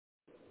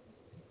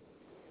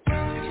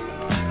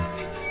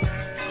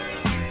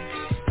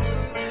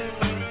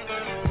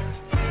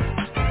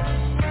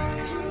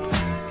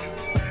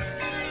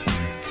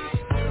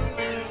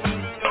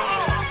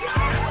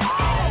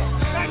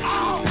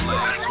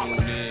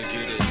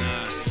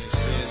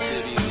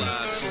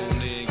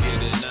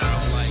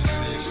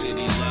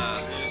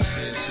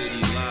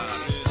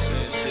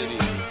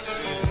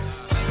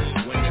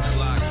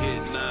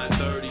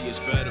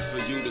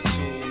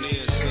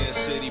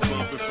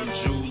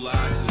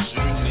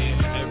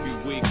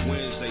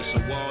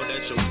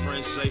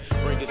say,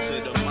 bring it to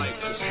the mic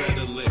to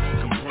settle it.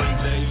 Come bring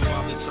day,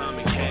 Father Time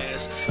and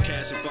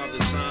Cash and Father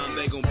Time,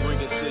 they gon' bring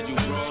it to you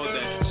raw.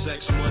 That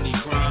sex, money,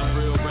 crime,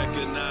 real,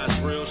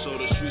 recognize real. So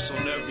the streets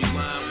on every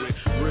line with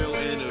real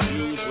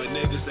interviews with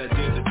niggas that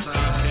did the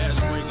time. Cash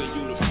bringing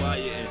you the fire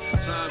and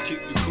time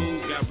keep you cool.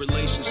 Got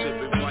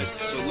relationship advice,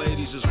 so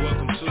ladies is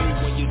welcome too.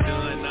 When you're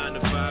done 9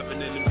 to 5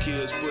 and then them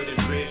kids put in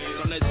bed,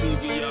 turn that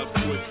TV off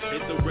quick,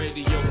 hit the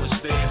radio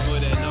instead for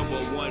that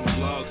 #1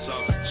 blog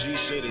talk. G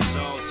shit is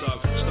all talk.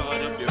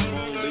 Start up your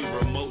phone, leave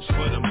remotes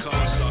for them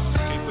cars off.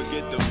 Can't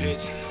forget them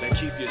hits that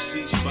keep your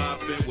seats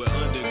bopping with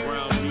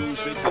underground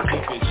music to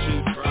keep your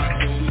cheap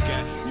rocking. We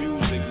got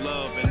music,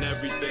 love, and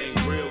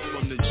everything real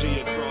from the G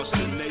across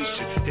the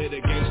nation. Hit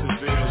against the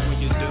veil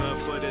when you're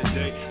done for the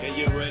day and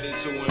you're ready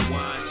to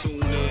unwind.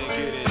 Tune in,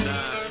 get it 9.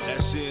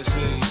 That's Sin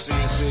City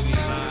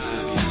Live.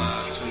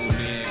 Tune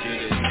in,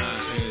 get it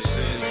 9.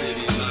 Sin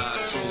City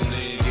Live. Tune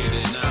in, get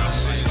it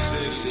 9.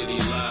 Sin City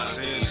Live.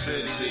 Sin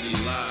City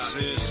Live.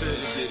 Sin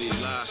City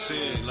Live.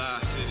 Sin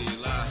Live. City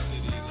Live.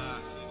 City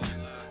Live.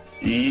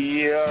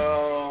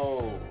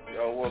 Yo,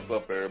 what's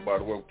up,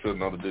 everybody? Welcome to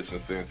another edition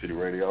of Sin City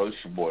Radio. It's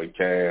your boy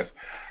Cass,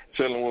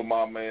 chilling with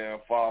my man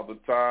Father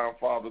Time.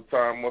 Father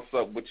Time, what's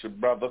up with your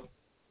brother?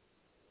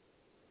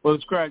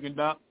 What's cracking,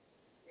 Doc?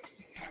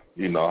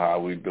 You know how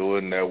we do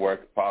it,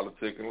 network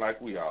politicking like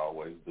we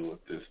always do at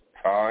this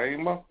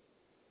time. All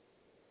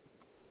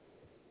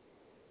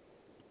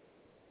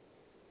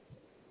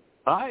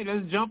right,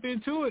 let's jump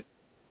into it.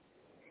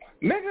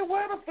 Nigga,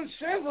 where the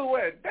fashizzle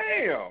at?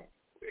 Damn.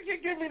 You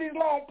can give me these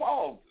long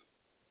pauses.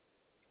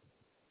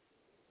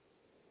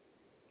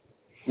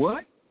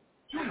 What?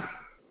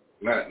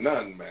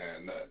 Nothing,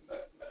 man. Nothing.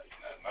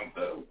 I'm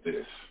done with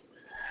this.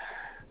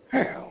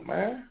 Hell,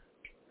 man.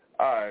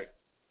 All right.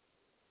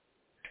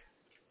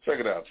 Check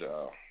it out,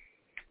 y'all.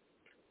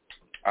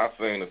 I've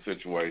seen a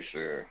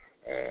situation,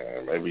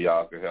 and maybe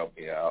y'all can help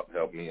me out,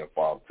 help me and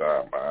Father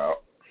Time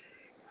out.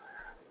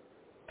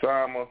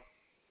 Timer,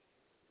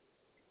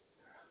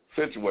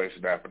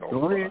 situation happened on the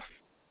bus.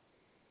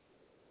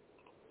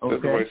 Okay.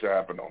 Situation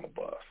happened on the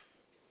bus.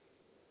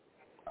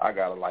 I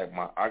gotta light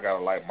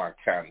my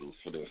candles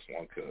for this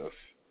one, cause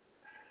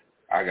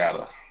I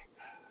gotta,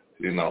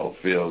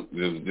 feel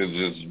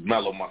just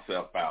mellow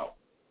myself out.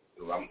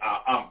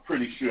 I'm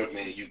pretty sure,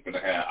 man, you could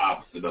have had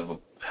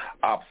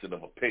opposite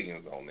of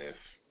opinions on this.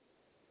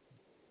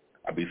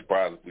 I'd be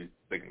surprised if we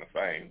thinking the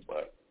same,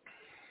 but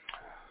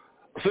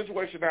a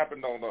situation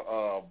happened on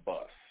the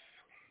bus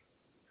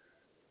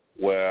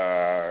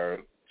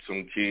where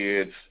some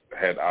kids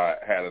had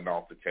an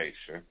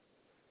altercation.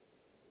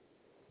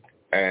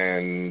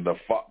 And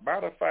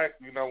matter of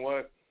fact, you know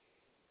what?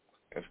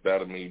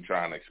 Instead of me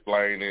trying to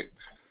explain it,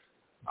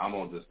 I'm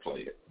going to just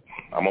play it.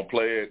 I'm going to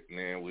play it, and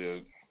then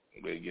we'll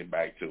get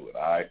back to it,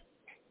 all right?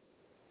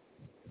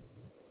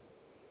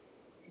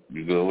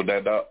 You good with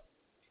that, Doc?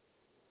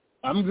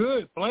 I'm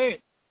good. Play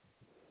it.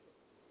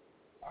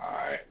 All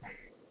right.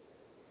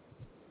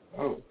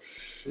 Oh,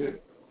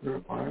 shit.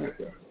 Where's my head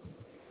at?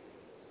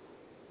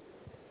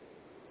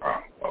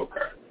 Oh,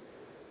 okay.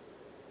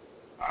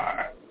 All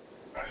right.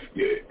 Let's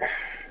get it.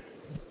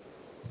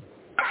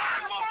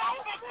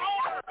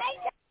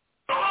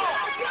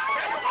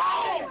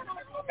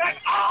 That's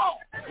all.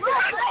 You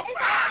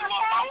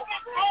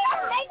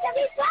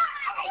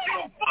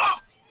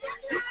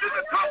should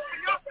have talked to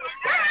your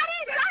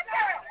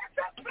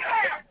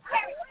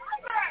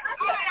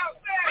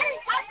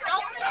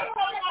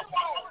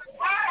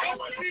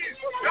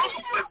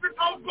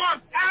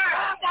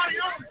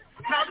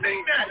I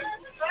mean that.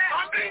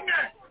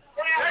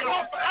 They go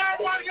for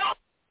everybody else.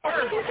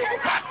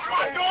 That's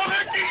my daughter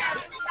again.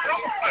 I'm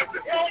going to flip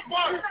this whole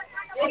bus.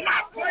 I'm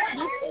not playing.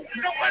 You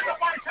don't let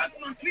nobody touch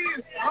my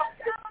kids, bro.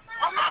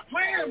 I'm not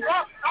playing, bro.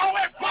 All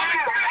that bully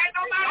shit.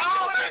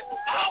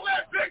 All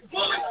that big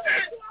bully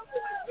shit.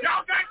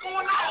 Y'all got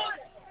going on.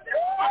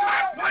 I'm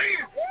not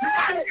playing. You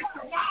got to get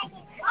your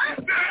mama,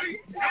 your daddy,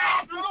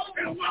 y'all do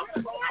and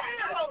welcome.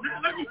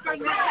 Let me say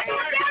that.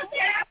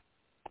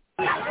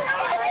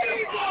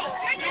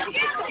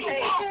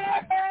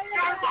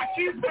 My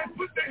kids better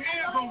put their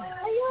hands on me.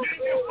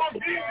 I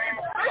didn't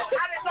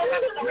know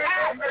that was going to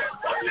happen.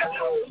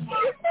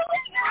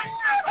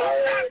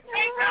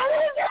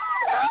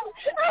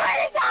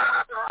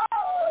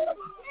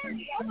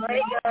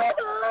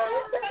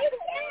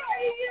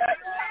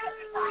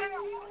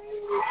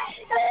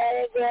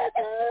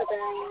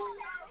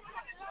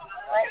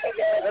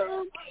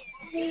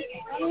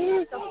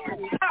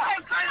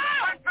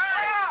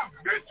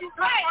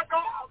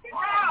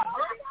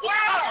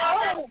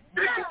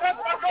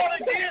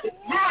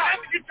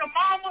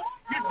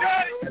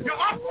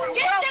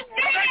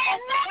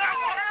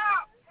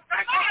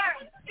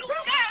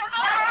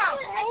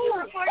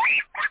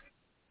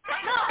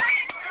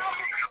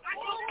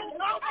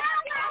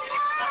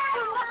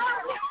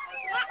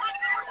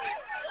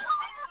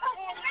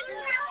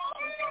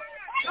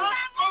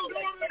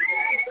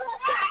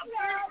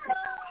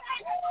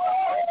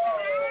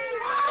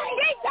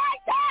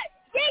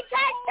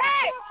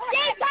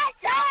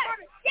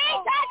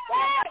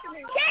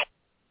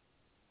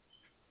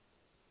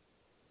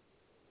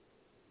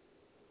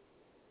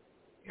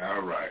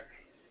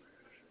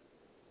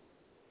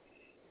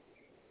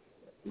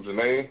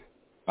 Janae?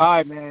 All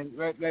right, man.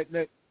 Let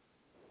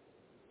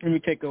me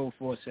take over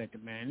for a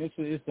second, man.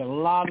 It's a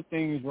lot of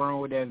things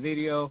wrong with that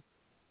video.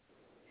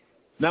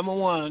 Number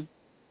one,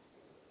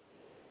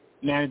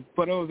 now,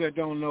 for those that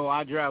don't know,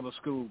 I drive a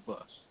school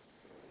bus.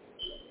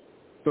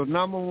 So,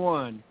 number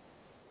one,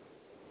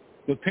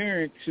 the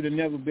parent should have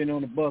never been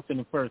on the bus in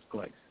the first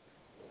place.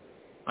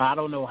 I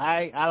don't know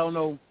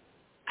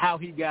how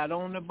he got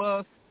on the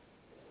bus,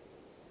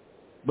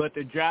 but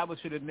the driver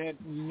should have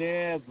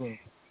never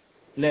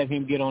let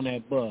him get on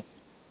that bus.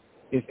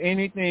 If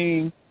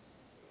anything,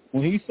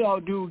 when he saw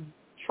dude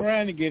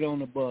trying to get on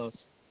the bus,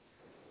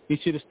 he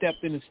should have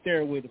stepped in the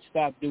stairway to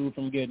stop dude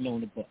from getting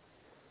on the bus.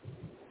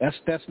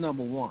 That's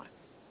number one.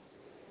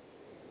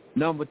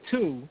 Number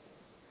two,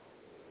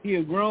 he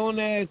a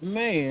grown-ass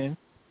man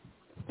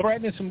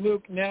threatening some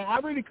little... Now, I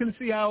really couldn't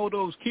see how old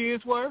those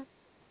kids were.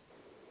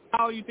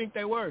 How old you think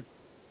they were?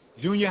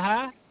 Junior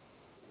high?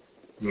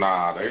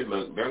 Nah,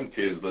 them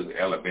kids look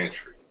elementary.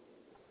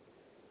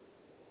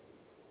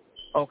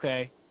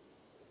 Okay.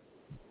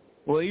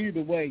 Well,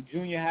 either way,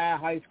 junior high,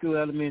 high school,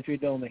 elementary,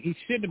 don't matter. He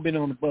shouldn't have been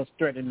on the bus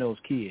threatening those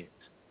kids.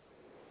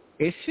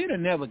 It should have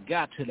never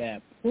got to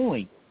that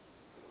point.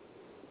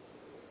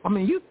 I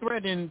mean, you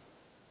threatening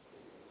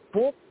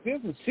 4th,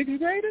 5th, and 6th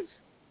graders?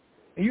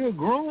 And you're a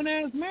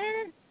grown-ass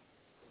man?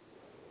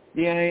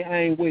 Yeah, I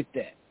ain't with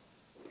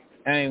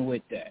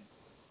that.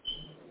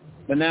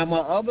 But now my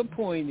other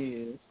point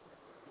is,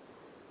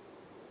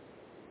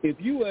 if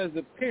you as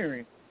a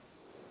parent,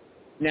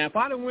 now if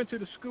I done went to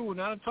the school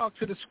and I done talked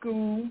to the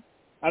school,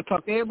 I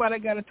talked to everybody I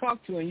got to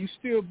talk to, and you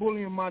still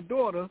bullying my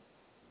daughter,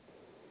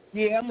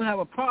 yeah, I'm going to have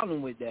a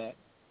problem with that.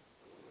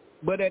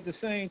 But at the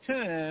same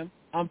time,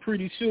 I'm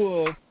pretty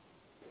sure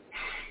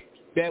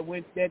that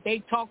that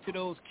they talked to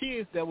those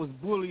kids that was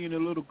bullying a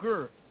little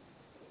girl.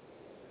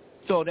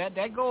 So that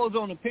goes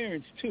on the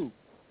parents too.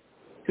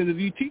 Because if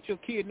you teach your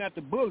kid not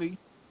to bully,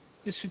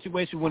 this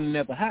situation would have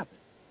never happened.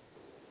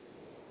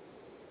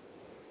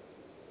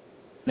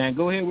 Now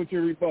go ahead with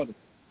your rebuttal.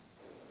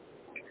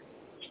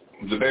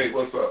 Janae,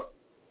 what's up?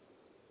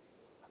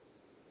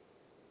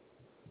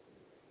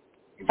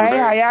 Hey,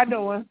 how y'all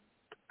doing?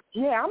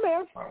 Yeah, I'm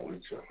there. I'm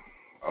with you.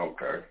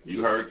 Okay.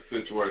 You heard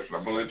the situation.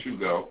 I'm going to let you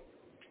go.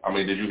 I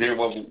mean, did you hear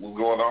what was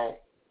going on?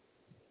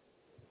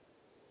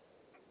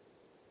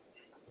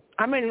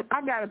 I mean,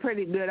 I got a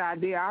pretty good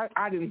idea.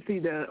 I didn't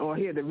see or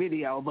hear the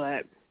video,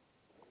 but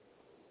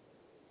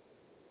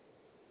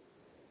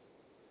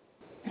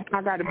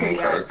I got a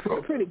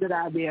pretty good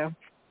idea.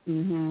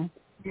 Mhm.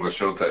 What's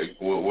your take?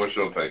 What's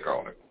your take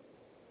on it?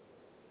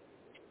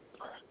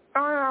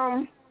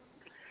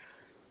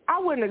 I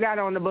wouldn't have got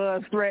on the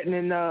bus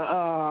threatening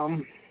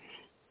the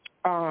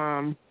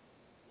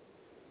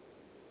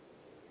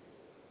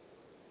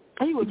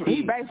He was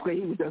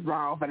just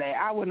wrong for that.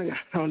 I wouldn't have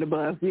got on the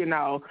bus,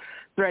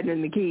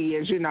 threatening the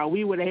kids.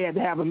 We would have had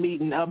to have a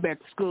meeting up at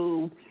the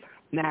school.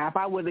 Now, if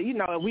I would have,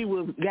 if we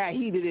got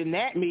heated in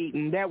that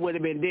meeting, that would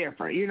have been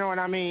different. You know what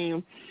I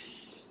mean?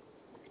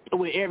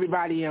 With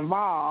everybody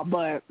involved.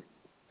 But,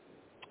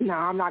 no,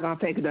 I'm not going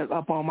to take it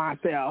up on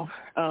myself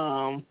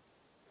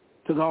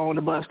to go on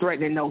the bus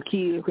threatening no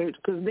kids.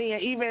 Because then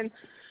even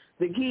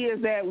the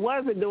kids that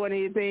wasn't doing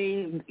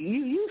anything,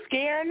 you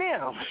scaring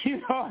them. You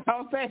know what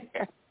I'm saying?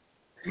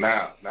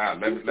 Now, let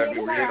me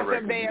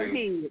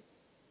reiterate.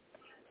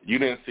 You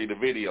didn't see the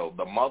video.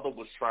 The mother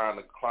was trying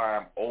to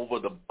climb over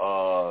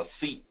the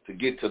seat to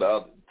get to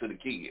the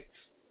kids.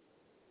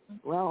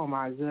 Oh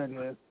my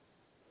goodness!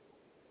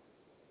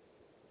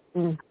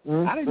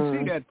 I didn't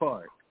see that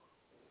part.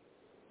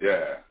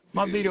 Yeah,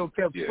 my video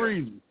kept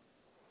freezing.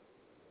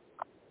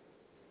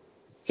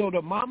 So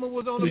the mama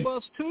was on the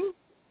bus too?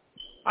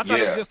 I thought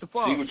it was just the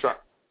father. She was trying.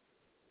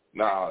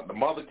 Nah, the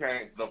mother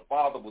came. The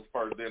father was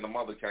first. Then the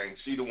mother came.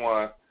 She the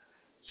one.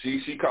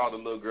 She called the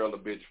little girl a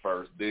bitch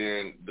first.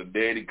 Then the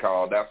daddy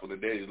called. That's when the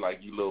daddy's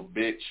like, "You little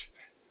bitch."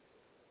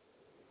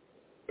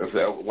 And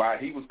so while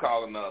he was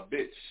calling her a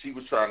bitch, she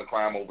was trying to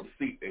climb over the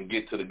seat and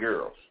get to the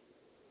girls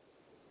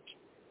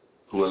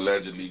who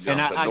allegedly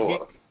jumped her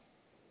daughter.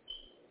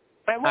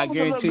 And what was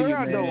the little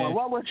girl doing?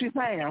 What was she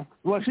saying?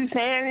 Was she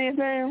saying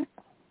anything?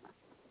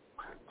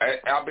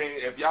 I mean,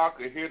 if y'all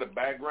could hear the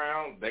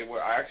background, they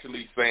were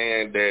actually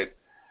saying that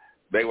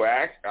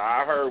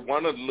I heard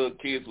one of the little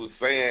kids was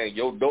saying,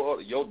 your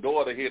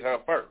daughter hit her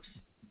first.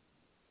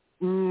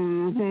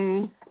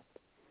 Mhm.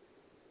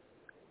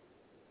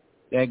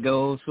 That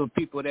goes for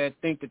people that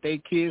think that their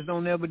kids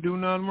don't ever do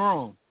nothing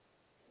wrong.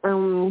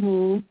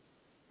 Mhm.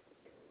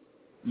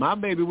 My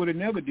baby would have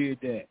never did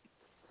that.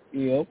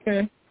 Yeah,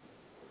 okay.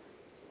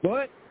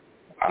 But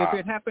if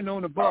it happened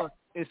on the bus,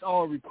 it's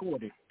all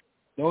recorded.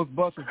 Those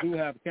buses do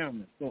have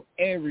cameras, so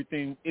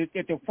everything. If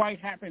the fight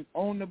happened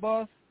on the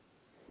bus,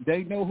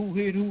 they know who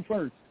hit who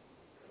first.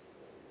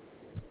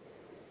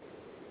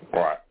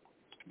 Right.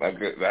 That's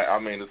good. I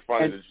mean, it's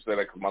funny that you said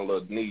that because my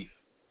little niece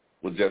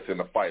was just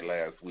in a fight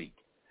last week,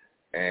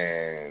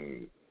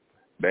 and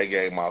they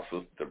gave my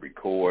sister the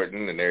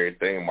recording and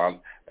everything. My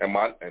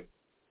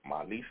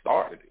niece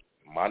started it.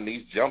 My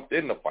niece jumped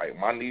in the fight.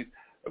 My niece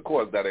Of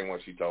course, that ain't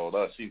what she told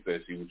us. She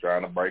said she was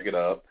trying to break it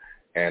up,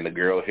 and the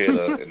girl hit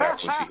her, and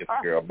that's when she hit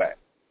the girl back.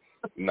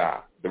 Nah,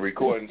 the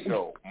recording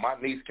showed my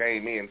niece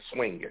came in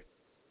swinging.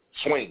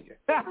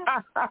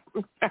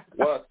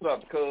 What's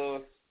up,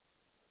 cuz?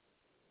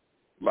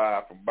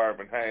 Live from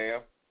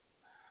Birmingham.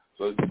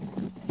 So,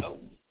 oh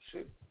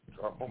shit,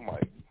 drop my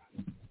mic.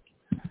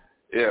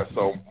 Yeah,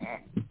 so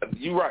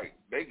you're right.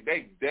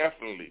 They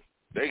definitely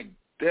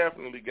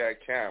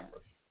got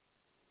cameras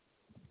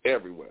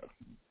everywhere.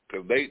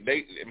 Because they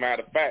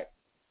matter of fact,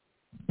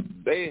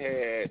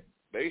 they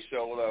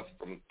showed us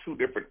from 2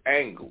 different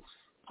angles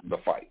the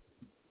fight.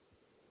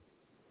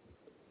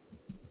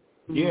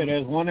 Yeah,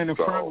 there's one in the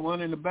front,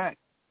 one in the back.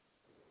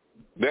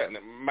 That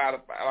matter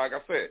of fact, like I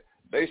said,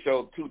 they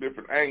showed 2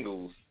 different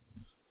angles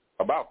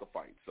about the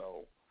fight.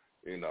 So,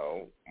 you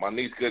know, my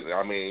niece couldn't.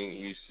 I mean,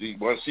 you see,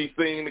 once she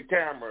seen the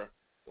camera,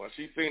 once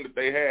she seen that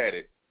they had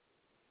it,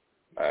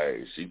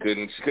 hey, she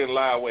couldn't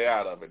lie her way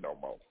out of it no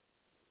more.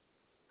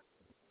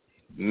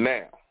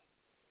 Now,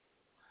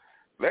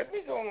 let me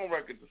go on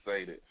record to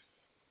say this.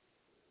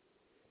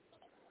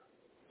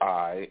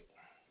 I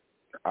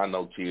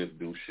know kids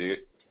do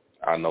shit.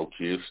 I know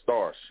kids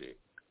start shit.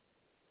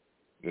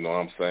 You know what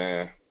I'm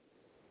saying?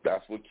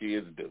 That's what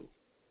kids do.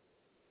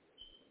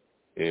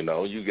 You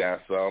know, you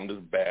got some that's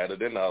better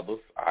than others.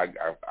 I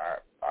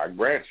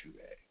grant you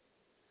that.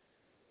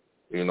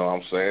 You know what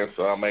I'm saying?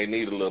 So I may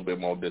need a little bit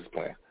more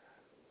discipline.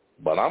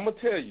 But I'm going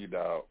to tell you,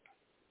 dog,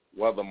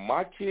 whether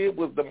my kid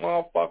was the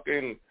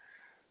motherfucker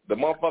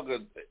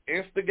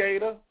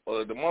instigator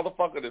or the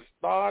motherfucker that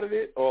started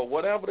it or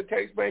whatever the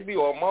case may be,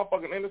 or a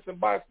motherfucking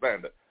innocent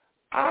bystander,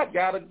 I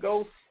got to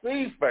go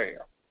see fam.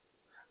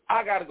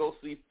 I got to go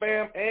see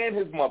fam and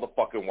his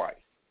motherfucking wife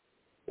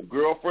or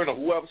girlfriend or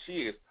whoever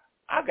she is.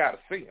 I got to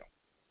see him.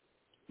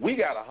 We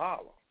got to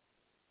holler.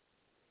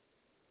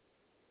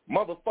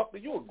 Motherfucker,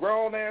 you a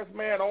grown-ass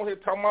man on here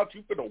talking about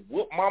you finna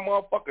whoop my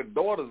motherfucking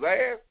daughter's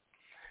ass,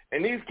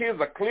 and these kids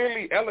are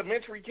clearly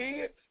elementary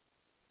kids,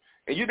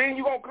 and you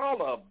gonna call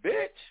her a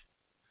bitch?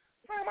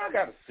 Man, I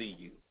got to see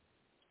you.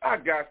 I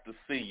got to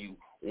see you.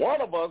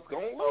 One of us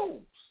gonna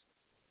lose.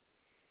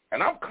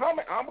 And I'm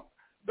coming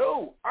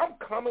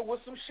with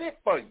some shit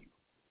for you.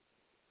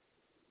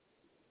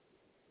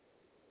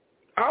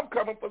 I'm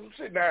coming for some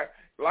shit. Now,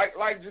 like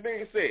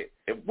Janine said,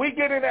 if we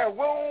get in that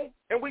room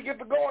and we get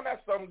to going,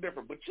 that's something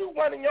different. But you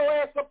running your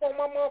ass up on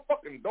my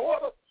motherfucking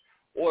daughter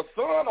or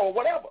son or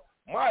whatever,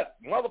 my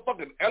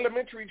motherfucking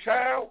elementary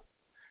child,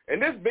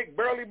 and this big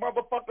burly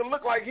motherfucker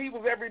looked like he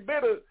was every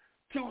bit of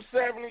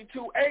 270,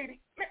 280.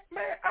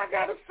 Man, I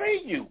got to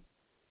see you.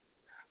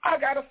 I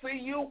got to see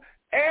you,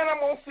 and I'm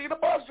going to see the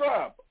bus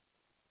driver.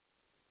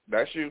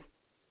 That's you.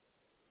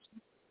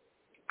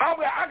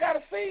 I got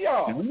to see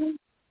y'all. Mm-hmm.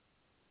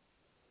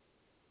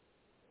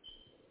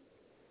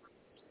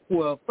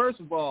 Well, first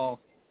of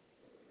all,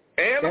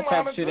 and that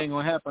type of shit ain't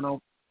gonna happen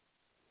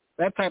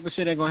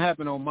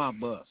on my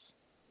bus.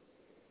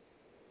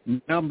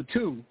 Number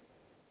 2,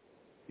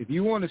 if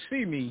you want to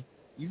see me,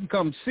 you can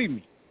come see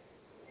me.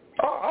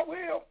 Oh, I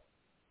will.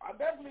 I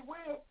definitely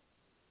will.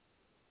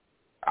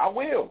 I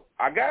will.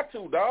 I got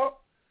to, dog.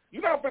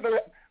 You not finna,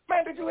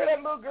 man, did you hear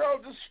that little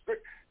girl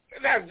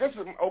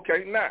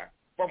okay, now,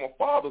 from a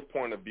father's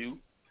point of view,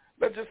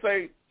 let's just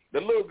say the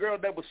little girl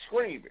that was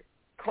screaming,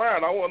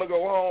 crying, I want to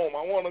go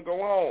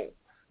home.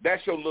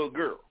 That's your little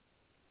girl.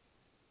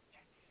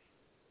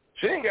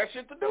 She ain't got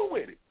shit to do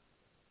with it.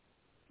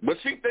 But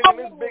she thinking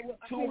this big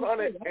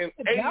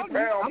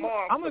 280-pound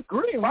mom, I'm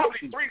agreeing probably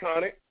with you.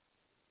 300,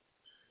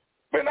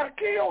 finna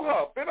kill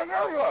her, finna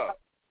hurt her.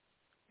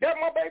 Got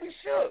my baby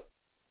shook.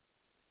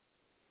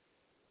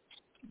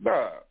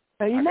 Nah.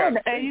 And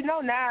you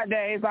know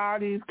nowadays all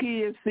these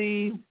kids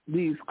see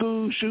these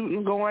school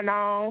shootings going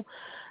on.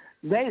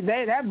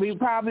 That'd be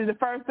probably the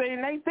first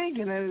thing they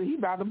thinking, and he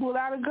about to pull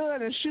out a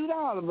gun and shoot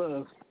all of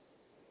us.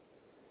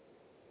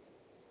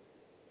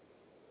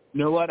 You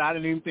know what? I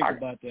didn't even think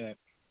about that.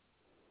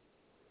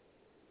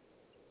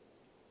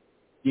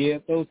 Yeah,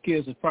 those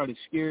kids are probably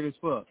scared as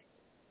fuck.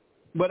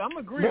 But I'm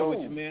agreeing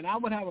with you, man. I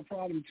would have a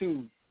problem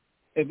too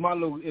if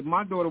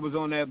my daughter was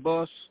on that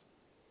bus,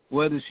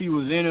 whether she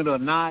was in it or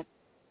not,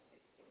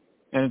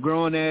 and a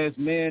grown ass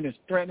man is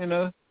threatening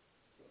her.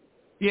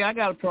 Yeah, I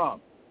got a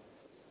problem.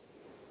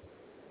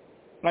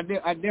 I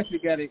definitely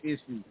got an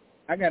issue.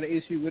 I got an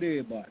issue with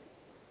everybody.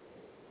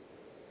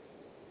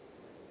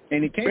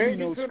 And it can't be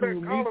no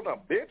screw me,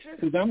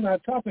 because I'm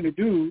not talking to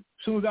dude.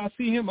 As soon as I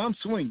see him, I'm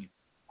swinging.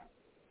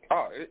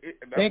 Oh,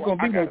 ain't going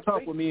to be no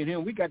talk with me and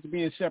him. We got to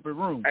be in separate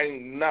rooms.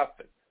 Ain't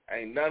nothing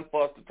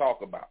for us to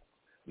talk about.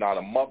 Not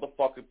a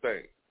motherfucking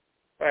thing.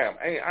 Fam,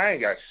 I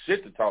ain't got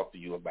shit to talk to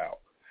you about.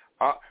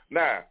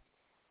 Now,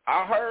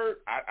 I heard,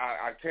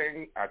 I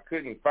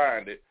couldn't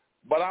find it,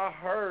 but I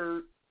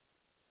heard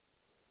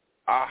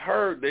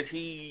that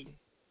he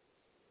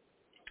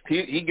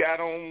got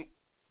on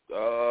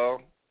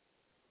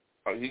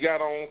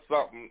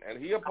something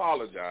and he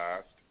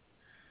apologized.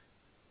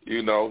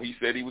 You know, he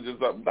said he was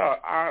just up. No,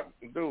 I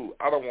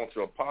don't want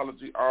your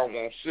apology. I don't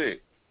want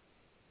shit.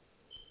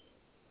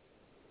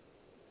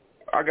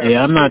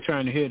 I'm not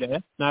trying to hear that.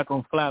 That's not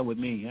going to fly with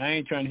me. I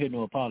ain't trying to hear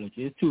no apology.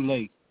 It's too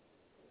late.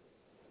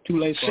 Too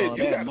late for all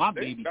that. My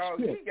baby.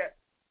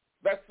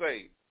 Let's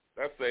say,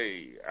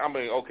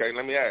 okay,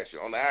 let me ask you.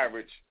 On the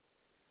average,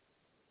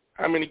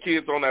 how many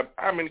kids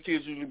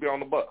usually be on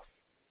the bus?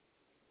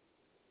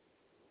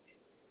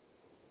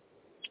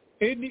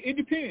 It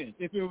depends.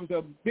 If it was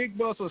a big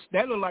bus, or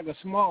that look like a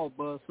small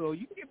bus, so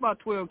you can get about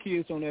 12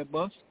 kids on that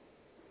bus.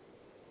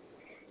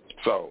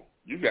 So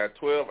you got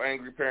 12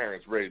 angry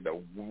parents ready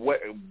to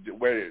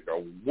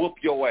whoop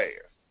your ass.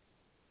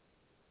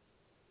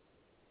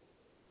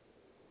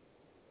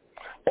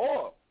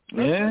 Or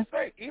let's just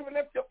say, even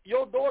if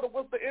your daughter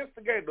was the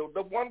instigator,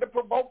 the one that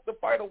provoked the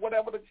fight or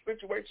whatever the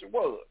situation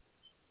was,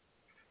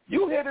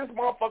 you hear this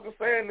motherfucker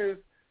saying this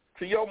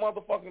to your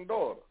motherfucking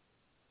daughter.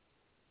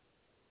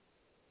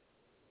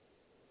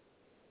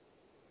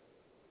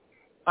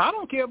 I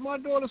don't care if my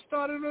daughter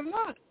started or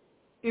not.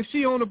 If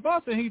she on the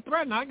bus and he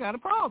threatened, I got a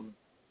problem.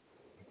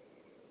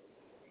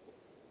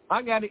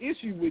 I got an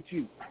issue with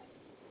you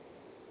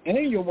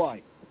and your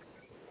wife.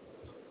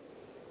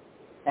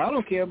 I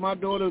don't care if my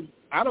daughter,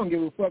 I don't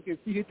give a fuck if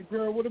she hit the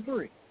girl with a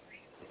brick.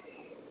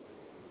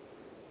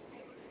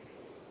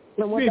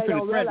 And what they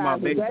don't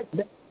realize is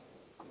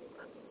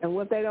and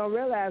what they don't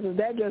realize is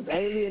that just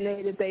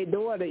alienated their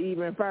daughter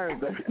even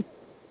further.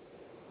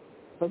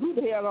 But who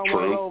the hell don't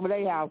want to go over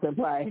their house and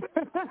play?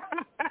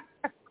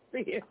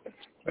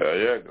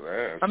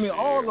 I mean,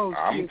 all those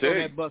kids on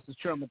that bus is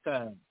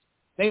traumatized.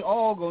 They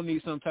all gonna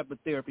need some type of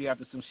therapy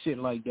after some shit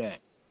like that.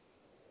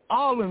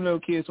 All them little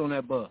kids on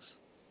that bus.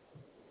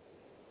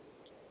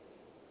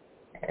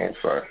 Okay.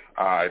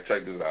 All right,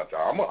 check this out,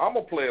 y'all. I'm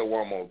gonna play it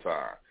one more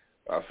time.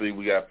 I see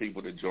we got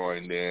people that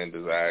joined in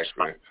that's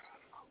asking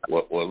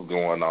what's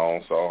going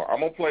on. So I'm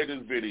gonna play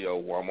this video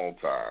one more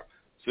time.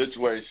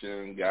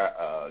 Situation,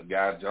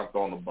 guy jumped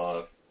on the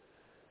bus.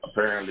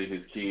 Apparently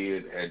his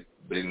kid had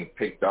been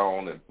picked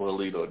on and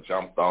bullied or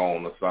jumped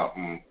on or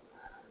something.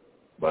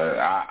 But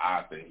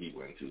I think he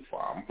went too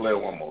far. I'm going to play it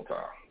one more time.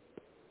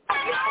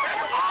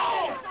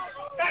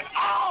 That's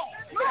all!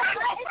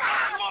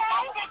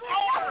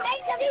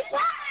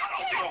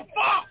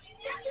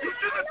 You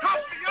should have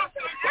talked to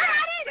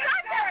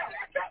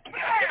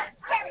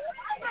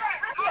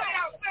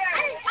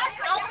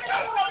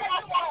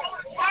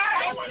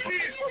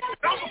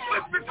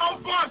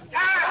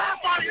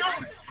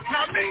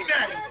I mean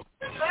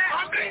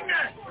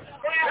that.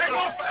 They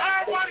go for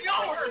everybody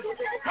on her.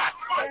 That's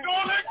my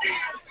daughter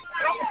again.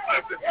 I'm going to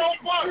flip this whole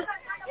bus.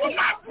 I'm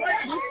not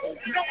playing.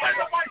 You don't let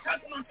nobody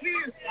touch my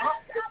kids, bro.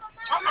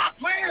 I'm not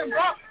playing,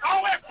 bro.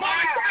 All that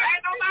bully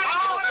shit.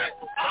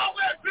 All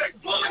that big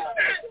bully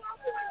shit.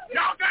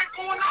 Y'all got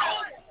going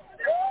on.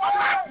 I'm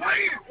not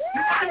playing.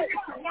 You got to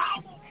get your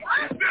mama,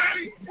 your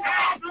daddy,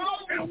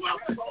 and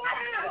welcome.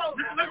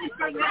 Let me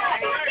say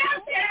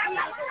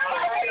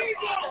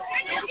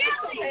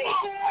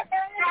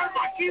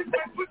my kids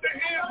that put their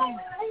hands on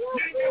me. You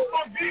ain't get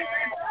fucked in.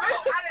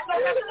 I didn't know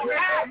that's what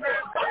happened,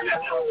 man.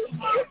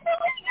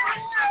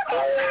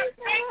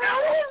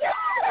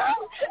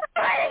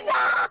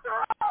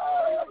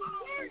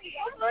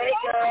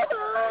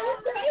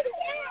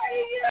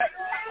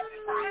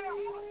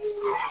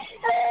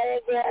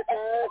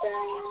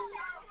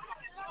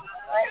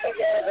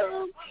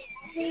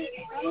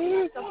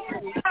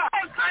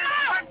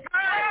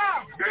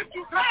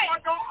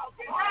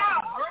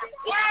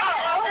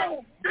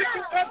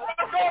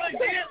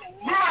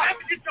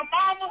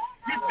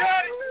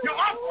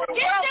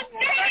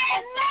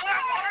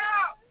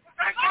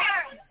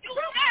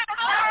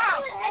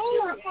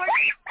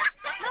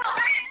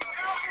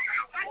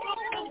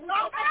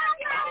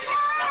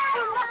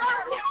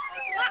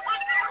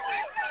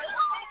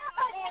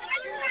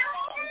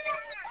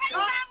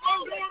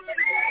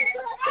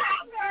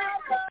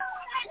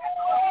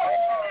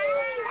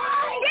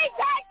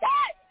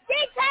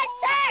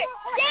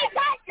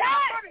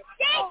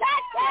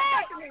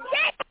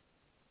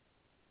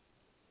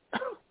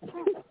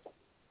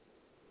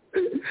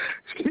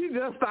 She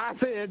just started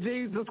saying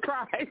Jesus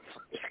Christ.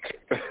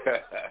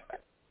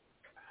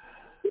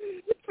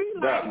 She's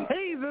like,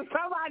 Jesus,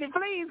 somebody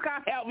please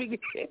come help me.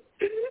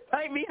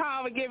 Take me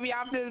home and get me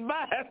off this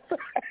bus.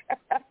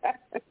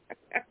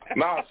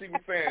 No, she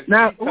was saying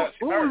now, who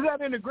was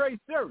that in the gray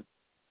shirt?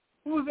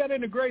 Who was that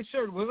in the gray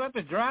shirt? Was that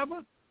the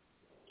driver?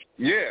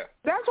 Yeah.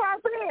 That's what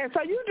I'm saying.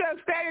 So you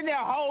just standing there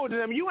holding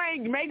them. You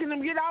ain't making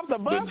them get off the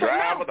bus. The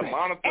driver, the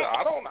monitor.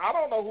 I don't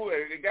know who.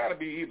 It got to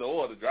be either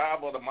or, the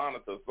driver or the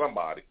monitor,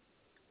 somebody.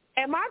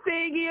 And my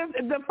thing is,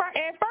 at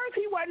first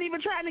he wasn't even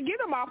trying to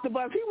get him off the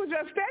bus. He was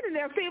just standing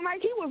there, seemed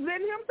like he was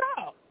letting him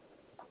talk.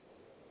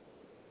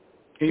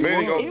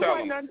 Man, go tell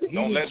him,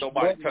 don't let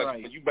nobody touch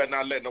me. You better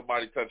not let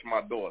nobody touch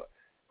my daughter.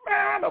 Man,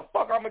 how the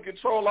fuck I'm going to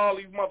control all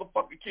these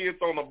motherfucking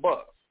kids on the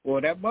bus?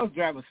 Well, that bus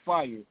driver's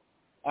fired.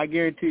 I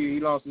guarantee you he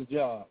lost his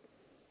job.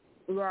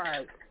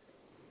 Right.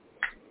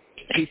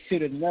 He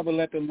should have never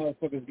let them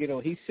motherfuckers get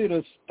on. He should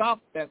have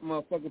stopped that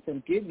motherfucker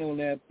from getting on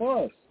that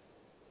bus.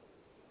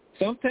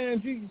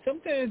 Sometimes you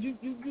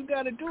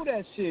got to do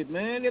that shit,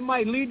 man. It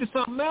might lead to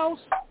something else.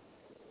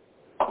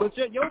 But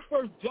your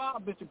first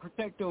job is to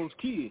protect those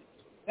kids.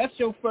 That's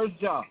your first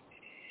job.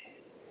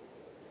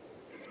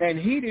 And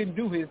he didn't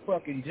do his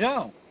fucking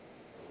job.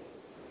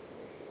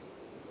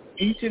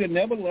 He should have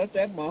never let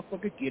that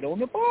motherfucker get on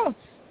the bus.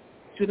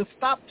 Should have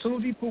stopped as soon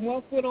as he put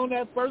one foot on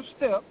that first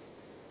step.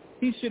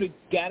 He should have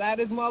got out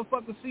his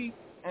motherfucking seat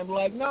and be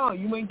like, no,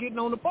 you ain't getting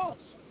on the bus.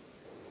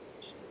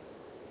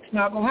 It's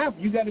not going to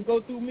happen. You got to go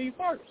through me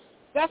first.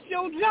 That's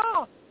your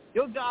job.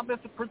 Your job is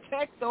to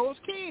protect those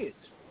kids.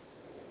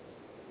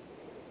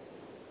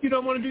 You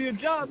don't want to do your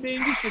job, then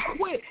you should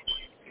quit.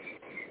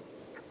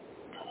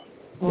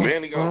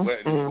 Man,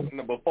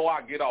 before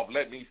I get off,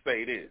 let me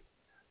say this.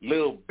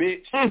 Little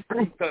bitch,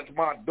 you touched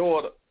my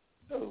daughter.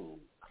 Dude,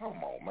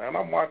 come on, man.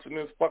 I'm watching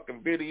this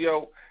fucking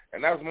video,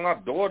 and that's my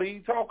daughter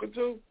you talking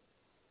to?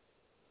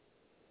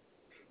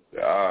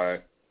 All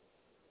right.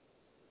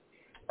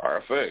 All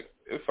right, say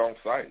it's on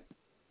site.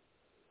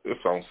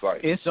 It's on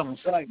site. It's on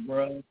site,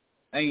 bro.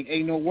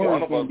 Ain't no word.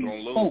 One of us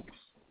gonna lose.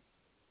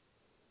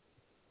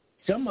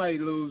 Somebody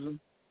losing.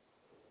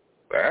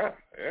 Yeah.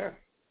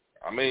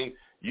 I mean,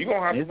 you gonna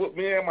have to whoop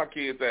me and my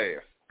kids'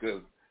 ass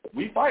because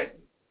we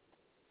fighting.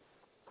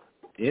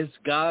 It's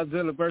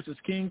Godzilla versus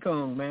King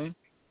Kong, man.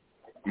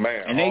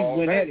 Man, and they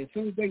went at it. As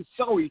soon as they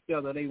saw each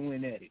other, they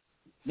went at it.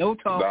 No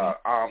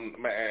talking.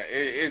 Man,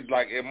 it's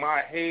like in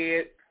my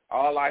head,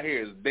 all I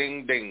hear is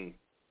ding, ding.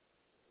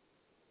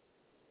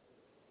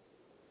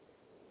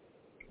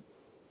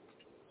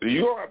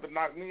 You don't have to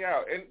knock me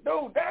out. And,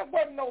 dude, that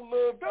wasn't no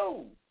little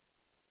dude.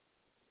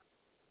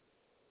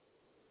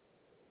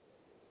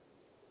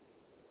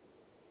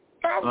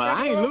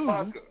 I ain't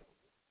losing.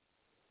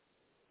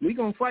 We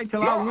gonna fight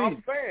till I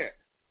win.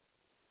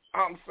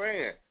 I'm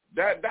saying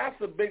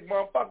that's a big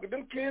motherfucker.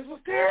 Them kids was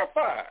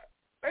terrified.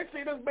 They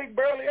see this big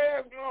burly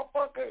ass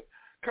motherfucker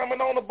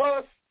coming on the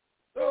bus.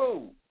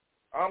 Dude,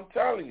 I'm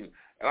telling you.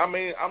 And I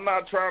mean, I'm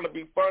not trying to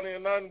be funny or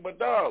nothing, but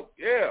dog,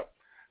 yeah.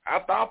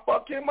 After I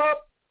fuck him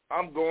up,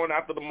 I'm going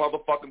after the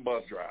motherfucking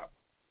bus driver.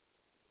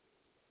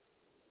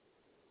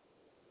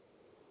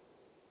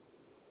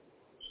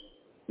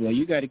 Well,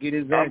 you got to get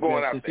his address. I'm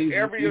going after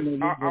every. I'm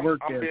being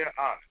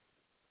honest.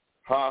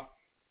 Huh?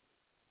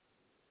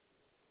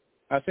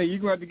 I say you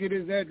got to get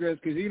his address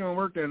because he don't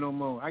work there no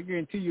more. I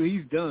guarantee you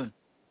he's done.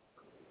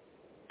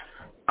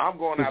 I'm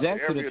going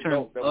after every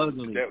adult that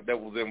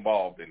was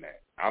involved in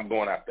that. I'm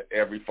going after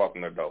every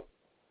fucking adult.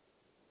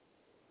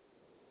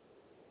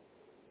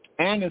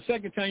 And the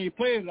second time you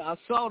played it, I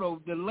saw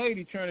the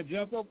lady trying to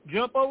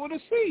jump over the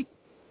seat.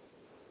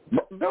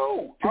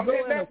 No, I'm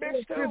hitting that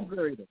bitch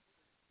too.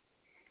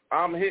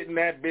 I'm hitting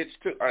that bitch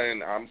too.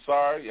 And I'm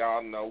sorry,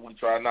 y'all know we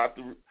try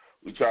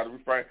to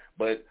refrain,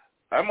 but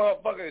that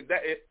motherfucker,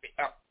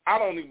 I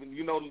don't even,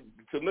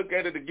 to look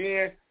at it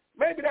again,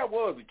 maybe that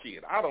was a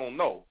kid. I don't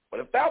know. But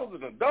if that was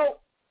an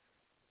adult,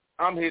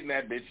 I'm hitting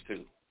that bitch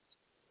too.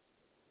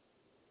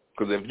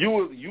 Because if you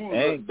was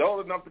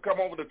adult enough to come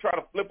over to try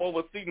to flip over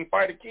a seat and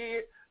fight a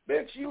kid,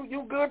 bitch,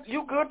 you good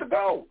to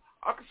go.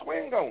 I can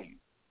swing on you.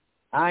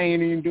 I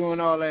ain't even doing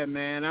all that,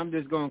 man. I'm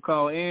just going to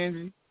call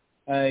Angie.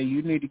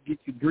 You need to get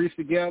your grease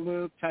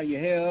together, tie your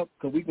hair up,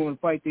 because we're going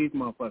to fight these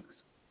motherfuckers.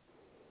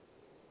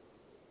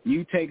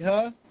 You take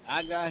her,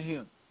 I got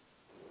him.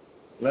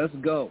 Let's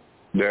go.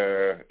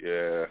 Yeah.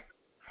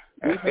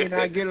 We may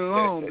not get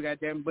along,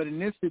 goddamn, but in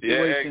this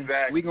situation,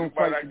 we're going to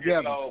fight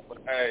together. Along, but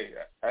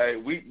hey,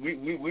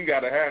 we got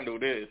to handle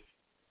this.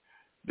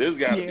 This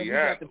got to be handled. We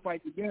got to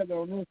fight together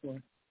on this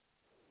one.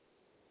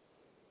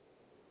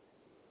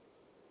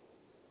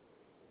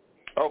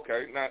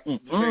 Okay, now,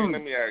 Jane,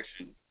 let me ask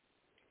you,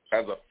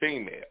 as a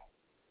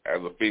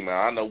female,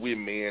 I know we're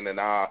men and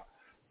our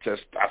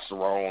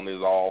testosterone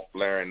is all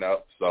flaring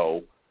up,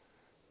 so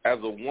as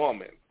a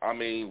woman, I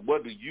mean,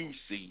 what do you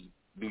see?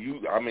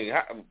 Let me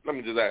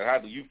just ask, how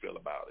do you feel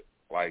about it?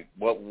 Like,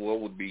 what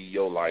would be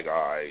your, like, all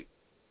right,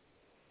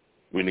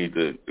 we need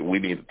to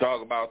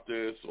talk about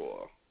this,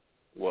 or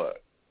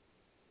what?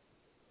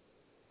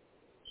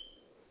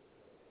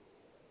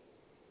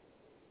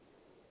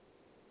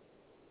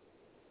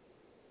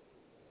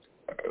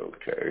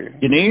 Okay.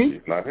 Janine?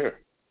 She's not here.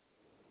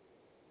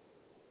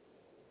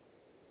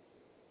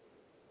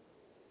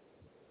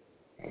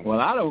 Well,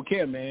 I don't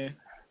care, man.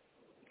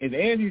 If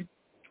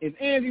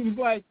Angie was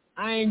like,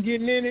 I ain't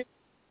getting in it,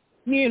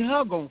 me and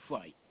her gonna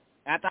fight.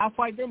 After I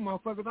fight them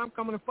motherfuckers, I'm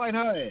coming to fight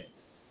her ass.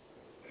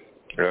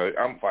 Yeah,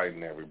 I'm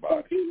fighting everybody.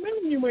 What do you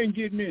mean you ain't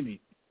getting in it?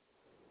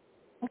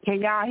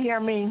 Can y'all hear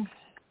me?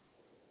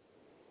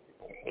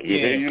 We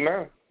hear you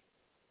now.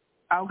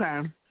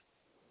 Okay.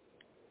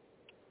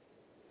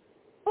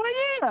 Well,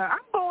 yeah, I'm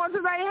going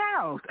to their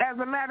house, as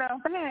a matter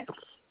of fact.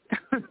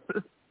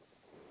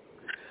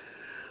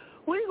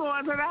 We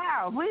going to the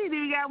house. We ain't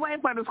even got to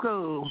wait for the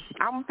school.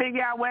 I'm going to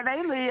figure out where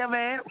they live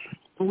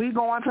at. We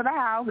going to the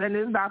house, and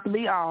it's about to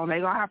be on. They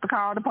going to have to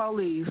call the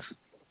police.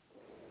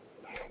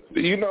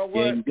 You know what?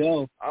 There you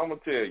go. I'm going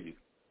to tell you.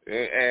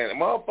 And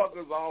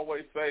motherfuckers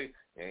always say,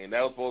 ain't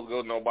never supposed to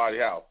go to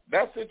nobody's house.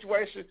 That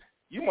situation,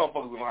 you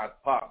motherfuckers going to have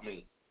to pop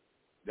me.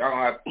 Y'all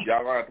gonna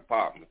have to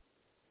pop me.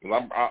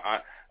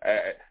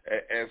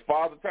 As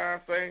Father Time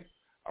say,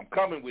 I'm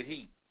coming with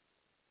heat.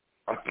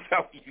 I'm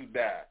telling you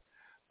that.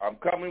 I'm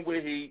coming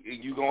with heat,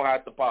 and you gonna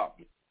have to pop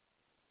me.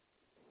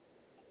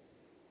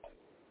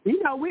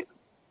 You know,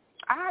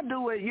 I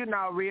do it, you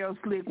know, real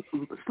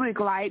slick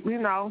like, you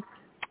know.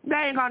 They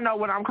ain't gonna know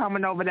what I'm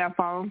coming over there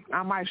for.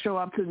 I might show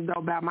up to the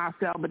door by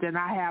myself, but then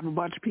I have a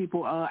bunch of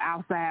people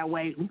outside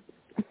waiting.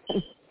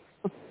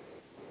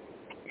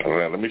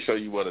 Well, let me show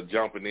you what a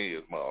jumping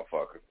is,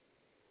 motherfucker.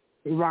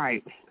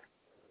 Right.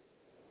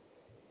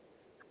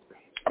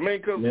 I mean,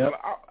 because, yep.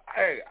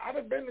 I'd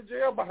have been to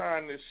jail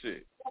behind this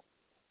shit.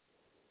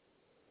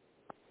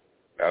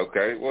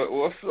 Okay,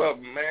 what's up,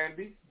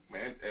 Mandy?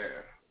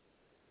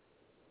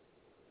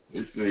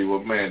 Let's see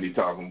what Mandy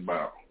talking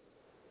about.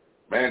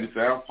 Mandy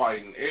said, I'm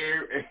fighting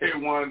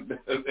everyone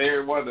that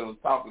was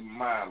talking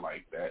mine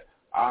like that.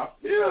 I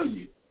feel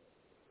you.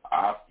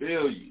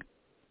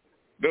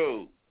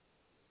 Dude,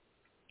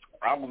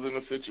 I was in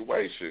a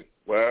situation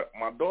where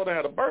my daughter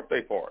had a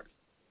birthday party.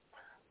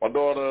 My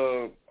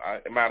daughter,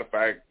 matter of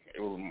fact,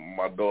 it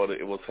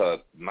was her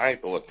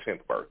 9th or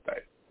 10th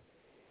birthday.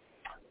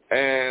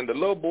 And the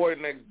little boy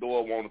next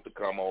door wanted to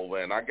come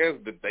over, and I guess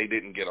that they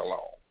didn't get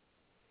along.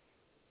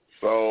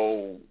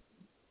 So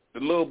the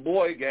little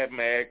boy got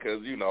mad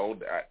because, you know,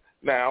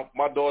 now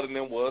my daughter and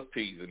them was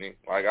teasing him.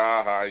 Like,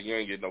 you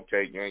ain't getting no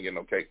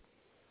cake.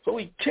 So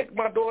he kicked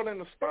my daughter in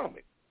the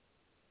stomach.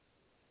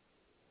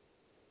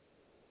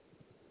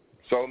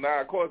 So now,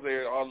 of course,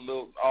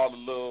 all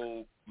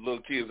the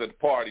little kids at the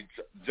party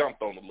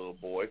jumped on the little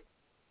boy.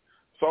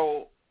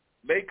 So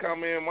they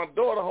come in, my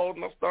daughter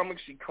holding her stomach,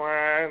 she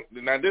crying.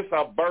 Now, this is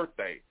her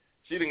birthday.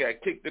 She done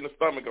got kicked in the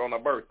stomach on her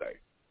birthday.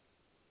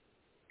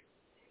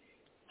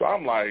 So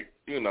I'm like,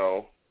 you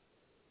know,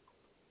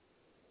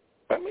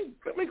 let me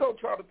go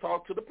try to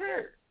talk to the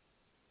parent.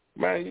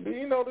 Man, do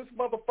you know this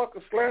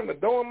motherfucker slammed the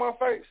door in my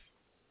face?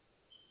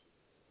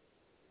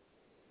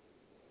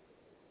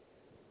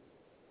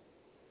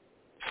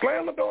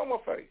 Slammed the door in my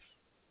face.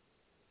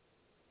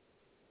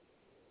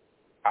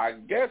 I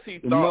guess he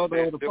the thought mother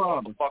that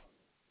or the father.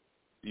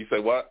 You say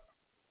what?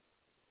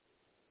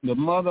 The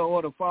mother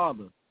or the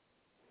father?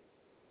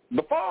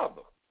 The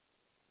father.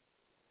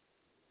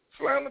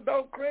 Slammed the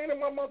door clean in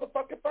my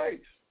motherfucking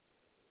face.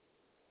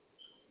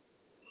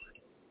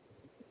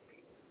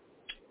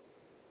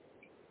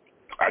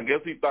 I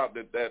guess he thought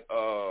that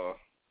the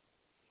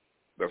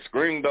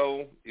screen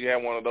door, he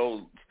had one of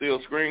those steel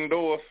screen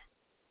doors.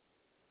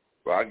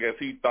 So I guess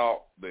he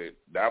thought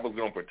that was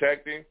going to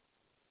protect him.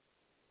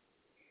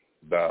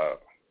 By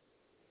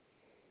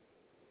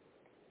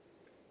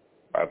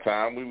the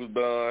time we was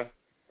done,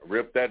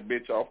 ripped that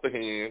bitch off the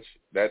hinge.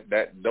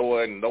 That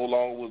door no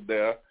longer was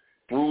there.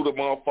 Threw the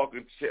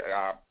motherfucking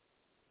chair,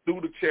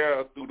 threw the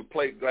chair through the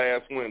plate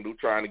glass window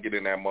trying to get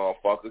in that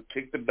motherfucker,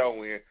 kicked the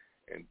door in,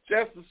 and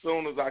just as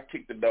soon as I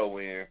kicked the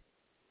door in,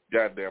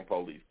 goddamn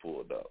police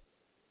pulled up.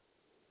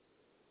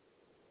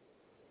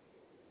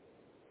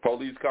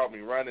 Police caught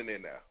me running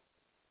in there.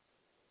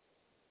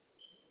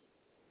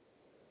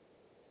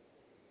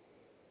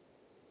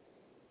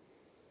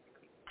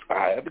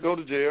 I had to go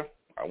to jail.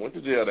 I went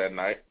to jail that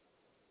night.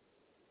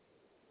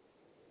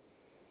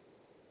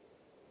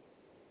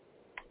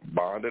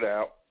 Bonded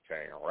out.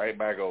 Came right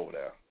back over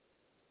there.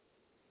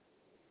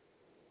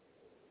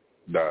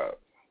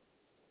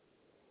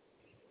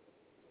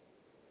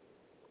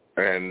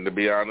 And to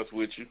be honest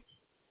with you,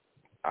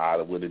 I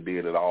would have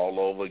did it all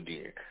over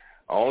again.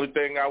 Only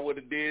thing I would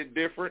have did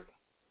different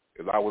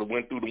is I would have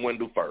went through the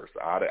window first.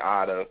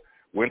 I'd have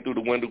went through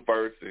the window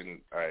first,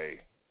 and I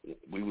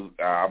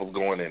was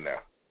going in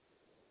there.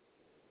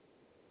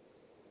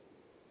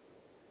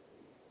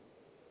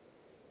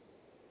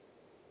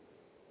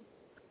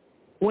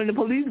 When the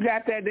police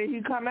got there, did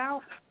he come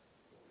out?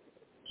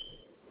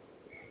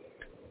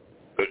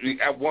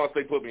 Once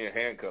they put me in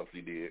handcuffs,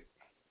 he did.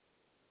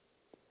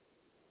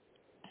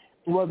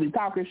 Was he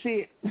talking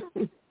shit?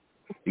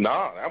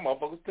 Nah, that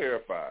motherfucker was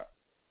terrified.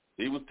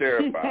 He was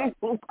terrified.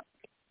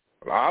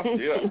 I'm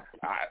still.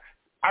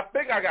 I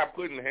think I got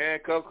put in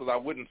handcuffs because I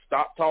wouldn't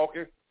stop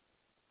talking.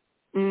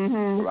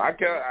 Mm-hmm. I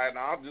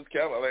just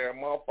kept like,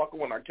 motherfucker,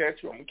 when I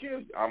catch you, I'm gonna kill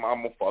you. I'm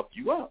gonna fuck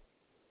you up.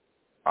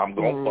 I'm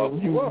gonna fuck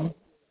you up.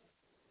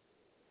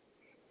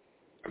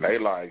 And they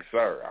like,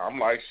 sir. I'm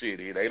like, shit.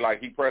 They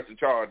like, he pressing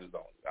charges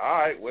on you. All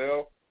right,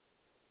 well,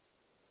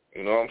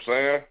 you know what I'm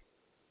saying?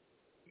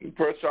 He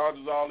press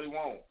charges all he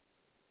wants.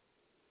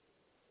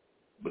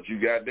 But you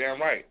goddamn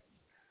right.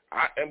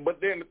 But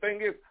then the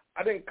thing is,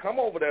 I didn't come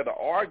over there to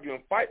argue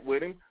and fight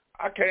with him.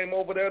 I came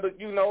over there to,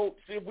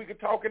 see if we could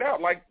talk it out.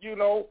 Like,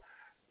 your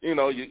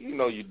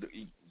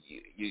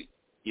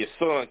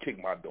son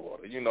kicked my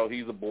daughter.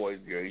 He's a boy's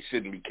girl. He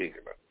shouldn't be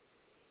kicking her.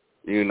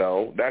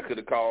 That could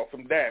have caused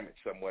some damage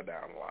somewhere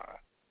down the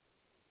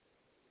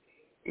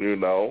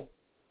line.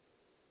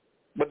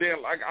 But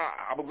then, like,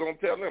 I was going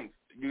to tell them,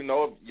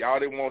 if y'all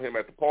didn't want him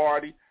at the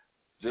party,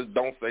 just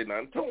don't say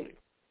nothing to him.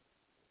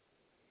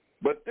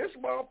 But this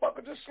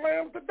motherfucker just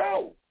slammed the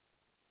door.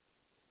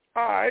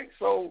 All right,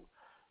 so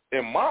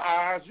in my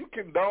eyes, you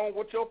condone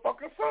what your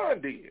fucking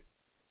son did.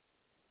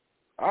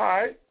 All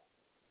right,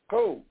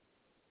 cool.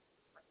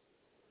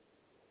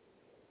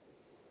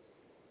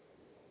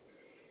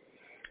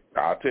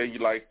 I'll tell you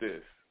like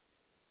this.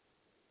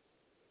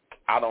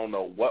 I don't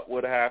know what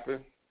would happen,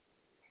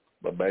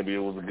 but maybe it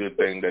was a good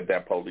thing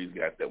that police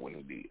got there when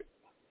he did.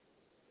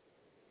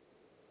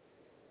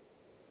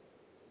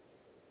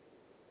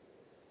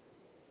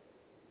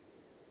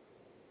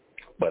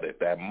 But at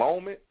that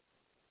moment,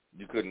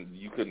 you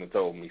couldn't have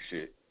told me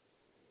shit.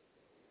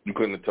 You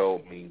couldn't have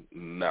told me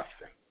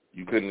nothing.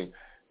 You couldn't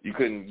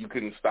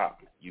stop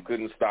me. You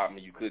couldn't stop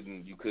me. You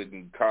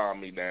couldn't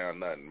calm me down,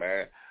 nothing,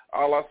 man.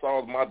 All I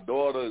saw was my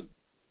daughter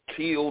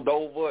killed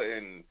over,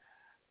 and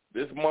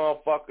this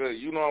motherfucker,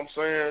 you know what I'm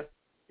saying?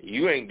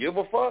 You ain't give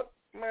a fuck?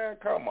 Man,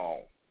 come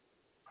on.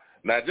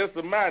 Now just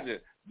imagine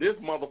this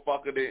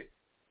motherfucker that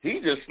he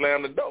just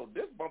slammed the door.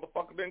 This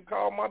motherfucker didn't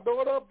call my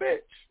daughter a bitch.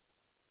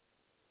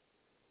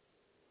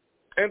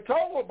 And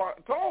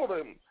told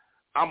him,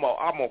 I'm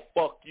a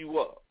fuck you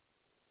up.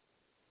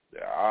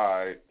 Yeah,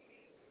 all right.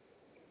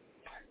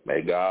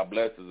 May God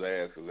bless his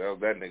ass, because that was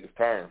that nigga's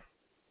turn.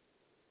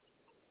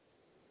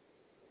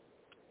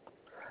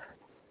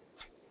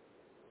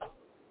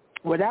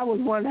 Well, that was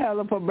one hell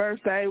of a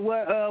birthday.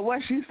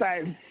 What she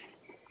say?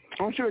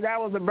 I'm sure that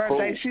was a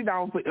birthday she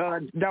don't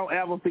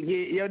ever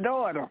forget. Your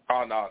daughter.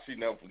 Oh no, she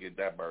never forget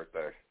that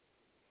birthday.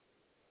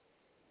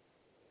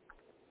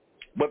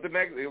 But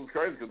it was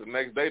crazy because the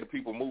next day the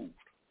people moved.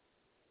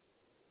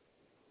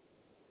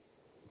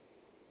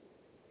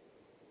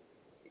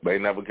 They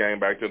never came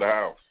back to the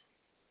house.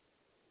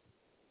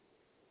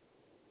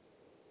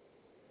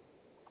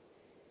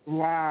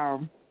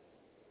 Wow.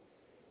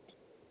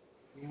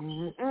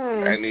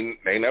 And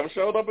they never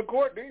showed up in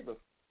court either.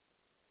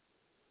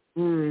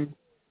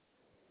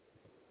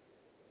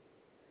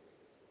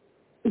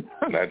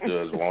 That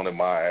judge wanted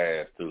my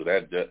ass too.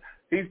 That judge,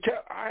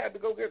 I had to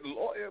go get the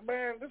lawyer.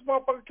 Man, this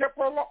motherfucker kept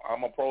prolonging.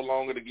 I'm gonna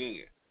prolong it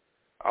again.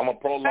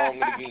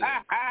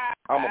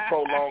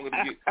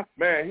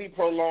 Man, he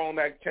prolonged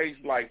that case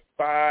like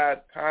 5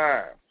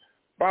 times.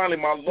 Finally,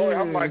 my lawyer,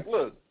 I'm like,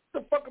 look, what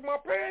the fuck am I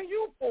paying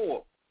you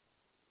for?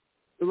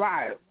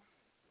 Right.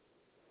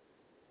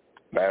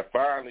 Man,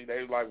 finally,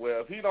 they was like,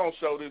 well, if he don't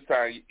show this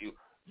time,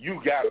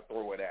 you got to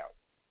throw it out.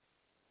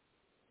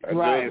 That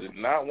judge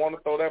did not want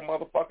to throw that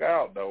motherfucker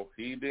out, though.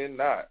 He did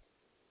not.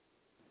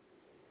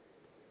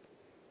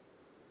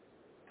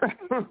 I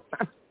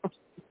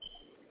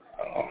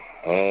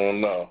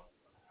don't know.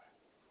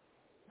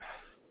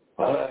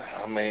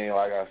 I mean,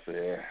 like I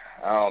said,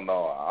 I don't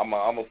know. I'm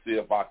gonna see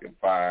if I can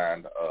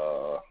find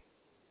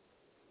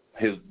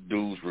his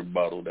dude's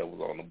rebuttal that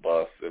was on the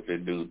bus. If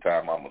it do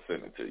time, I'm gonna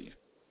send it to you.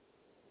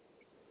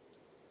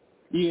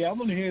 Yeah, I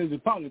want to hear his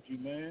apology,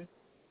 man.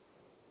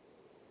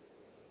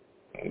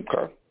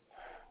 Okay.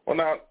 Well,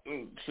 now,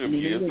 let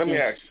me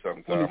ask you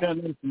something, Tom.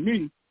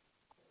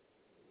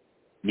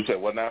 You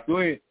said what now? Go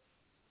ahead.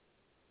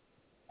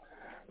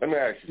 Let me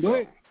ask you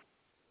something.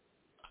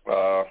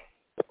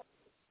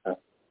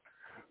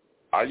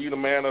 Are you the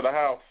man of the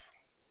house?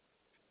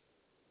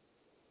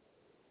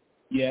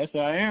 Yes,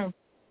 I am.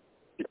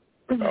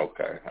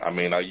 Okay. I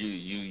mean, are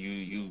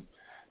you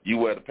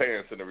were the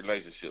parents in the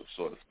relationship,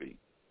 so to speak?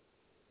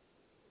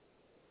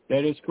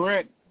 That is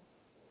correct.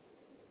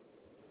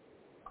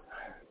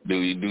 Do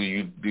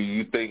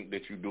you think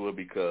that you do it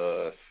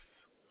because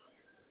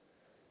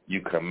you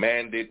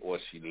commanded or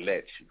she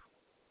let you?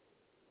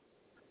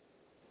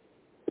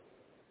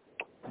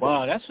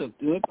 Wow, that's a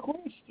good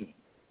question.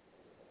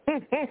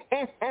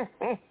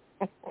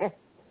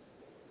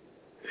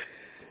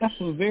 That's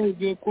a very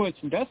good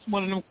question. That's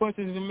one of them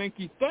questions that make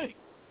you think.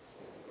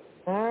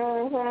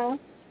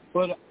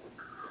 But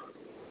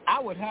I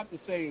would have to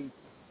say,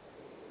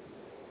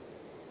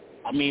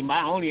 I mean,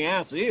 my only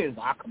answer is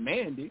I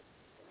commanded.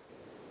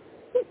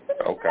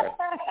 Okay.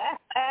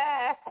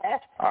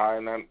 All right,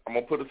 now I'm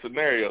going to put a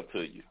scenario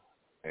to you,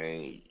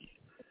 and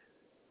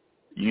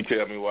you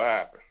tell me what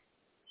happened.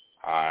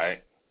 All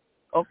right?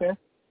 Okay.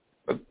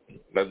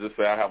 Let's just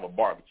say I have a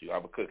barbecue. I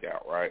have a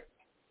cookout, right?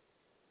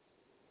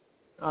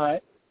 All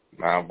right.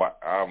 Now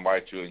I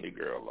invite you and your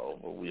girl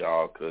over. We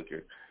all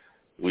cooking.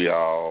 We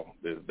all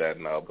this, that,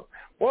 and other.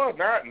 Well,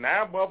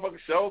 now motherfucker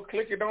show.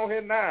 Click it on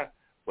here now.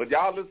 But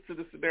y'all listen to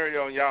the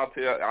scenario and y'all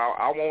tell.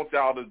 I want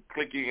y'all to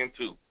click in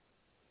too.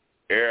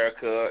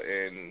 Erica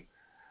and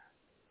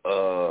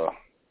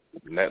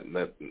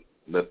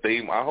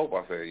Nathema. I hope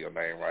I said your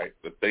name right.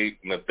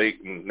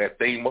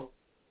 Nathema.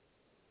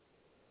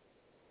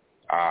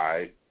 All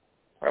right.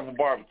 Have a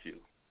barbecue.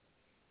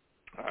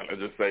 All right,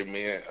 let's just say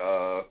me and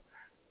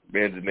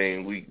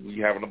Janine, we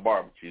having a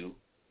barbecue.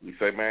 We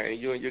say, man,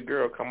 you and your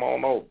girl come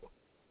on over.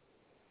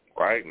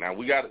 Right? Now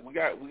we got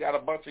a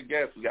bunch of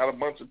guests. We got a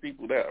bunch of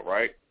people there,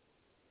 right?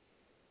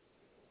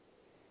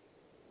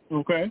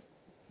 Okay.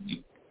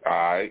 All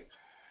right.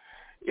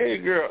 Yeah,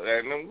 girl,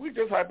 and we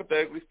just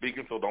hypothetically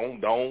speaking, so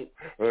don't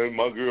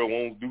my girl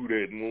won't do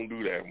that and won't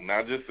do that. I'm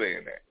not just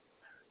saying that.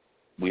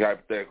 We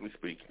hypothetically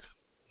speaking.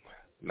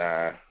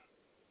 Now,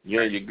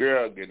 you and your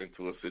girl get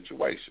into a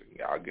situation.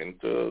 Y'all get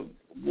into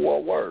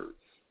war words.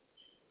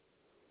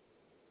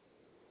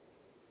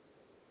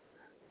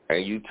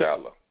 and you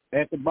tell her.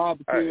 At the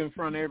barbecue in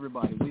front of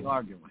everybody, we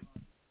arguing.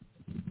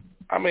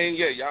 I mean,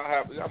 yeah, y'all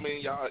having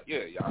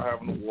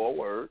the war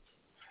words,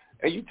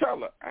 and you tell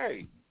her,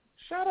 hey,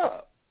 shut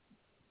up.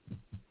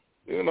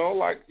 You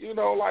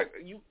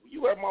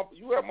at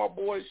my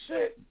boy's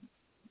shit,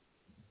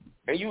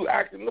 and you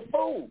acting the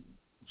fool.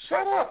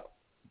 Shut up.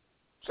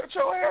 Shut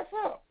your ass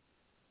up.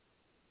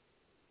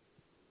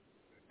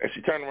 And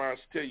she turn around and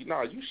she tell you,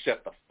 no, you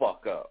shut the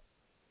fuck up.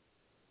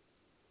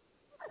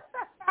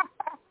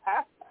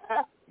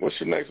 What's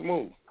your next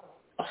move?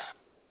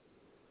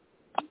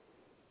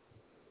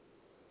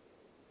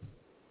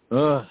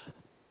 And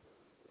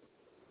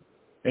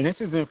this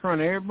is in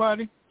front of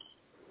everybody? In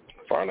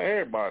front of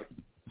everybody.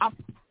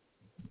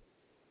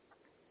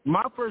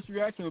 My first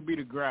reaction would be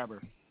to grab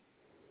her.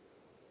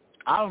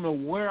 I don't know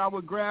where I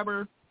would grab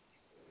her,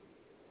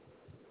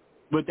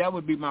 but that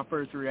would be my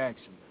first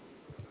reaction.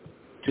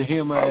 To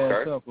him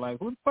ass up, like,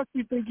 who the fuck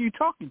you think you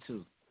talking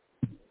to?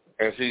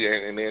 And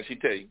then she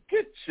tell you,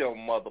 get your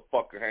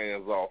motherfucking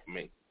hands off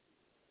me.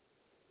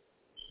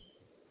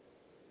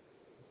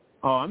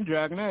 Oh, I'm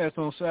dragging ass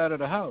on the side of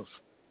the house.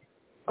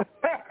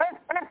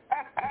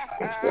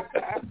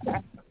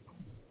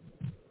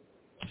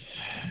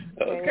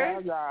 Okay.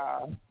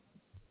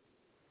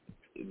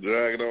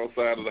 Dragging on the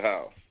side of the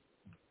house.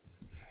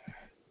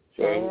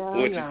 So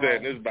what you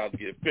saying, this is about to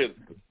get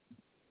physical.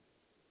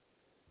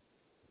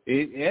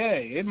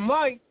 It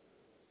might.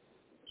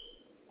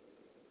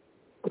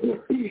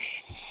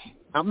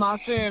 I'm not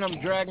saying I'm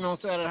dragging on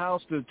the side of the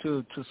house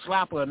to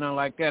slap her or nothing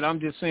like that. I'm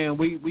just saying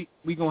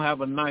we gonna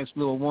have a nice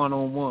little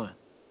one-on-one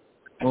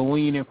when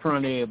we ain't in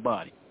front of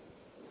everybody.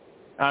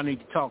 I need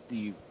to talk to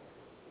you.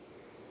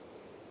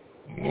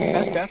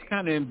 That's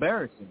kind of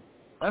embarrassing.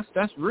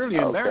 That's really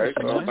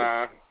embarrassing. So man.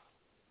 now,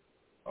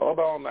 hold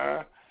on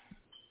now.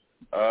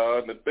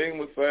 The thing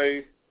would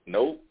say,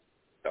 nope,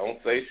 don't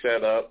say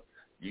shut up.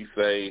 You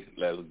say,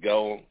 let's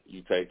go.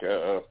 You take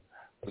her.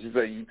 You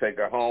say you take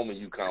her home and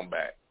you come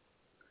back.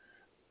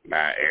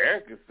 Now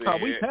Erica said. Oh,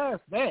 we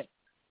passed that.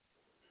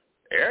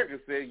 Erica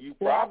said you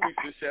probably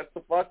should shut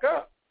the fuck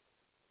up.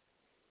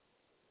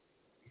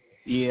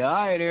 Yeah, all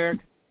right, Eric.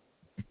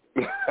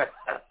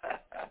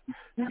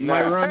 You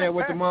might run that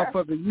with the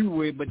motherfucker you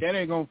with, but that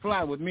ain't gonna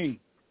fly with me.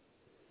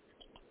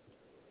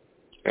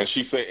 And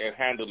she said, and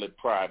handle it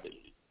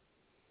privately.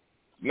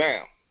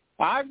 Now,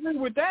 I agree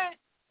with that.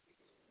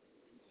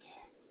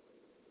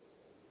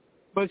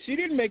 But she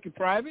didn't make it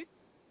private.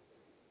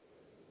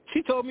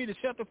 She told me to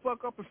shut the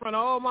fuck up in front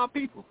of all my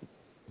people.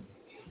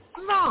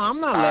 No, I'm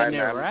not letting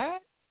that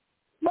ride.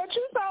 But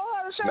you told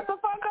her to shut the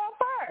fuck up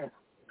first.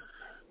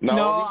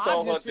 No, he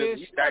told her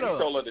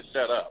to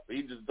shut up.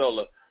 He just told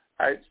her,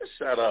 hey, just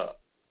shut up.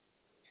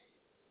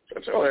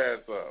 Shut your ass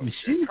up.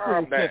 She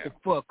calm down. Shut the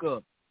fuck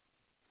up.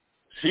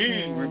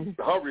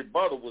 Her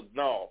rebuttal was,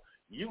 no,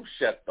 you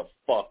shut the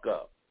fuck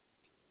up.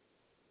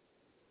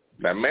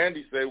 Now,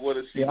 Mandy said, what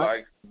does she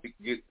like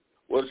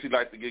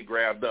to get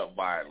grabbed up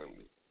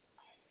violently?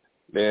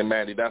 Then,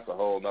 Mandy, that's a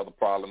whole other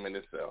problem in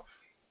itself.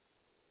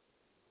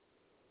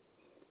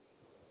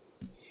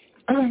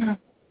 Now,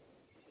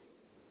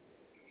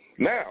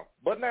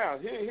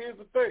 here's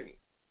the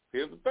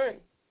thing.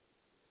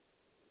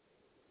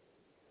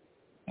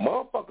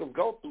 Motherfuckers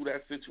go through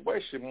that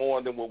situation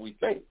more than what we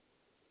think.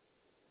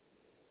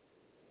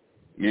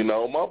 You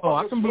know,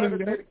 motherfuckers swear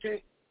that they're the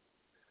king.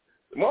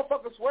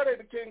 Motherfuckers swear they're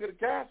the king of the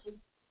castle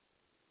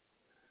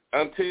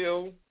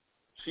until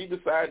she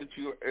decides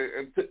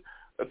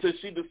until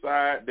she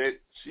decides that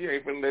she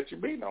ain't gonna let you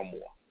be no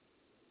more.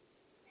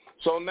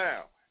 So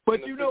now,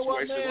 but you know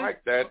what, man?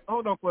 Like that,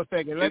 hold on for a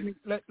second. Let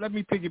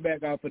me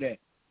piggyback off of that.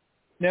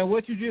 Now,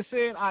 what you just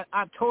said,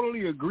 I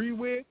totally agree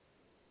with.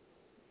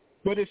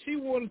 But if she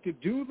wanted to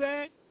do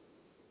that,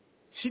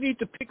 she needs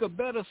to pick a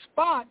better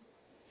spot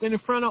than in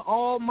front of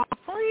all my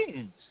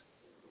friends.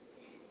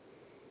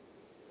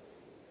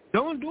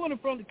 Don't do it in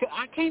front of,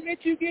 I can't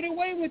let you get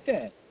away with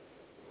that.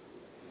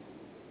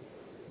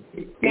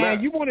 Now,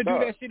 you want to do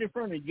that shit in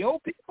front of your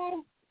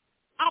people?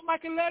 I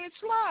can let it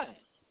slide.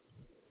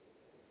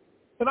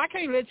 But I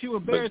can't let you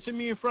embarrassing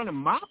me in front of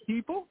my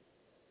people.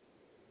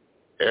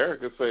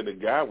 Erica said the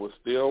guy was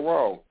still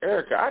wrong.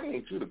 Erica, I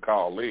need you to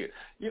call in.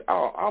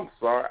 I'm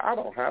sorry, I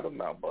don't have the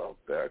number up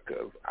there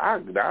because I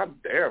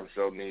damn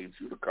sure need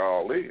you to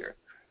call in.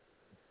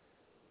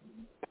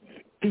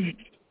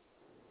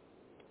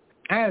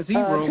 As he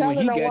wrong when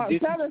he got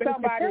telling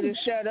somebody to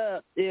shut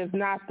up is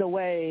not the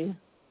way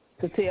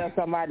to tell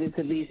somebody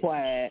to be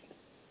quiet.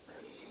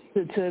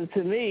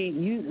 To me,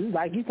 you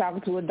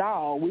talking to a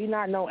dog. We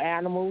not no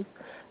animals,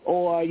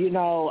 or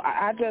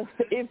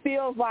it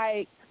feels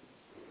like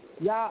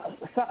y'all.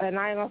 And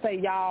I ain't gonna say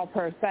y'all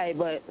per se,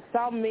 but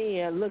some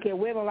men look at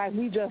women like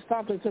we just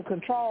something to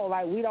control.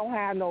 Like we don't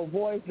have no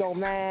voice, no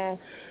mind,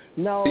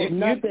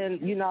 nothing.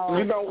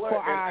 For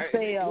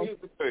ourselves.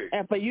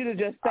 And for you to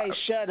just say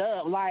shut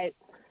up, like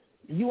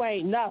you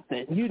ain't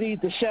nothing. You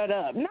need to shut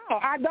up. No,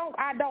 I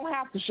don't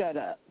have to shut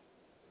up.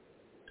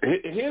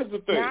 Here's the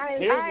thing.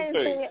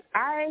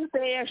 I ain't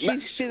saying she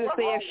should have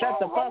said shut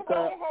the fuck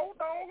up.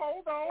 Hold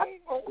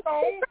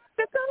on.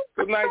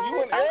 Because now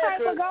you and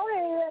Erica, okay, go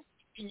ahead.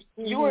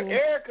 You and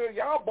Erica,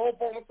 y'all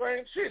both on the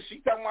same shit. She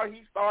talking about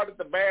he started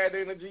the bad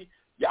energy.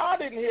 Y'all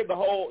didn't hear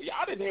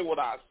what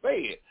I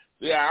said.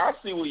 Yeah, I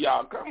see where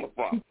y'all coming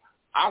from.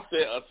 I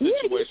said a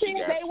situation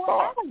got they were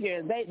started.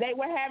 arguing. They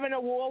were having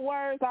a war of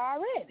words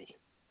already.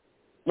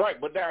 Right,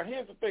 but now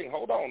here's the thing.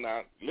 Hold on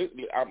now.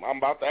 I'm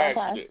about to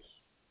ask you this.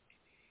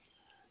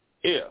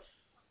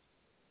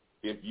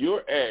 If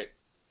you're at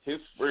his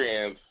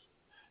friend's,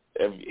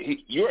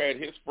 you're at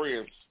his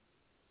friend's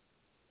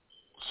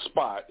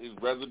spot, his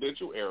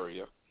residential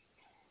area,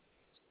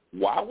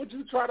 why would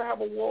you try to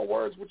have a war of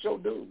words with your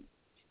dude?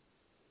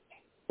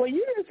 Well,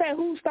 you didn't say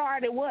who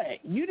started what.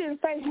 You didn't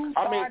say who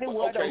started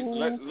what or who.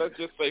 Let's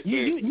just say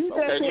you just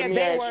said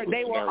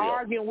they were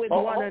arguing with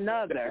one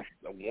another.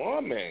 The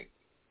woman,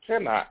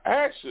 can I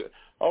ask you?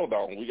 Hold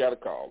on, we got to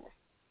call her.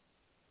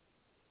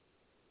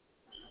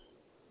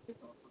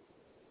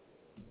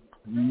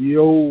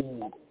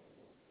 Yo.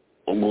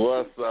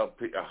 What's up,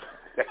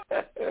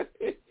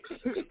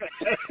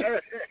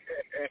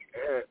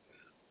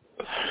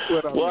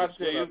 Well, I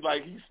tell you, it's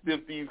like he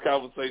sniffed these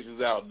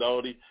conversations out,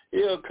 don't he?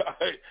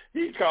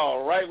 He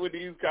called right when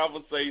these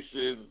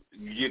conversations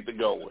get to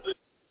going.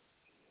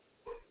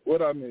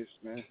 What I missed,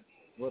 man?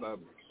 What I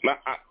missed? Now,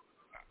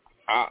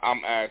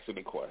 I'm asking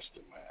the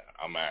question, man.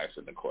 I'm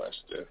asking the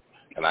question,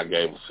 and I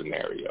gave a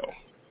scenario.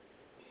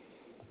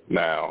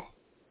 Now,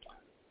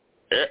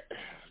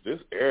 this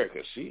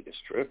Erica, she is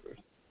tripping.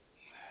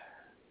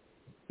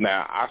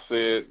 Now, I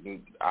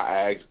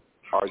asked,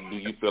 do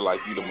you feel like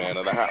you the man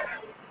of the house?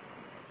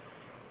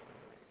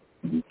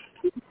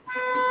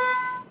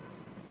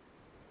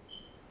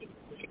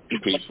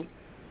 Peaceful.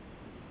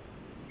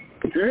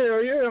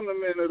 Hell yeah, I'm the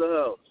man of the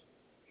house.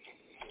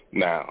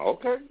 Now,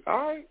 okay,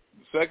 all right.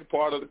 The second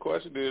part of the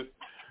question is,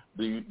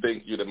 do you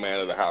think you're the man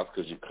of the house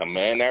because you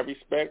command that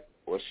respect,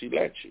 or she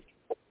let you?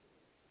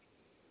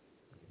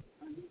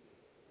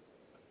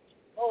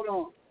 Hold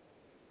on.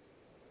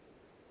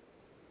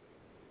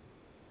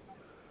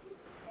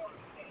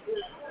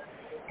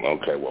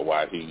 Okay, well,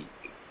 why he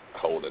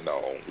holding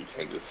on? He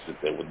can't just sit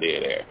there with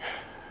dead air.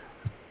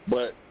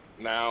 But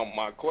now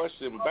my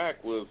question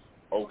back was,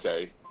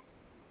 okay,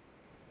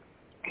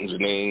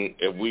 Janine,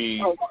 if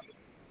we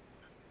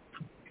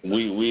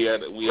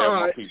at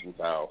my people's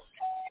house.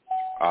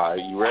 All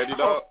right, you ready,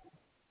 dog?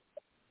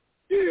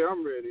 Yeah,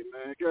 I'm ready,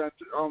 man.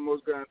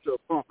 Almost got into a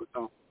bumper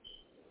thump.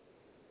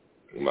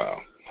 No.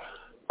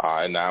 All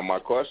right, now my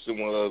question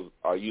was,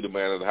 are you the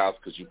man of the house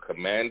because you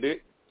command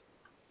it,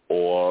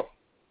 or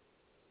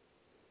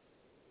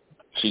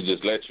she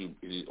just let you,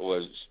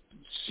 or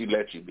she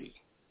let you be?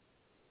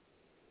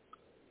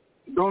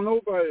 Don't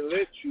nobody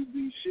let you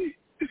be shit.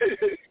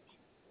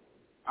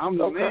 I'm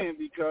the man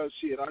because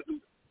shit,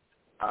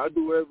 I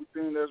do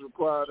everything that's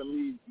required of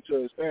me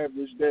to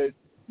establish that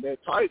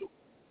title.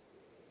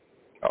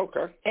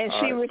 Okay. And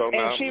she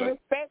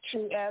respects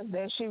you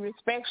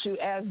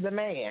as the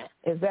man.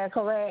 Is that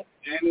correct?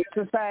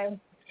 To say?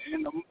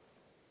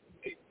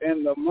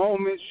 And the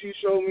moment she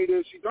showed me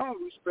that she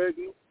don't respect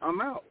me,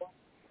 I'm out.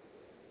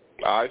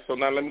 All right, so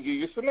now let me give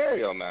you a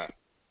scenario now.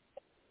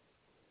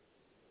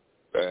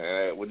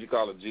 What you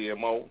call a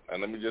GMO?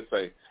 And let me just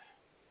say,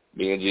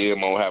 me and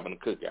GMO having a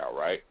cookout,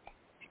 right?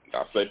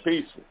 I say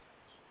peaceful.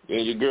 You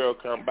and your girl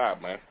come by,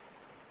 man.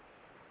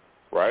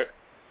 Right?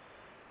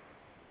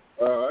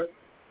 All right.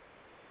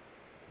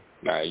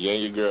 Now, you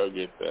and your girl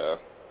get there.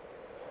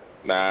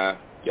 Now,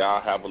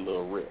 y'all have a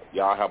little riff.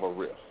 Y'all have a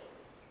riff.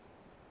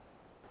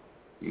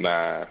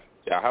 Now,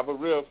 y'all have a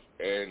riff,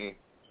 and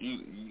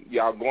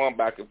y'all going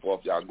back and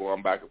forth.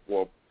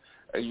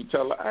 And you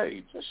tell her,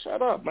 hey, just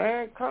shut up,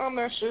 man. Calm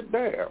that shit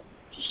down.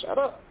 Just shut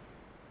up.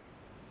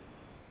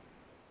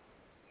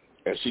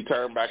 And she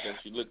turned back and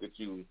she looked at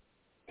you.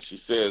 She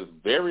says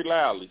very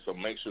loudly, so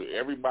make sure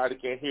everybody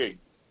can hear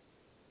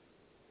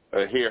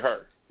you. Hear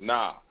her.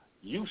 Nah,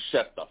 you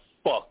shut the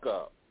fuck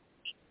up.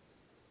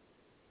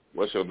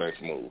 What's your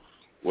next move?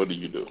 What do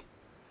you do?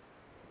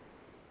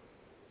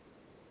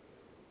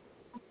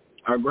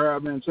 I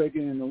grab her and take her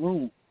in the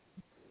room.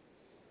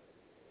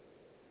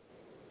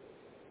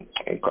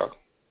 Okay.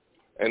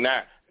 And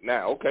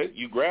now, okay,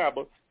 you grab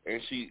her,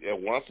 and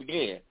once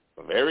again,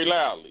 very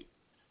loudly,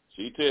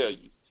 she tell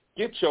you,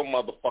 get your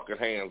motherfucking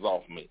hands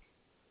off me.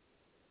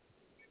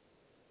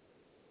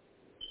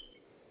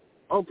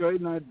 Okay,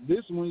 now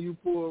this one you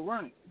pull a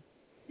rank.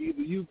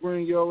 Either you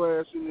bring your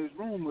ass in this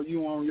room or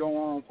you on your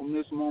own from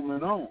this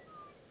moment on.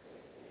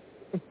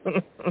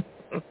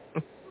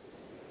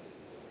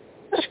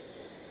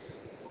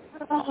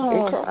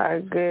 Oh, my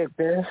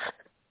goodness.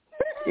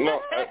 No,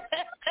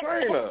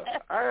 Trina.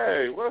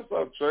 Hey, what's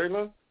up,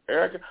 Trina?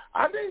 Erica,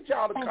 I need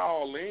y'all to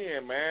call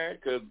in, man,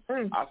 because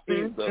I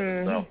see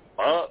the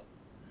fuck.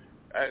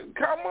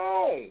 Come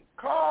on,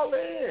 call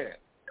in.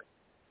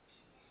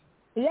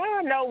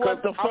 Y'all know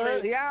what the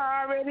fuck.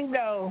 Y'all already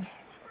know.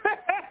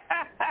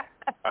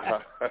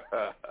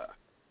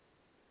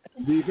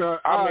 Because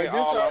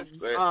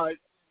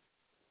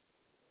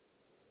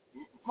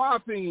my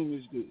opinion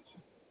is this.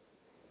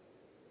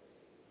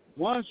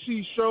 Once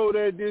she showed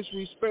that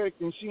disrespect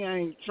and she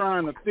ain't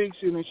trying to fix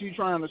it and she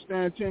trying to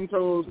stand 10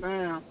 toes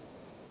down,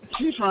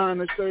 she's trying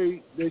to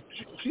say that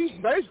she's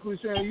basically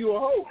saying you a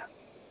hoe.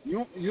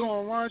 You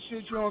don't run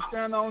shit, you don't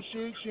stand on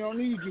shit, she don't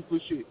need you for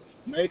shit.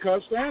 Make her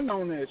stand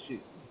on that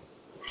shit.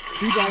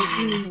 She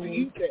needs to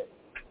eat that.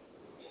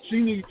 She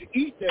needs to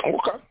eat that.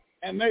 Okay.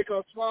 And make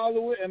her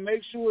swallow it and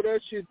make sure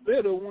that shit's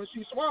bitter when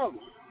she swallows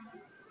it.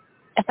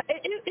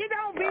 It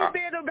don't be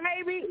bitter,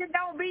 baby. It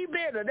don't be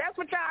bitter. That's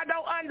what y'all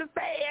don't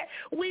understand.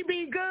 We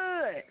be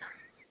good.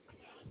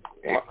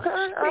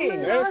 Okay. I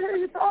hear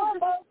you talking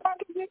about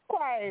fucking get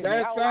quiet.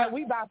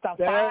 We about to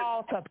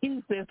fall to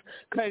pieces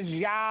because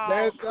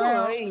y'all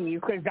leave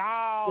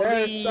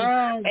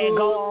and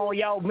go on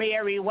your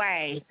merry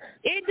way.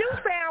 It do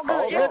sound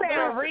good. It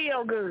sound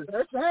real good.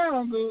 That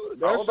sounds good.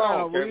 That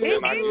sounds real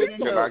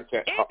good.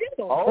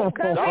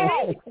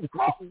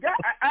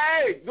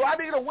 Hey, do I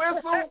need a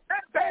whistle?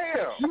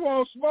 Damn. You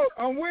want smoke?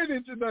 I'm with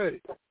it today.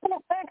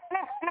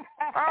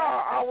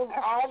 All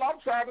I'm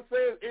trying to say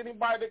is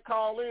anybody that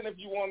call in, if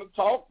you want to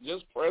talk,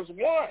 just press 1.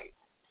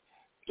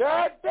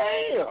 God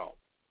damn.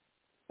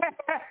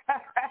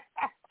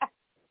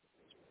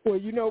 Well,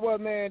 you know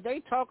what, man? They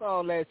talk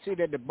all that shit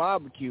at the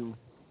barbecue,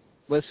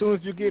 but as soon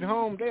as you get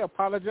home, they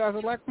apologize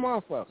like a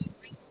motherfucker.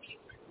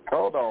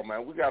 Hold on,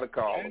 man. We got a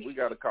caller.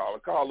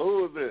 Caller,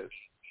 who is this?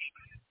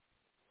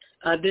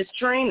 This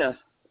Trina.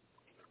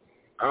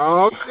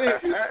 Oh,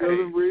 shit. It's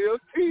still real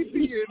TV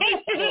in this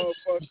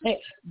motherfucker.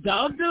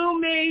 Don't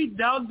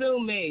do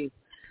me.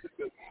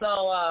 So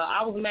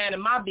I was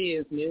minding my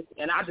business,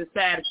 and I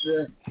decided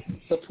to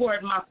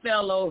support my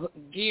fellow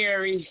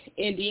Gary,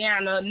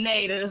 Indiana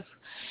native.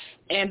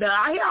 And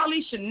I hear all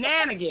these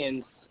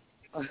shenanigans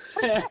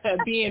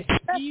being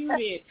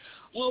spewed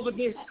over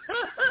these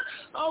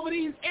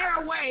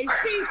airways.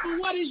 Peaceful,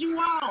 what is you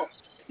on?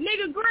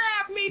 Nigga,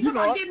 grab me. Come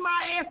on, get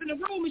my ass in the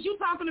room. Is you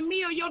talking to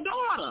me or your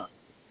daughter?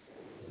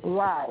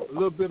 Right. A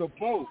little bit of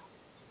both.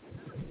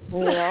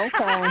 Yeah,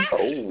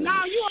 okay.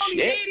 No, you only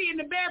daddy in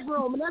the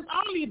bedroom, and that's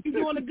only if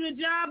you're doing a good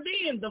job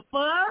then. The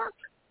fuck?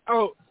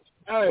 Oh,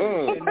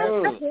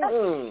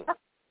 hey.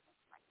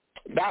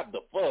 Not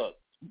the fuck.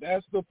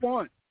 That's the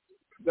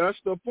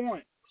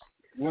point.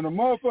 When a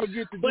motherfucker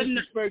gets to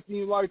disrespecting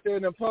you like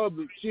that in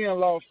public, she done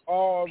lost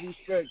all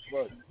respect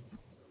for you.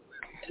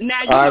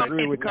 Now, you don't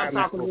think to come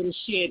talking a little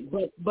shit,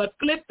 but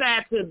flip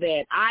side to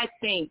that, I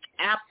think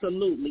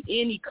absolutely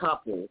any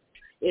couple,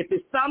 if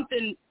it's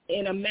something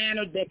in a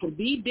manner that can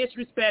be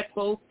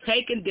disrespectful,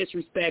 taken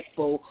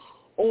disrespectful,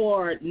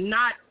 or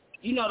not,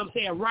 you know what I'm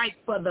saying, right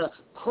for the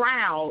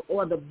crowd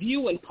or the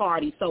viewing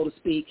party, so to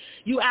speak,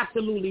 you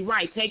absolutely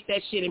right. Take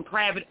that shit in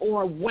private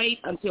or wait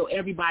until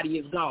everybody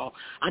is gone.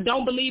 I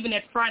don't believe in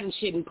that fronting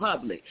shit in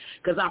public,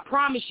 because I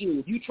promise you,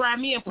 if you try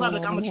me in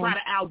public, I'm going to try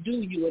to outdo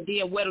you, and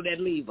then where do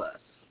that leave us?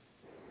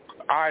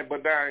 All right,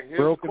 but now here's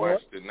the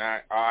question.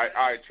 Now, all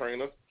right,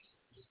 Trina.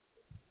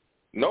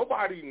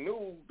 Nobody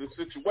knew the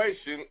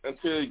situation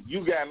until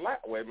you got loud.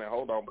 Wait a minute,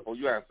 hold on before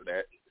you answer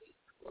that.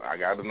 I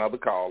got another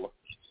caller.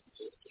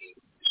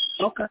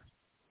 Okay.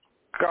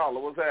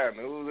 Caller, what's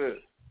happening? Who's this?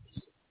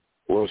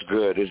 What's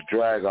good? It's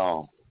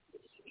Dragon.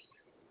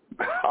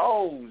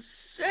 Oh,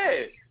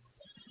 shit.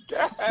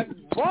 That's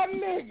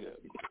one nigga.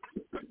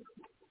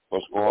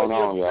 What's going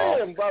on, y'all? Where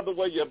you been, brother?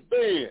 Where you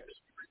been?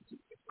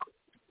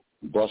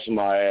 Busting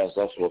my ass.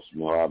 That's what's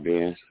where I've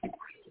been.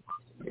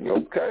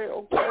 Okay.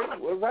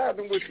 What's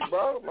happening with you,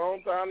 bro?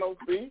 Long time no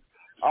see.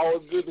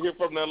 Always good to hear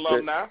from the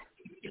alumni.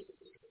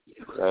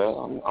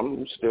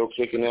 I'm still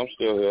kicking. I'm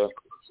still here.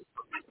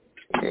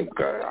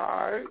 Okay,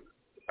 all right.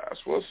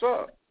 That's what's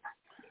up.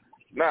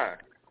 Now,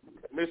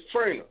 Miss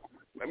Trina,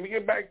 let me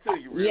get back to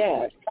you real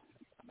quick.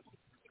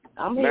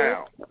 I'm here.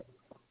 Now,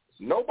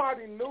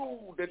 nobody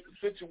knew that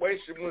the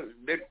situation was,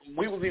 that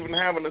we was even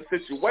having a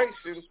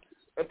situation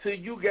until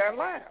you got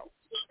loud.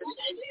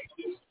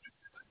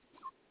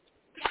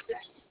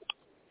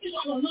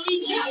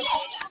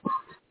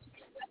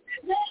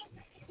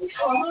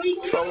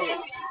 So,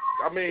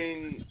 I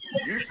mean,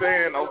 you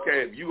saying,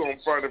 okay, if you going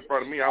to front in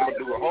front of me, I'm going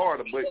to do it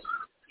harder, but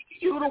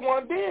you the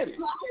one did it.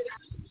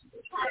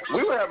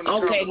 We were having a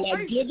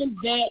conversation.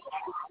 Now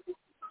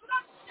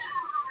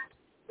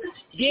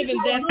given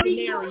that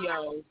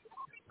scenario,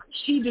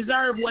 she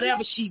deserved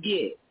whatever she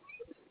gets.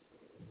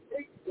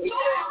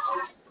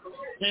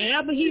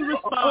 However he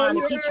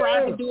responds, if he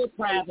tries to do it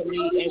privately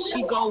and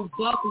she goes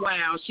buck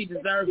wild, she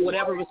deserves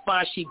whatever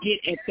response she get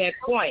at that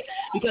point.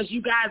 Because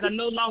you guys are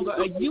no longer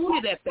a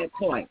unit at that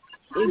point.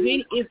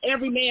 It's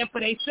every man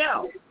for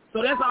themselves.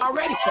 So that's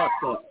already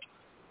fucked up.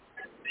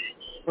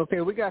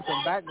 Okay, we got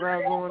some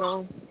background going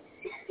on.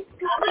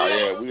 Oh,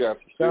 yeah, we got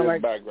some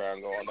serious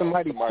background going on.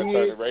 Somebody turn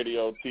the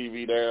radio,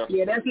 TV down.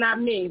 Yeah, that's not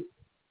me.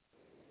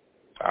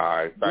 All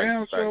right,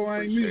 thanks.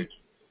 Ain't me.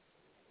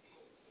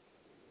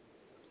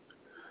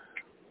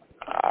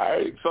 All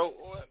right, so,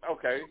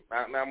 okay.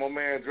 Now my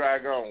man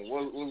Dragon,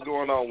 what's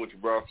going on with you,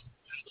 bro?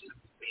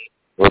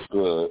 What's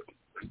good?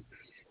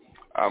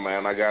 Oh,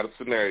 man, I got a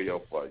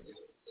scenario for you.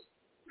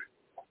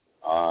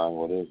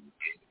 What is it?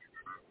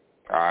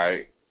 All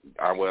right.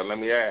 Well, let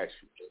me ask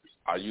you.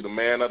 Are you the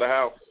man of the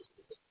house?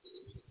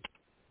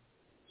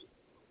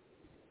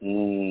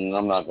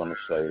 I'm not going to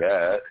say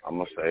that. I'm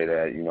going to say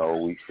that,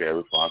 we share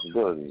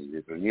responsibility.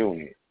 It's a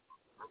unit.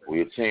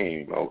 We're a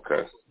team.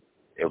 Okay.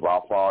 If I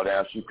fall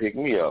down, she pick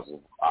me up.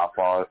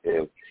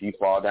 If she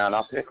fall down,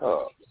 I pick her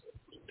up.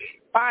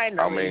 Finally.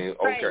 I mean,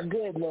 okay. Thank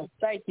goodness.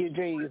 Thank you,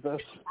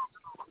 Jesus.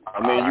 I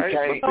mean, you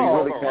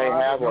really can't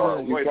have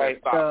her. Wait a minute,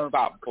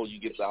 stop before you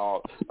get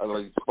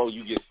before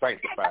you get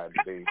sanctified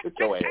today. Get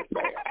your ass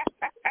down.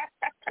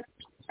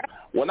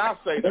 When I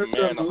say the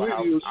man of the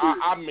house,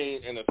 I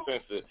mean in a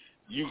sense that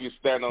you can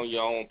stand on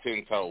your own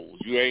 10 toes.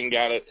 You ain't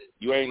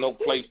no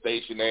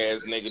PlayStation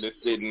ass nigga that's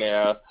sitting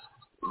there.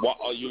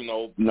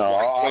 No,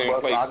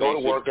 I go to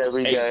work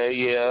every day.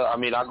 Yeah, I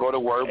mean, I go to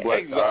work, but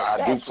I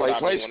do play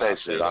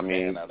PlayStation. I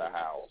mean, of the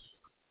house.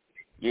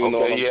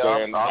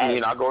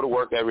 I go to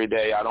work every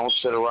day. I don't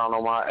sit around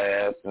on my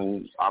ass,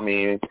 and I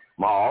mean,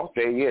 my off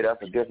day,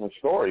 that's a different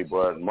story.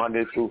 But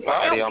Monday through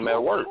Friday, I'm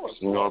at work.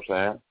 You know what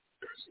I'm saying?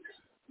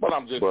 But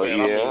I'm just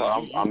saying.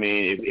 Yeah, I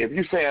mean, if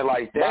you say it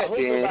like that,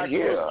 then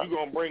you're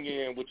gonna bring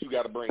in what you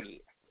got to bring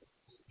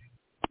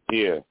in.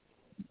 Yeah.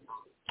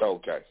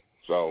 Okay.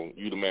 So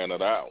you the man of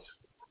the house.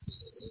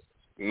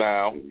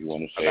 Now, you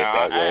want to say it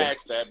that way? I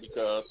asked that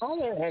because I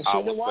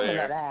was the woman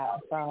of the house.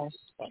 So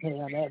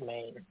that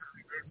means.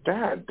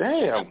 God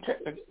damn,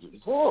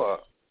 boy.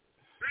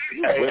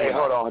 Hey,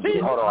 hold on.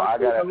 I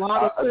got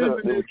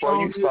before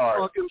you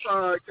start.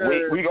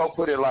 We gonna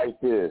put it like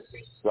this.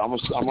 So I'm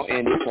gonna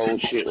end this whole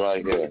shit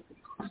right here.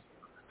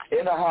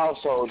 In a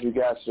household, you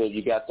got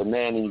the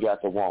man and you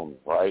got the woman,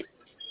 right?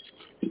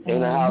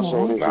 In a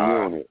household, it's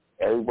a unit.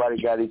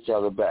 Everybody got each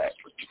other back.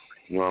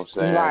 You know what I'm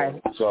saying?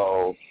 Right.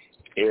 So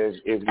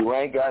if you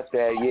ain't got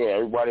that,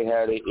 everybody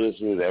had their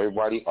issues.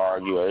 Everybody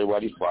argue.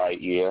 Everybody fight.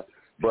 Yeah.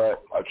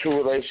 But a true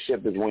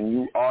relationship is when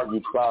you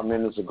argued 5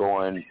 minutes ago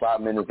and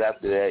 5 minutes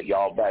after that,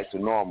 y'all back to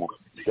normal.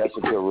 That's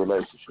a good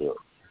relationship.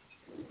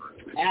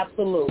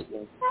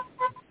 Absolutely.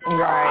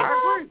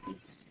 Right.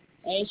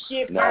 Ain't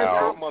shit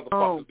now,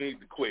 motherfuckers need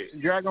to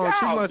quit. Dragon,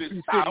 she must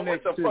be sitting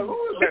next to you. Who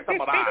is that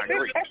talking about I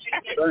agree?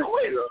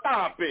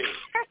 Stop it.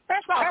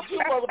 Stop. You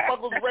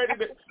motherfuckers ready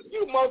to do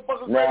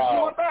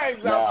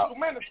things out 2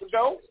 minutes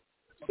ago.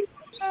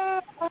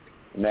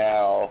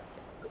 Now,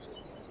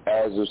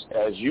 as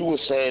you were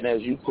saying,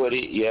 as you put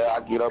it,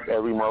 I get up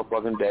every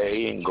motherfucking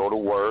day and go to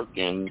work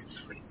and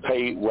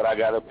pay what I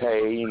got to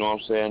pay, you know what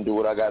I'm saying, do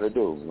what I got to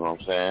do, you know what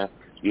I'm saying?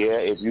 Yeah,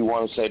 if you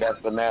want to say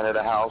that's the man of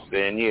the house,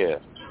 then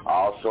I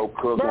also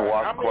cook and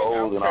wash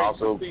clothes and I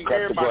also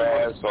cut the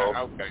grass.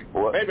 So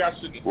maybe I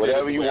shouldn't.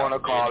 Whatever you want to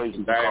call it,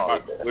 you can call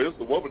it. Well, it's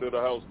the woman of the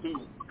house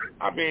too.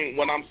 I mean,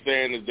 what I'm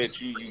saying is that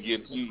you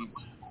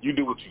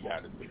do what you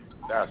got to do.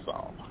 That's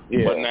all.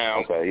 Yeah. But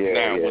now,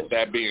 with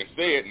that being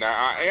said, now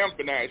I am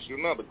going to ask you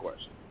another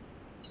question.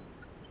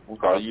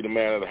 Okay. Are you the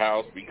man of the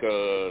house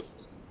because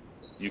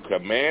you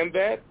command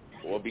that,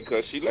 or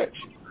because she lets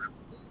you?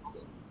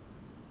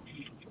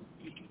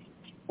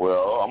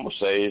 Well, I'm gonna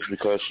say it's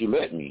because she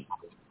let me.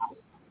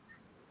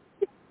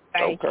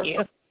 Thank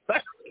you.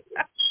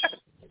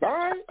 All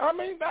right. I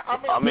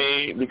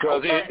mean,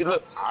 because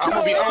look, I'm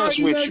gonna be honest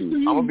with you.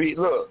 I'm gonna be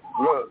look.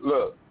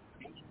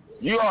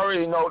 You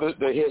already know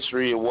the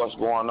history of what's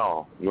going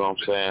on. You know what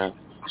I'm saying?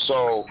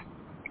 So,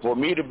 for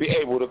me to be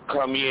able to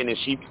come in and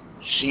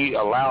she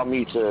allowed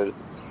me to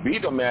be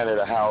the man of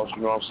the house.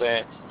 You know what I'm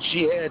saying?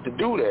 She had to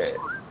do that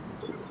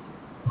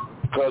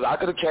because I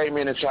could have came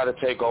in and tried to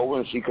take over,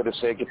 and she could have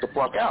said, "Get the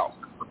fuck out."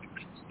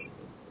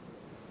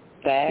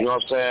 You know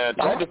what I'm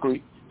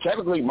saying?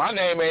 Technically, my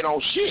name ain't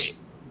on shit.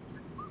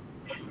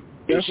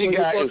 She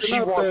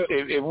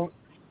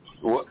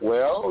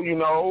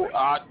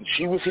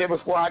was here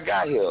before I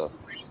got here.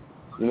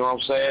 You know what I'm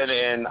saying?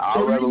 And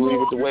I'd rather leave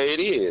it the way it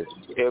is.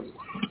 If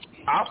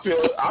I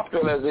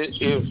feel as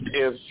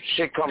if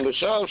shit come to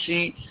shove,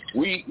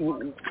 we'd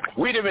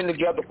have been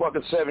together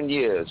fucking 7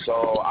 years.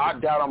 So I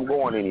doubt I'm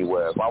going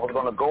anywhere. If I was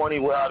gonna go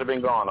anywhere, I'd have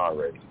been gone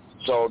already.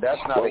 So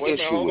that's not an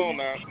issue. Hold on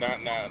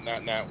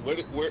now. Where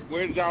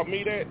did y'all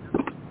meet at?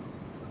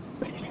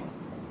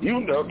 You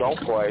know, don't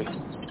play.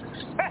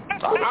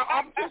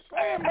 I'm just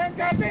saying, man.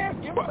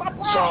 Goddamn.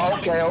 So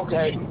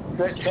okay.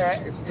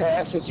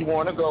 Taz, since you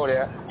want to go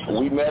there,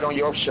 we met on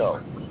your show.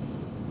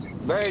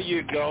 There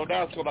you go.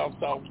 That's what I'm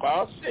talking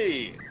about.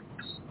 Shit.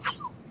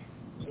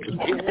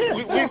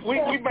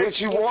 Did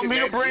you want me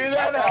to bring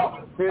that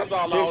out? That's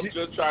all I was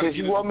just trying to Did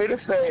you want me to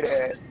say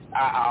that?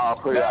 I'll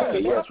put it out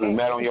there. Yes, we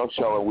met on your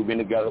show, and we've been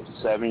together for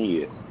 7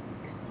 years.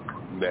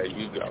 There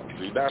you go.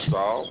 See, that's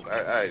all.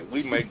 Hey,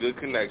 we make good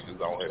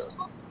connections on here.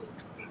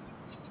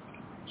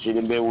 She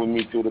done been with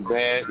me through the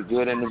bad, the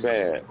good and the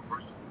bad.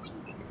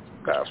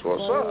 That's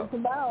what's up.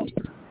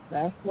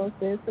 That's what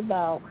it's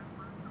about.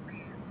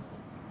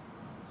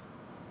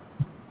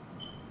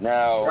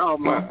 Now,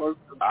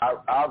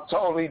 I've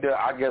totally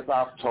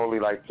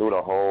like threw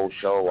the whole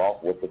show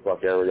off what the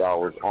fuck area I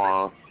was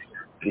on.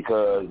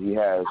 because you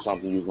had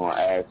something you was going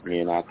to ask me,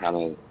 and I kind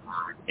of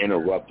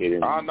interrupted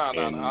and I'm dropped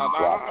you I'm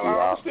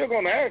out. still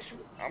going to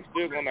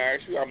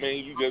ask you. I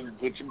mean, you just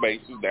put your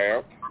bases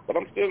down, but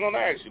I'm still going to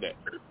ask you that.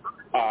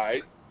 All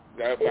right.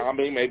 I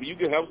mean, maybe you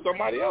can help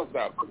somebody else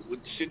out with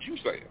the shit you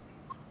saying.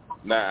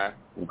 Nah.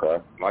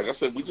 Okay. Like I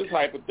said, we just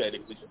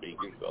hypothetically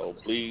speaking, so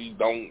please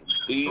do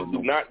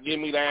not give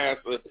me the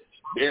answer,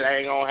 it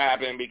ain't going to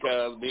happen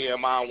because being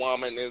my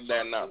woman is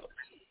that another.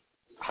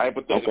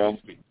 Hypothetically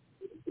speaking.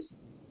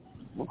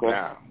 Okay.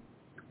 Now,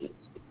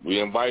 we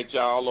invite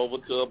y'all over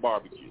to a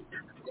barbecue.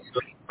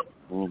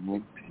 Mm-hmm.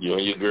 You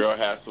and your girl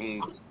have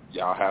some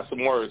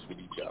words with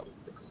each other.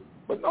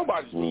 But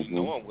nobody's really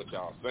knowing what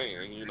y'all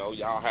saying. You know,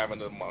 y'all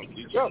having it amongst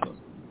each other.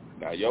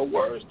 Now, your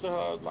words to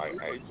her is like,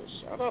 hey,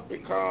 just shut up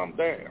and calm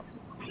down.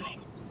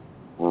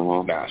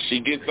 Mm-hmm. Now, she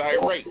gets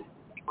irate.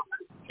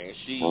 And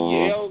she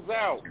yells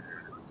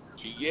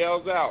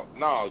out.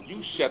 No,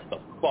 you shut the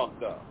fuck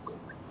up.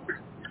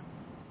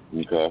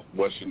 Okay.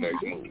 What's your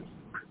next move?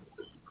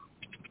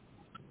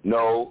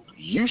 No,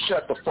 you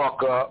shut the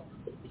fuck up.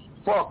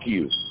 Fuck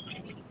you.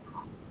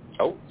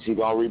 Oh, she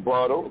gonna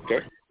rebuttal.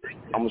 Okay.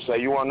 I'm gonna say,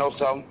 you wanna know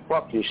something?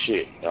 Fuck this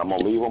shit. I'm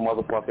gonna leave a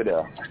motherfucker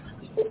there.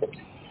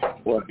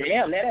 Well,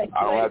 damn, that ain't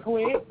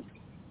quick.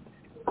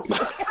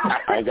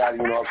 I ain't got,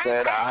 you know what I'm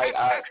saying?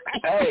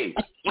 Hey,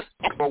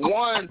 for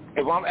one,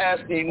 if I'm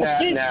asking now,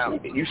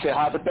 you said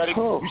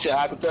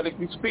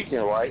hypothetically speaking,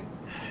 right?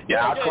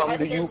 Yeah, I'll come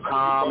to you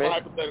calm.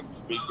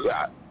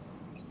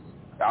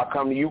 I'll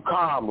come to you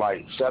calm,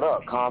 like, shut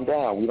up, calm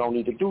down. We don't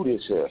need to do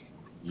this here.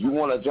 You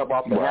want to jump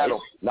off the handle?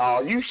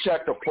 No, you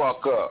shut the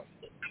fuck up.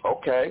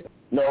 Okay.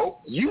 No,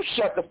 you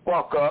shut the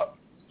fuck up.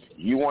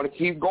 You want to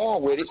keep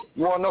going with it.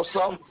 You want to know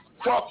something?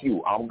 Fuck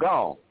you. I'm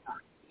gone.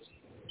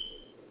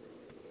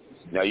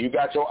 Now you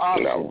got your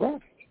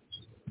option.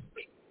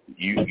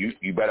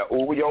 You better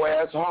Uber your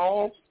ass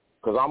home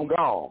because I'm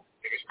gone.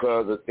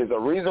 Because it's a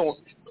reason.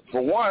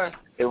 For one,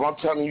 if I'm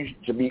telling you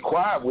to be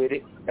quiet with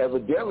it,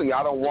 evidently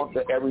I don't want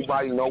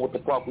everybody to know what the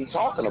fuck we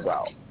talking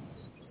about.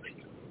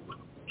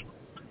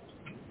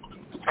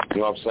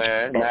 You know what I'm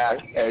saying? Now,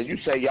 as you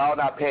say, y'all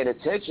not paying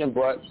attention,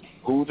 but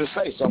who's to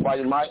say?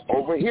 Somebody might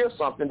overhear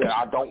something that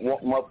I don't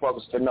want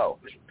motherfuckers to know.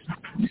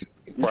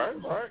 Right.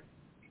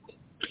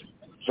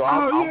 So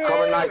I'm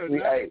coming nicely.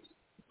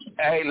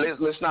 Hey,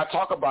 let's not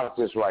talk about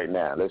this right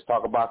now. Let's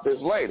talk about this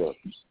later.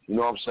 You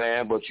know what I'm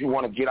saying? But you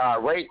want to get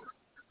irate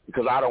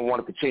because I don't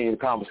want to continue the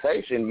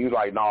conversation. You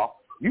like, no,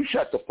 you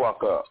shut the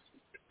fuck up.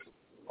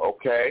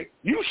 Okay?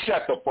 You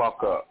shut the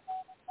fuck up.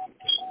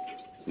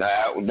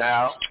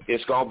 Now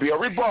it's going to be a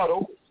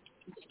rebuttal.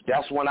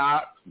 That's when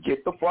I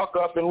get the fuck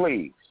up and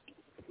leave.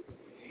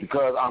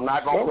 Because I'm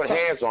not going to put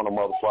hands on a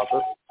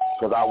motherfucker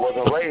because I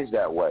wasn't raised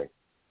that way.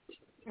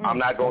 I'm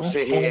not going to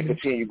sit here and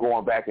continue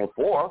going back and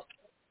forth.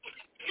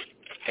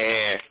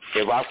 And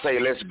if I say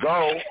let's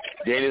go,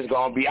 then it's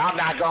going to be, I'm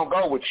not going to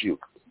go with you.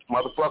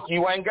 Motherfucker,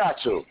 you ain't got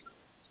to.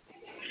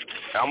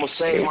 I'm going to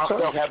save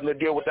myself having to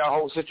deal with that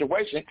whole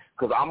situation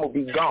because I'm going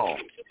to be gone.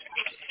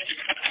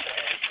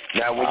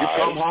 Now, when you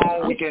come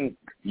home, we can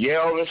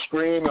yell and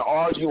scream and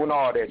argue and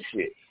all that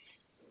shit.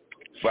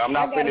 But I'm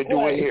not going to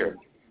do it here.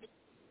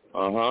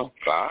 Fine.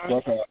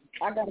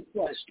 I got a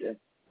question.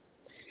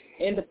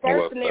 In the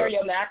first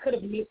scenario, now I could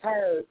have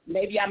misheard.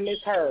 Maybe I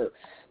misheard.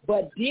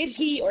 But did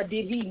he or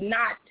did he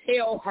not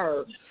tell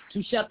her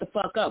to shut the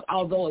fuck up,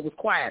 although it was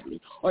quietly?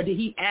 Or did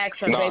he ask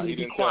her baby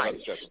to be quiet?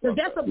 Because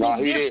that's a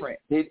big difference.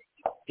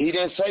 He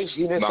didn't say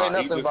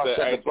nothing about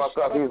shut the fuck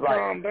up. He was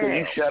like, can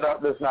you shut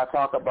up? Let's not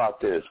talk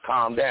about this.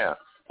 Calm down.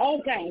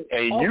 Okay.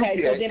 And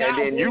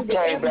then you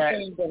came back.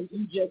 That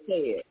you just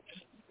said.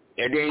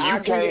 And then you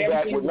came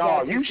back with,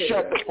 no, you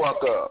shut the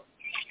fuck up.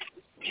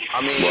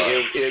 I mean,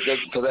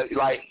 because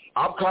like,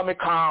 I'm coming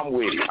calm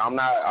with it. I'm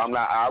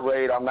not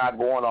irate. I'm not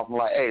going off. I'm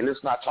like, hey,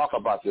 let's not talk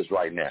about this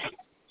right now.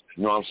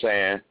 You know what I'm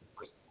saying?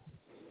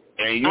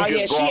 And you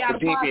just go off the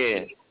deep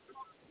end.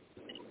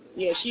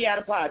 Yeah, she out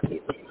of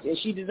pocket. And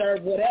she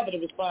deserves whatever the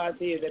response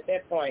is at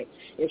that point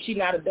if she's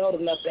not adult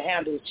enough to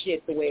handle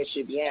shit the way it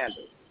should be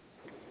handled.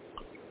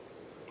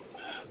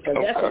 Because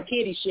that's some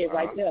kiddie shit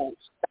right there.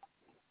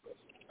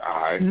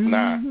 All right,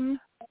 now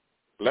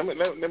let me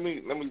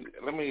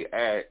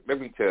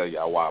tell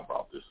y'all why I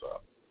brought this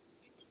up.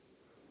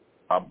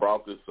 I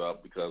brought this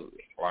up because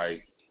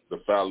like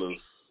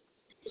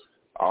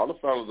all the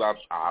fellas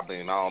I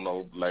mean I don't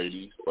know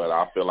ladies, but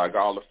I feel like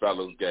all the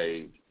fellas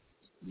gave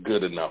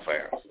good enough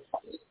answers.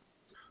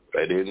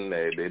 They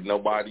didn't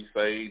nobody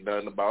say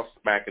nothing about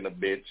smacking a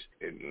bitch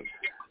and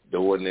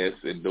doing this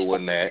and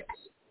doing that.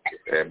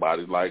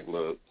 Everybody's like,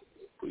 look,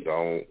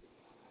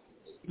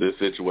 this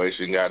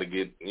situation got to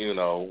get,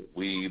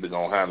 we either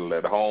going to handle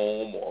it at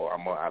home or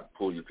I'm going to have to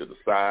pull you to the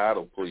side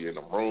or pull you in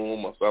a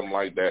room or something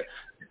like that.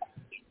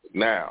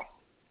 Now,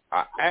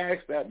 I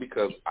ask that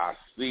because I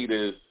see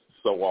this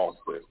so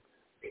often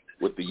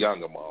with the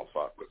younger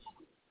motherfuckers.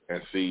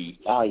 And see,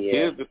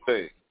 here's the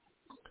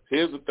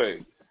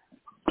thing.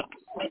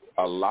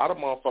 A lot of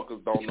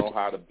motherfuckers don't know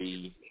how to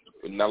be,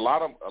 and a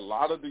lot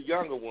of the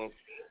younger ones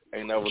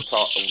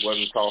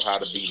wasn't taught how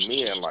to be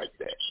men like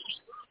that.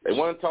 They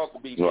weren't taught to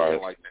be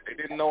men like that. They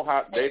didn't know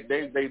how. They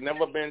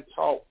never been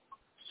taught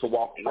to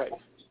walk away.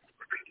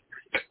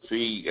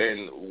 See,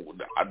 and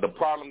the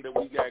problem that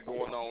we got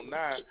going on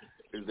now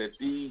is that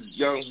these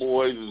young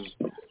boys is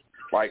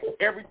like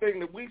everything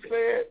that we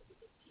said.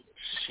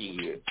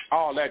 Shit,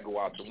 all that go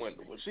out the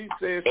window. When she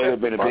said it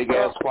had been a big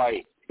ass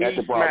fight at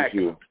the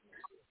barbecue.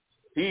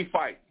 He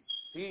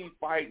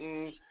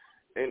fighting,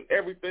 and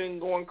everything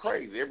going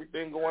crazy,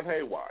 everything going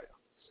haywire.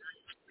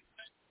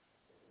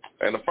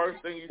 And the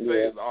first thing you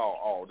say is,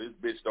 "Oh, this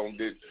bitch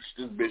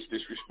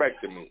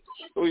disrespected me."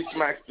 So he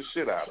smacks the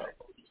shit out of her.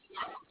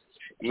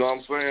 You know what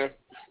I'm saying?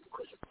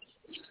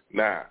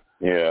 Nah.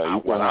 Yeah,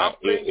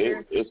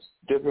 it's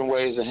different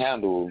ways to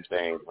handle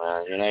things,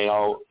 man. It ain't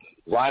all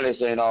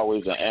violence ain't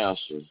always an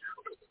answer.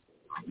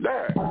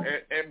 Yeah,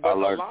 and I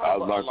learned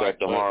that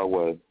the hard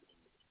way.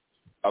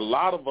 A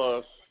lot of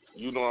us,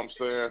 you know what I'm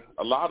saying?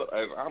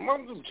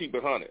 I'm just keep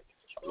it 100.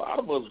 A lot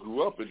of us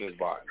grew up in this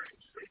violence.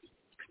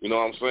 You know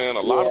what I'm saying?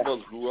 A lot of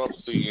us grew up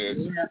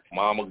seeing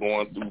mama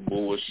going through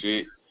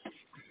bullshit.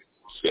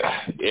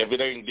 If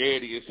it ain't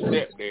daddy, it's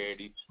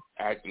stepdaddy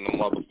acting a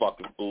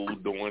motherfucking fool,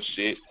 doing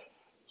shit.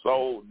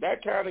 So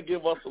that kind of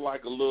give us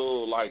like a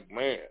little like,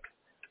 man,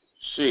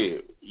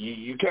 shit.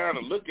 You kind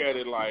of look at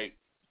it like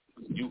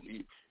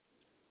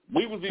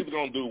we was either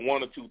gonna do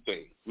one or two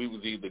things. We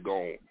was either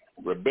gonna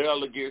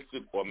rebel against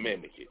it or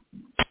mimic it.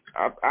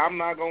 I'm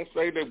not gonna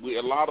say that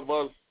a lot of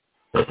us,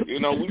 you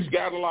know, we've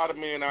got a lot of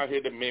men out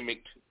here that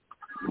mimicked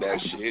that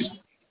shit,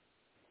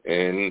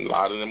 and a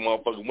lot of them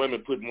motherfucking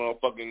women put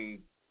motherfucking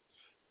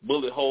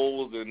bullet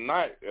holes and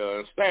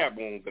stab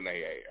wounds in their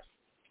ass.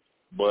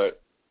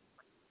 But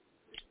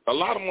a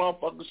lot of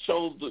motherfuckers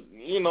chose to,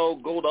 you know,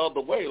 go the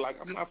other way. Like,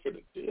 I'm not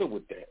finna deal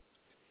with that.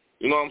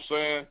 You know what I'm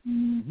saying?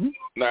 Mm-hmm.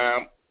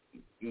 Now,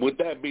 with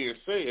that being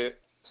said,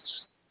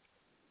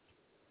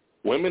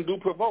 women do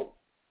provoke.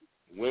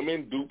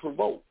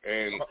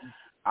 And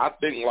I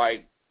think,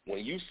 like,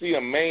 when you see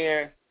a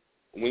man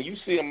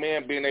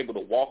being able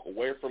to walk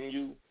away from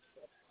you,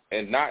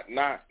 and not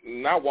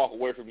walk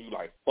away from you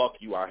like, fuck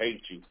you, I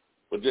hate you,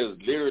 but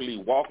just literally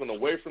walking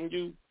away from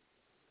you,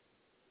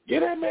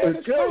 get that man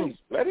his space.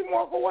 Let him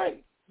walk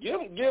away.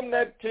 Give him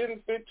that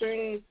 10,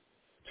 15,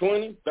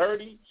 20,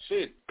 30,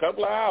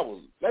 couple of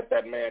hours. Let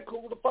that man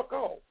cool the fuck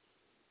off.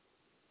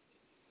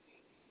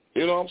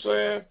 You know what I'm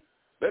saying?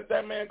 Let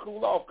that man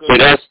cool off.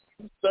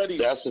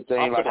 That's the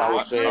thing, like I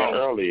was saying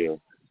earlier.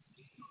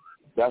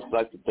 That's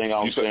like the thing I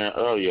was saying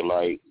earlier.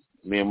 Like,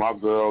 me and my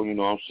girl, you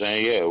know what I'm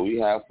saying? Yeah, we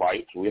have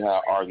fights, we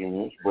have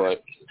arguments,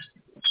 but,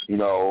 you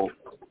know,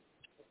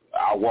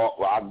 I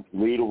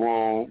leave the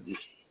room,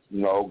 you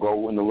know,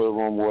 go in the living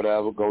room,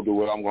 whatever, go do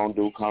what I'm going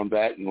to do, come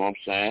back, you know what I'm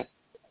saying?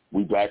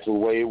 We back to the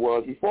way it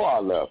was before I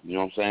left, you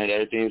know what I'm saying?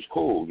 Everything's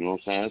cool, you know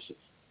what I'm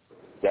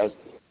saying?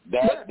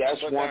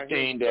 That's one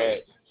thing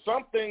that...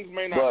 Some things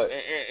may not,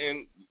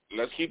 and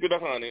let's keep it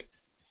 100,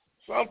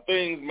 some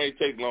things may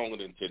take longer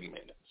than 10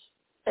 minutes.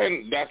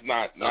 And that's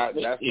not. I'm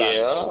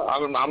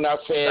not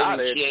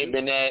saying she ain't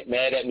been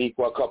mad at me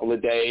for a couple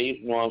of days.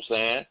 You know what I'm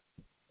saying?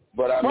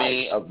 But I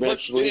mean,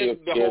 eventually,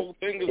 the whole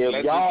thing is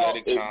let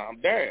it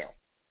calm down.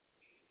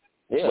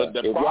 Yeah, but the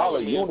if y'all are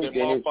unit,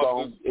 then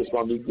it's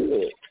gonna be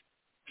good.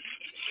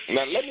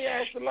 Now let me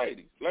ask the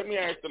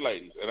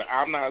ladies. And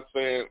I'm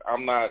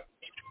not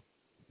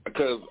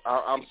because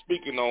I'm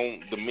speaking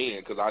on the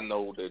men because I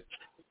know that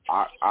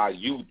our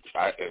youth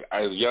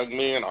as young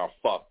men are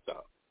fucked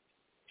up.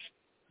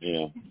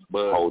 Yeah,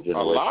 but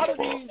a lot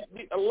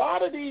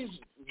of these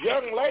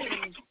young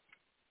ladies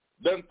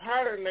done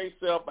pattern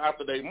themselves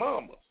after their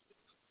mamas.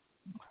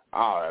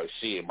 Oh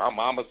shit, my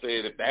mama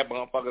said if that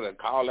motherfucker to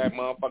call that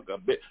motherfucker a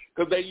bitch,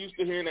 because they used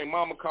to hear their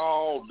mama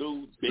call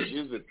dudes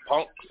bitches and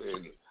punks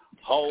and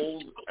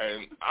hoes,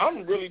 and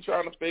I'm really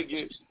trying to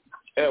figure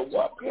at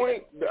what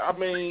point. I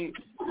mean,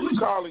 you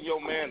calling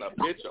your man a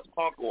bitch, a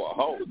punk, or a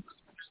hoe?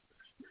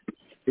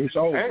 It's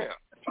over. Damn.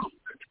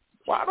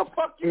 Why the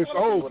fuck you want to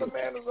see what a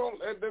man is on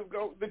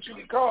that you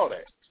can call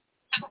that?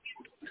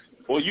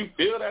 Or you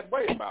feel that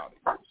way about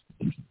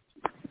it?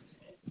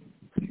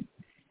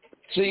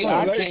 See,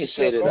 I can't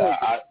say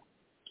that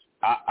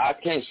I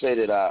can't say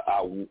that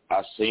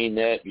I seen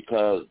that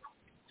because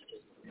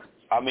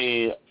I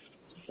mean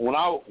when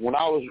I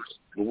was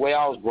the way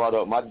I was brought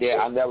up, my dad,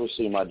 I never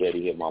seen my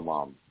daddy hit my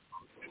mama.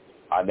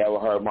 I never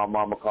heard my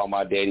mama call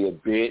my daddy a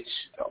bitch,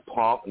 a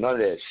punk, none of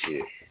that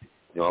shit.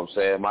 You know what I'm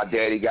saying? My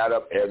daddy got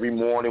up every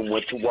morning,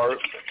 went to work,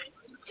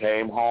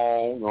 came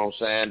home, you know what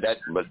I'm saying?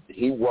 But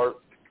he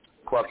worked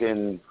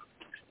fucking,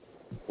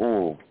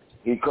 he'll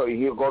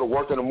go to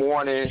work in the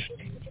morning,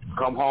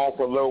 come home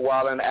for a little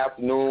while in the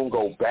afternoon,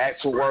 go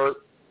back to work,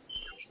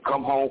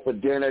 come home for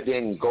dinner,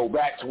 then go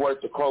back to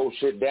work to close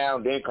shit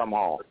down, then come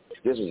home.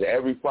 This is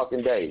every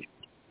fucking day,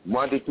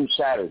 Monday through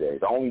Saturday.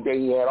 The only day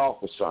he had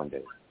off was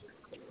Sunday.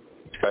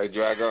 Hey,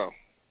 drag on.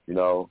 You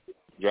know?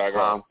 Drag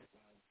on.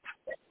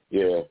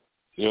 Yeah.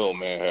 Your old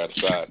man had a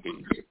side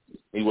piece.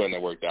 He wasn't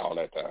at work all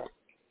that time.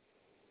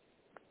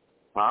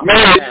 Man,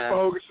 you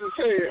bogus as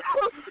hell.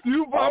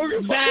 You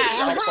bogus.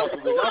 I'm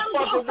fucking with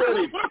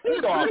him.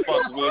 You know I'm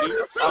fucking with him.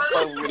 I'm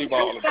fucking with him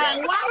all the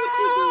time. Why would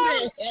you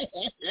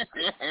do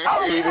that? I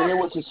didn't even hear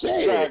what you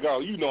said. Go.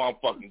 You know I'm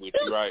fucking with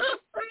you, right?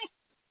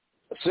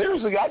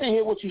 Seriously, I didn't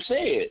hear what you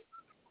said.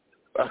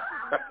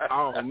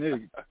 Oh,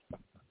 nigga.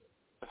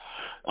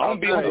 I'm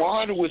being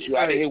 100 with you.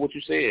 I didn't hear what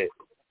you said.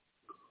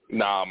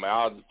 Nah, man,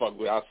 I was just fucking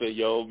with you. I said,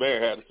 yo,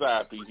 man had a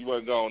side piece. He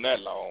wasn't gone that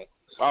long.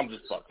 I'm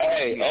just fucking.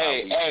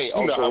 Hey,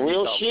 on some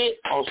real shit.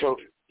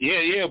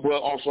 But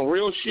on some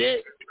real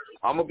shit,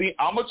 I'm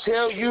gonna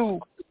tell you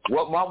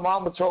what my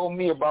mama told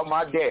me about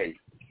my daddy.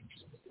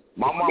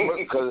 My mama,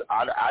 because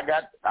I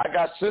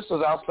got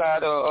sisters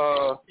outside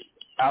of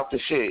out the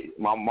shit.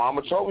 My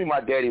mama told me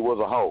my daddy was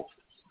a hoe.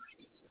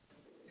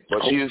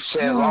 But she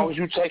said, as long as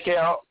you take care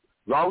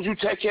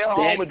of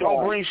home and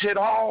don't bring shit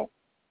home,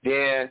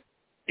 then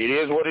it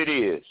is what it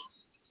is.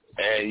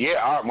 And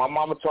yeah, my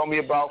mama told me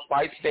about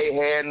fights they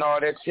had and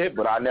all that shit,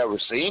 but I never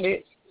seen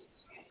it.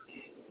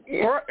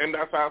 Right, and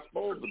that's how it's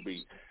supposed to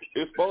be.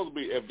 It's supposed to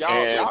be if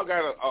y'all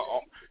got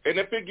and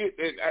if it get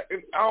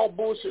all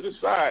bullshit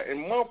aside, and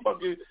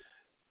motherfuckers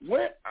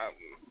went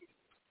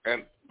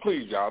and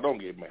please y'all don't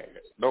get mad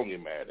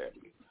at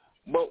me.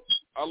 But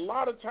a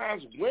lot of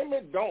times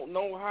women don't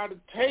know how to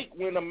take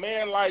when a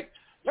man like,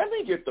 let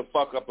me get the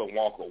fuck up and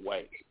walk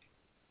away.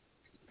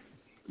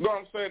 You know what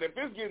I'm saying? If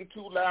it's getting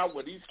too loud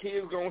where these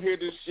kids gonna hear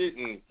this shit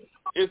and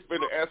it's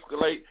gonna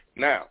escalate.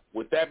 Now,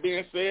 with that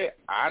being said,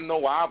 I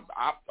know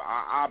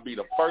I'll be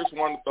the first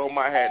one to throw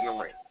my hat in the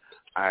ring.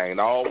 I ain't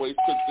always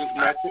took this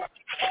method.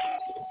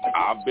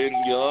 I've been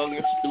young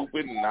and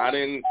stupid and I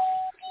didn't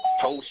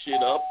tow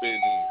shit up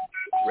and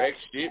wreck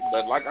shit.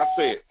 But like I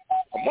said,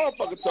 a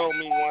motherfucker told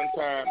me one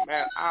time,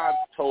 man, I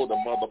tore the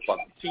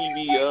motherfucking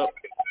TV up.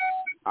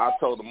 I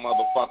told the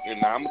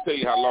motherfucker, now I'm going to tell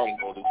you how long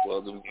ago this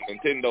was. It was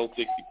Nintendo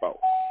 64.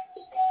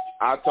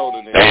 I told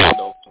the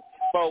Nintendo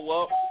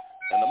 64 up,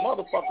 and the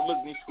motherfucker looked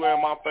at me square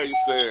in my face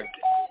and said,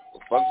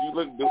 what the fuck you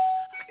look do?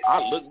 I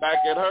looked back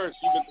at her.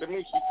 She looked at me.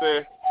 She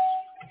said,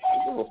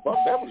 I don't give a fuck.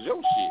 That was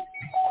your shit.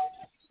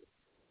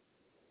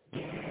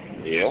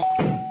 Yeah.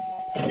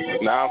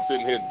 Now I'm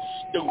sitting here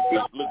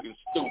looking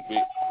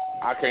stupid.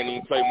 I can't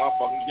even play my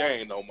fucking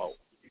game no more.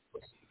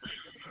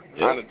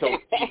 Yeah. I done told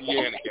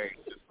TV and the game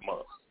this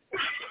month.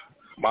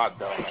 My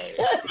dumb ass.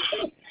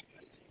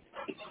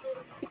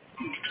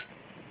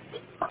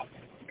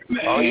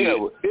 Oh yeah,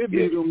 it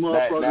be the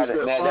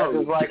motherfuckers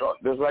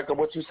that's like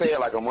what you said,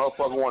 like a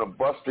motherfucker want to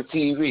bust the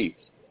TV.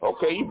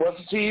 Okay, you bust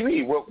the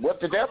TV. What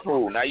did that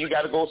prove? Now you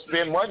got to go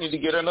spend money to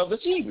get another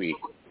TV.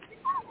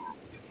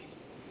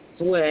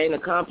 Well, ain't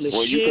accomplished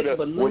shit,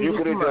 but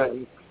losing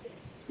money.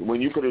 When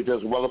you could have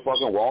just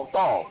motherfucking walked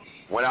off,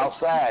 went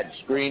outside,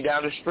 screamed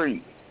down the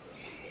street.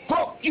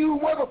 Fuck you,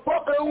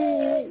 motherfucker!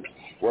 Ooh.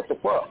 What the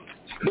fuck?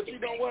 But you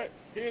know what?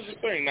 Here's the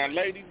thing. Now,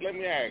 ladies, let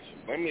me ask you.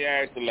 Let me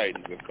ask the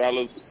ladies. And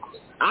fellas,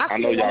 I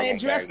know y'all gonna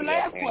address the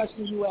last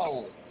question you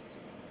asked.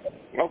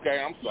 Okay,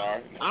 I'm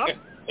sorry. I'm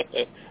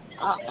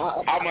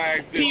going to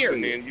ask this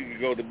and then you can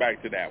go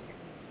back to that one.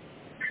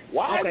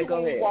 Why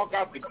when we walk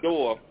out the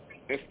door,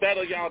 instead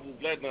of y'all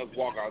just letting us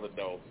walk out the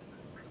door,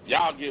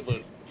 y'all give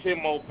us 10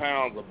 more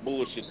pounds of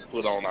bullshit to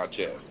put on our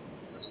chest?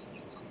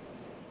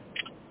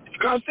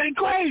 Because they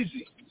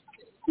crazy.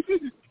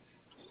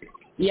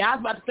 Yeah, I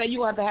was about to say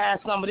you have to have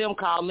some of them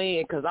call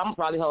in because I'm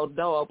probably hold the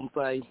door open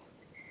for you.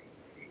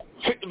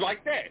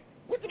 Like that?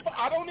 What the fuck?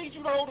 I don't need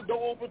you to hold the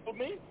door open for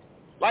me.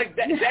 Like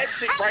that shit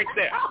right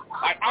there.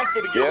 Like, I'm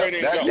finna get ready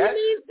and go.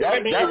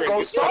 Let me get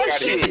ready to get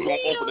out of here. You're going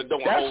to open the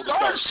door and hold the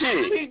door.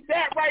 See,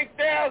 that right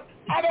there,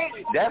 I don't...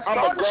 That's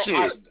start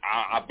shit.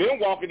 I've been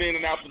walking in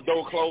and out the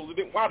door closing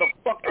it. Why the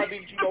fuck I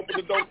need you to open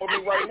the door for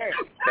me right now?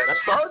 That's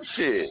start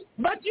shit.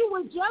 But you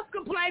was just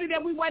complaining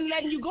that we wasn't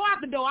letting you go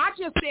out the door. I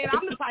just said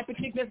I'm the type of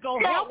chick that's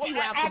going to help you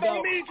out the door. I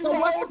don't need you to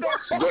hold the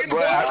fucking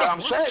door.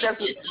 I'm saying,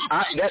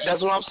 that's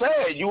what I'm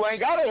saying. You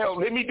ain't got to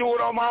help. Let me do it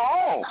on my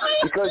own.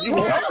 Because you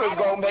helpers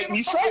going to make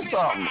me say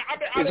something.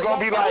 It's going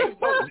to be like,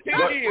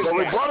 the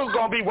rebuttal's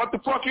going to be, what the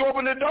fuck you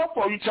open the door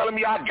for? You telling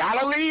me I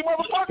got to leave,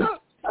 motherfucker?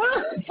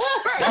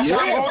 That's what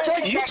I'm going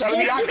to take. You telling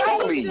me I got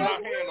to leave.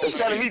 It's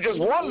telling me just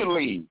want to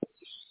leave.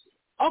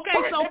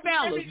 Okay, so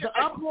fellas,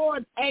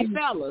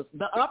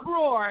 the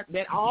uproar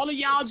that all of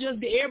y'all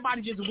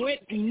everybody just went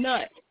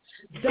nuts.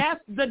 That's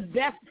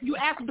you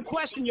asked the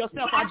question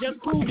yourself. I just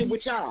proved it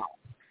with y'all.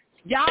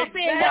 Y'all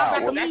saying y'all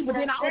got to leave, but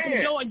then I open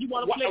the door and you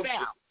want to flip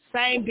out.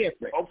 Same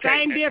difference. Okay.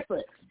 Same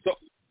difference. So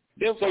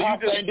you just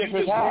wanted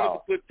to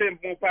put 10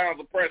 more pounds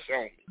of pressure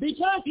on me.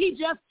 Because he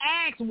just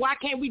asked, why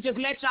can't we just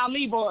let y'all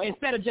leave? Or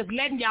instead of just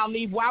letting y'all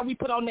leave, why we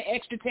put on the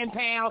extra 10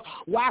 pounds?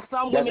 Why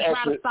some women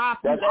try to stop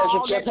you? That's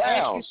extra 10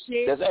 pounds.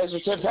 That's extra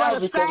 10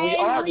 pounds because we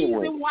arguing.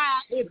 Reason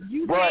why, if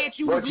you said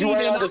you was leaving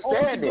and I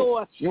opened the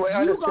door, you ain't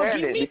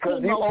understand it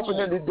because you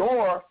opening the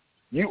door.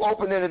 You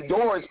opening the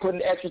door is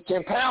putting extra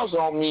 10 pounds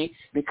on me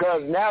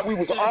because now we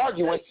was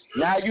arguing.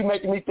 Now you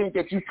making me think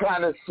that you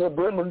trying to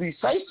subliminally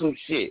say some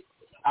shit.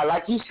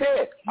 like you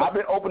said, I've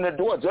been opening the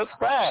door just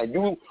fine.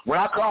 When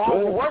I come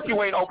home from work,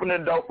 you ain't opening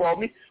the door for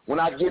me. When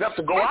I get up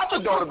to go out the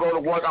door to go to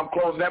work, I'm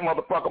closing that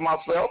motherfucker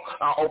myself.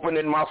 I'm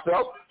opening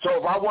myself. So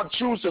if I want to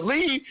choose to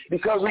leave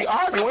because we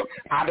arguing,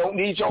 I don't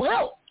need your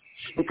help.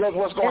 Because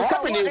what's going to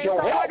happen is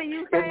your help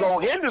is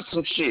going to hinder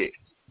some shit.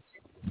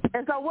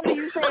 And so what are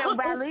you saying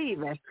by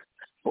leaving?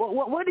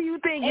 What do you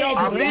think?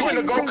 I'm leaving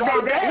to go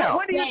calm down.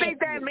 What do you think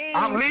that means?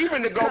 I'm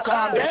leaving to go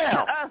calm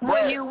down.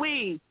 When you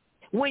leave,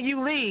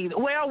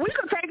 well, we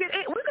could take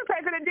it. We could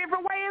take it a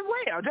different way as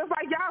well. Just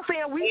like y'all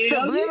saying, we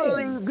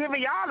subliminally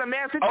giving y'all the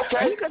message.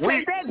 Okay, we could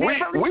take that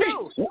differently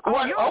too.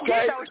 You don't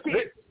get no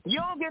shit. You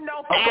don't get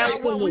no.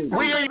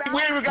 We ain't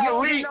even got to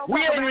leave.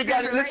 We ain't even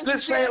got to.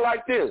 Let's say it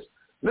like this.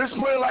 Let's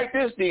put it like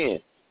this. Then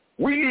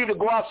we need to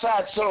go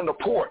outside, sit on the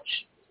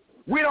porch.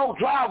 We don't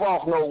drive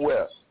off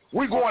nowhere.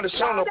 We going to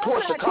sit on the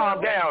porch to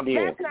calm down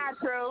then. That's not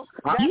true.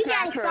 That's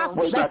not true.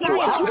 What's not true?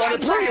 I've done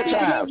it plenty of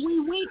times.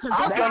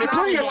 I've done it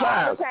plenty of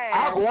times.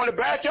 I go in the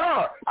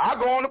backyard. I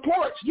go on the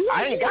porch.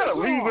 I ain't got to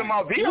leave in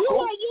my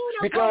vehicle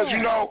because,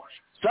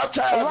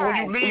 sometimes when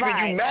you leave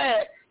and you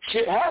mad,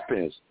 shit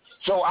happens.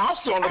 So I'll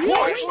sit on the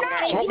porch,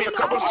 smoke me a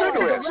couple of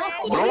cigarettes,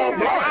 blow a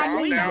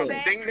blunt.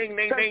 Ding, ding,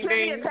 ding, ding,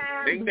 ding,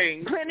 ding,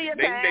 ding, plenty of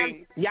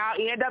times, y'all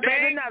end up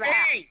at another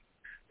house.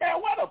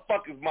 Man, where the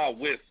fuck is my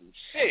whistle?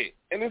 Shit.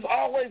 And it's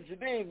always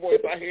Jadine's voice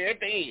I hear at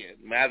the end.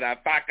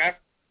 Motherfucker.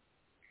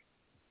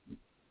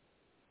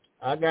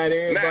 I got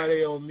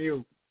everybody on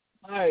mute.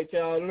 All right,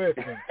 y'all,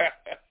 listen.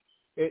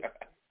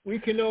 We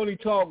can only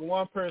talk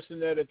one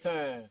person at a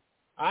time.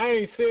 I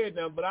ain't said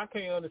nothing, but I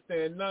can't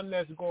understand nothing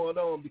that's going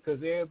on because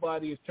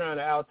everybody is trying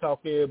to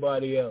out-talk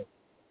everybody else.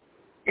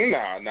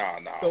 No.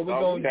 So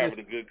we're having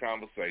a good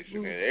conversation.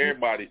 And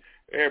everybody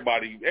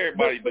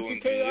doing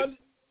good.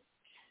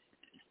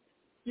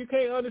 You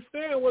can't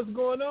understand what's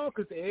going on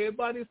because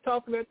everybody's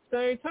talking at the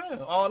same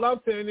time. All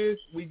I'm saying is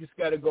we just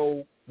got to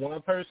go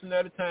one person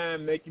at a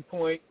time, make your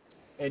point,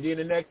 and then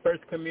the next person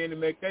come in and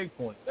make their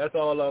point. That's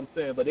all I'm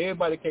saying. But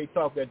everybody can't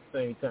talk at the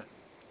same time.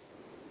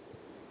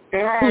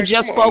 Who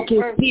just spoke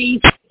his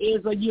piece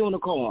is a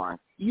unicorn.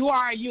 You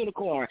are a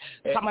unicorn.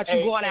 Talking about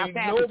you going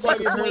outside to fuck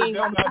a queen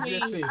on the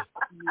queen.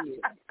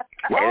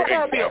 Why would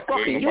I be a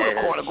fucking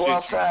unicorn to go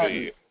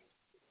outside?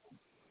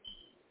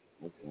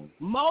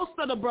 Most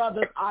of the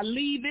brothers are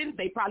leaving.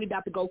 They probably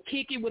about to go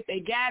kick it with their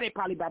guy. They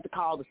probably about to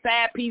call the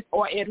side piece,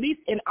 or at least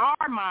in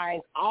our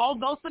minds, all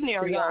those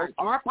scenarios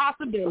are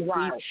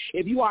possibilities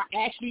if you are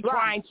actually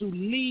trying to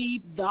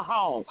leave the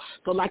home.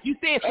 So like you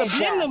said,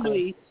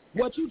 subliminally,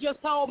 what you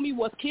just told me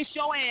was kiss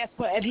your ass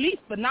for at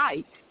least the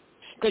night,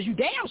 because you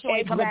damn sure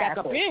ain't coming back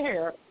up in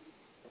here.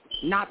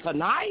 Not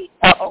tonight.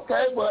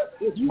 Okay, but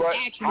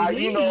how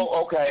you know,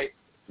 okay,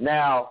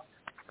 now,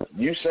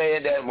 you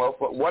saying that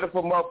motherfucker, what if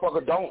a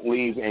motherfucker don't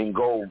leave and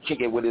go kick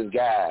it with his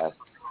guys?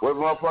 What if a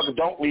motherfucker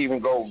don't leave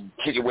and go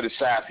kick it with his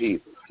side piece?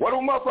 What if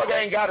a motherfucker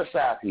ain't got a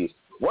side piece?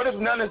 What if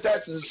none of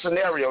that's the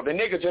scenario? The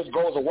nigga just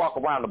goes and walk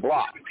around the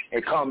block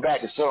and come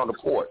back and sit on the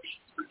porch.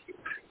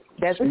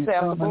 That's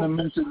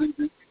acceptable.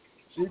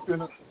 She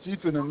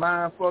finna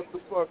mind fuck the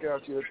fuck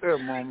out you at that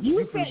moment.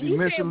 You finna be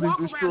mentally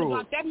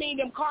destroyed. That mean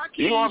them car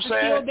keys are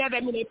still there.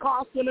 That mean their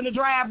car's still in the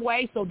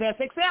driveway, so that's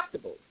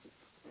acceptable.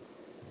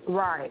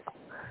 Right.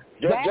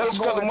 Just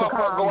because the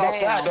motherfucker go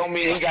outside don't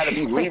mean he got to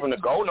be leaving to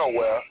go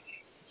nowhere.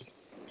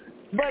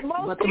 But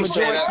most people do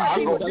that.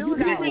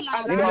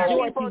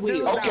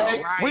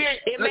 Okay,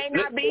 it may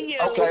not be you.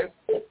 Okay.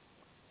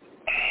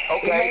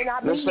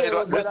 Let's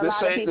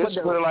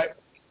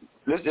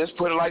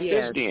put it like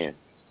this then.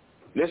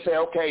 Let's say,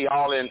 okay,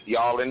 y'all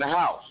in the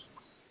house.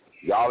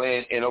 Y'all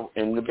in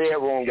the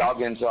bedroom, y'all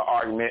get into an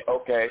argument.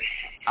 Okay,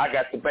 I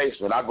got the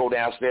basement. I go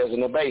downstairs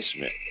in the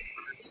basement.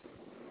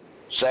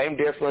 Same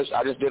difference.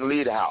 I just didn't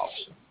leave the house.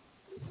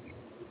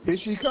 Here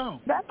she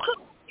come. That's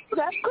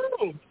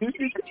cool. Here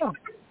she come.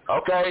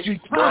 Okay.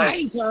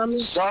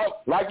 So,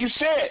 like you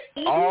said,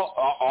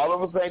 all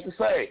of the things to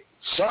say.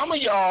 Some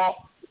of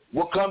y'all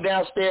will come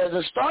downstairs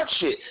and start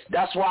shit.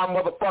 That's why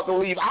motherfucker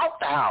leave out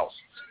the house.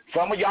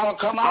 Some of y'all will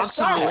come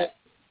outside.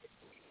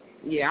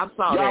 Yeah, I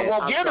saw that. Y'all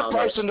won't give the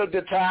person the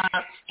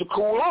time to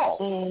cool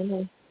off.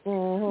 Mm-hmm.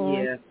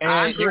 Mm-hmm. Yeah,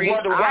 and you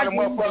wonder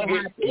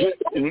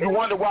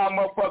why a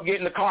motherfucker get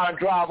in the car and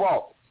drive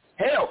off.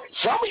 Hell,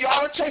 some of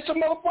y'all will chase a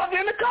motherfucker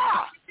in the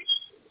car.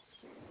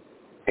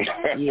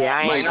 Yeah,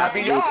 I might not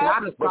be y'all,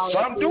 but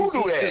some do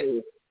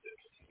that.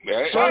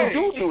 Some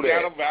do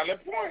that. That's a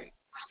valid point.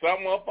 Some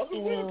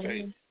motherfuckers will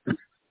chase.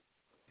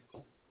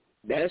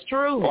 That's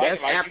true.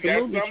 That's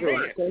absolutely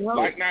true.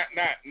 Like now,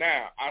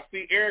 I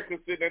see Erica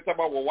sitting there talking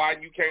about, well, why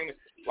you can't,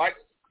 like,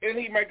 and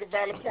he make a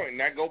valid point, and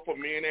that go for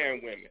men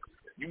and women.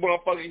 You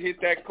motherfucker hit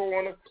that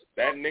corner,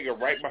 that nigga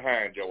right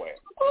behind your ass.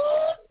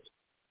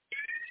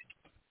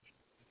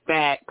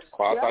 Facts.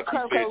 Well, I thought you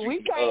said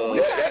we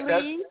can't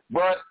leave.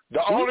 But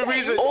the only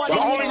reason.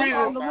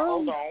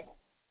 Hold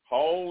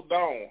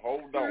on.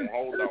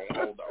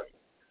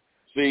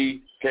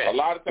 See, a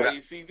lot of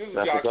times, this is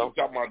y'all keep talking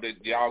about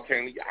that y'all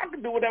can't. Y'all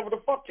can do whatever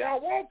the fuck y'all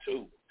want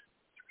to.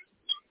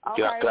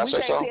 Okay, we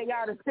can't tell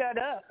y'all to shut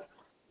up.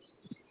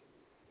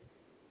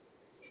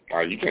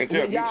 You can't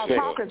tell me y'all shut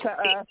talking up. to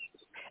us.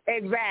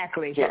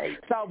 Exactly. Right.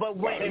 So, but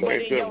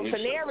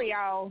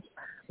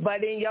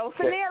in your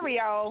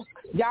scenario,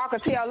 y'all can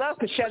tell us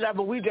to shut up,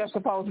 but we just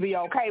supposed to be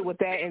okay with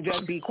that and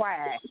just be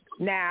quiet.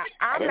 Now,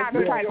 I'm not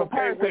the type of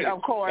person,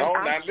 of course. No,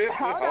 now listen.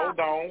 Hold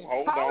on.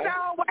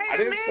 Wait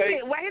a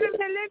minute.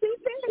 Let me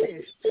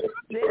finish.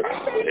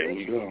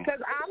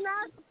 Because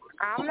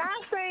I'm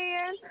not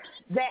saying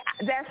that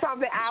that's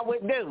something I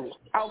would do.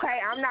 Okay,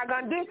 I'm not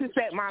gonna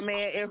disrespect my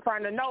man in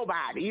front of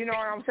nobody. You know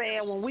what I'm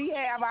saying? When we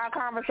have our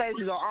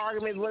conversations or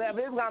arguments,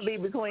 whatever, it's gonna be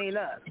between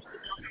us.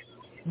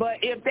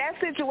 But if that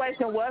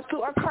situation was to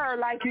occur,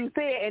 like you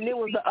said, and it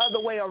was the other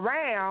way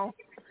around,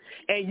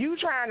 and you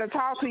trying to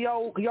talk to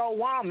your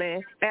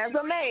woman as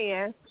a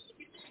man,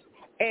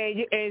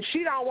 and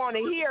she don't want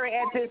to hear it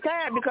at this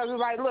time because it's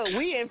like, look,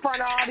 we in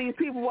front of all these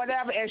people,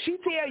 whatever, and she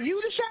tell you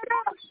to shut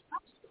up,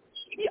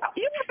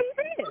 you would be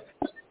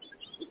pissed.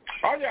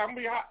 Oh, yeah, I'm going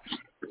to be hot.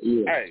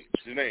 Yeah. Hey,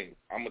 Janine,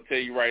 I'm going to tell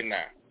you right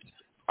now,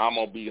 I'm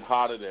going to be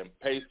hotter than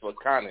paste for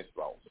Connie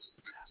sauce.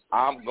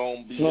 I'm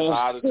going to be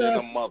hotter than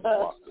a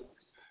motherfucker.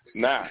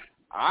 Now,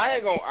 I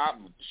ain't going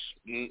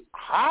to,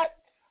 hot?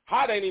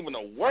 Hot ain't even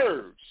a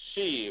word.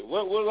 Shit,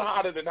 what's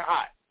hotter than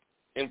hot?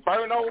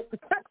 Inferno?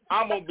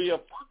 I'm going to be a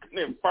fucking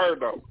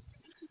inferno.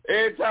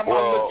 Every time I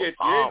look at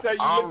you, every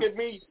time you look at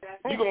me,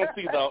 you're going to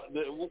see the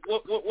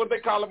what they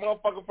call a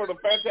motherfucker for the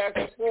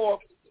Fantastic Four?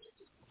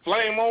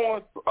 Flame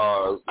on?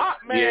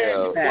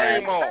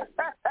 Flame on.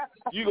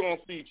 You're going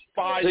to see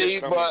fire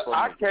coming from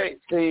I can't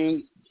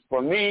see,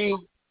 for me,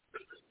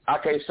 I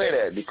can't say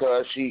that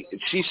because she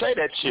say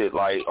that shit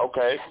like,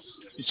 okay,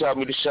 you tell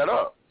me to shut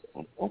up.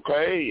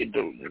 Okay,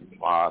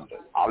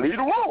 I'll leave the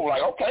room.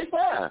 Like, okay,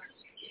 fine.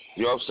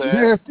 You know what I'm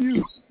saying?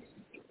 Nephew.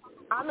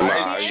 I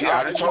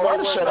didn't tell her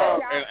to shut up.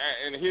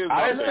 And here's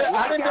I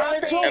didn't do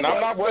anything. And I'm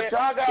not what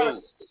y'all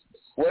got.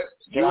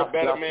 You're a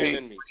better man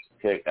than me.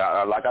 Okay,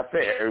 like I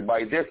said,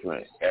 everybody's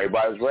different.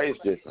 Everybody's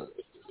raised different.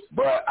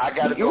 But I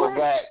got to go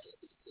back.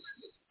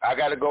 I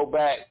got to go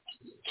back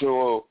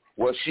to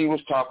what she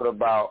was talking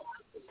about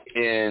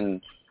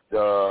in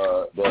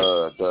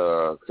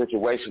the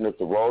situation if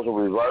the roles are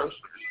reversed.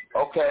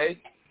 Okay,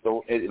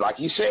 so like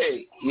you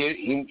said,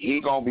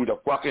 he gonna be the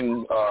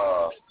fucking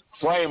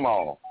flame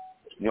on.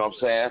 You know what I'm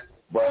saying?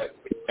 But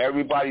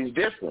everybody's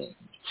different.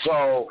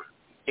 So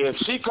if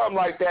she come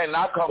like that and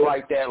I come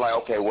like that, like,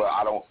 okay, well,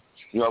 I don't,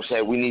 you know what I'm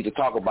saying, we need to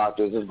talk about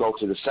this. Let's go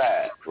to the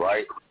side,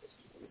 right?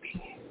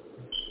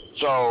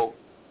 So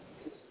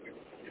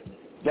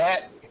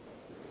that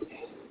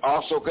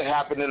also could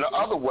happen in the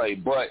other way,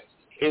 but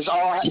it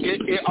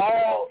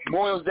all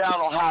boils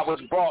down on how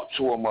it's brought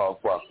to a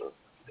motherfucker.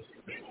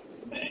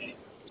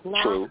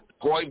 True.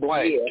 Point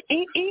blank.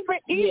 Yeah. Even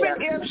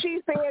if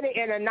she's saying it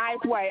in a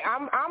nice way,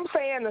 I'm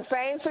saying the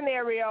same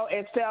scenario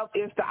except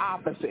it's the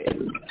opposite.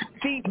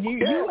 See,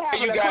 you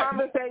having a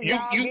conversation,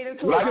 y'all get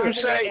into like an you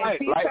say,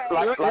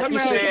 argument, like you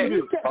said,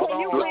 can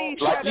you please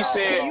shut up?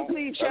 Can you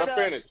please shut up?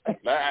 Finish.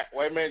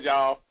 Wait a minute,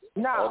 y'all.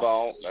 No. Hold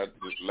on.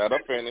 Let her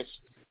finish.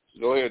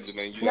 Go ahead,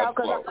 Janine. You got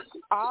the flow.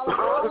 All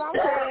I'm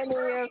saying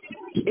is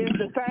it's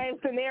the same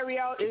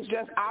scenario. It's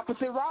just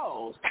opposite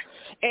roles.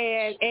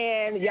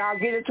 And y'all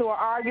get into an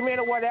argument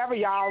or whatever.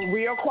 Y'all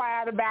real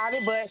quiet about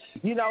it. But,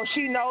 you know,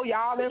 she know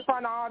y'all in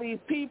front of all these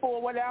people or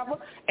whatever.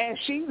 And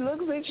she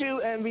looks at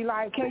you and be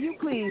like, can you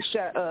please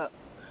shut up?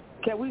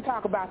 Can we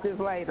talk about this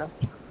later?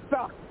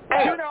 So,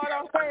 you know what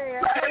I'm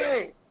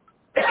saying?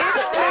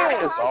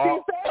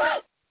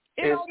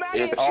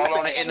 It's all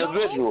on the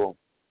individual.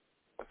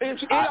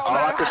 All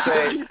I can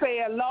say, you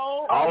say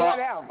low or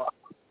whatever.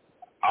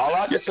 All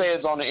I can say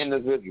is on the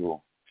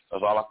individual.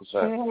 That's all I can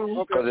say.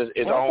 Because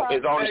it's on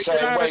the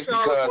same way.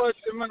 Because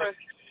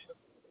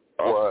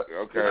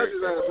okay. Can I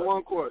just ask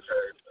one question?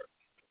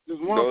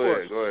 Just one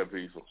question. Go ahead,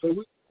 people.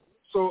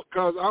 So,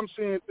 because I'm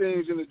seeing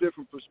things in a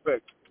different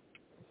perspective.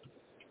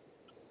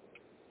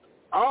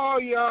 All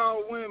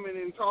y'all women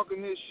and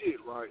talking this shit,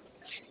 right?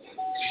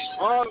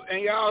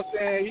 And y'all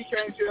saying he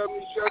can't tell me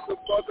shut the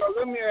fuck up.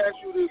 Let me ask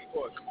you this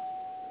question.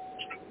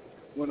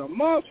 When a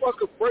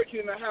motherfucker break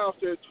in the house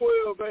at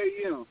 12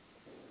 a.m.,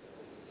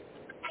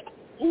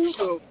 who is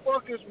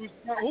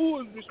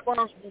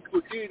responsible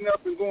for getting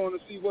up and going to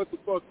see what the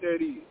fuck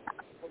that is?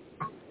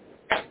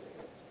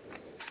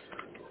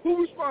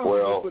 Who's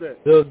responsible for that?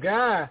 The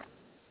guy.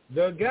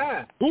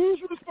 Who's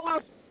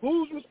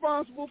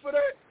responsible for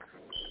that?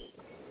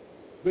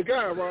 The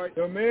guy, right?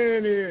 The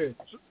man is.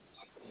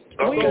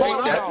 Okay,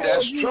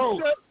 that's true.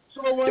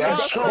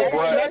 That's true,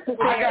 but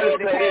I gotta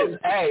say this.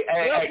 Hey,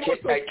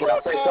 can I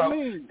say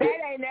something? That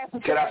ain't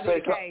necessarily Can I say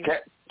something?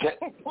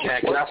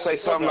 Can I say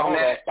something on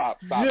that? Stop.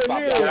 Can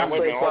I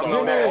say something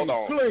on that? Hold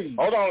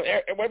on.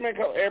 Wait a minute.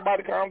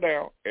 Everybody calm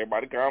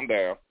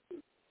down.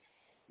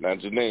 Now,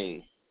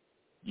 Janine,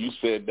 you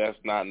said that's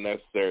not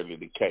necessarily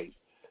the case.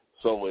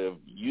 So if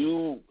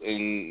you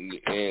and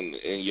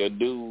your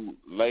dude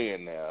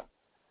laying there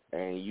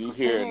and you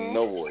hear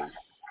noise,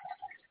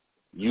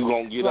 you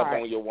gonna get up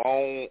on your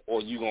own,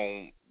 or you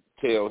gonna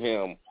tell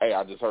him, "Hey,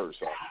 I just heard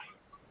something"?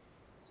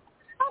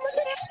 I'm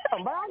gonna tell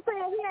him. But I'm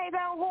saying he ain't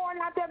done going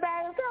out there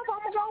by himself. I'm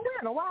going to go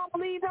with him. Why don't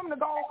I leave him to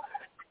go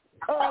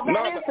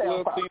by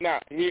himself? Well, see, now,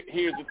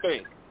 here's the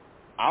thing.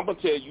 I'm going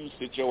to tell you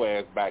sit your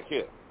ass back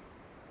here.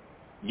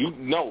 You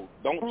know,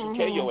 don't you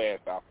carry your ass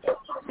out there.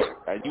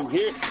 And you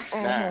hear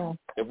now,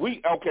 if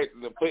we, okay,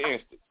 for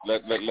instance,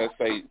 let's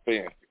say, for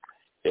instance,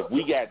 if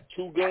we got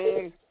two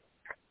guns,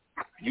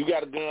 you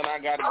got a gun, I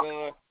got a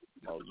gun,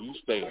 no, you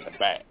stay in the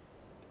back.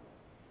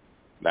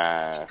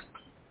 Now,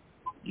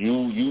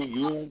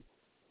 I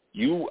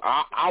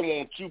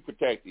want you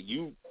protected.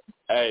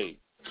 Hey,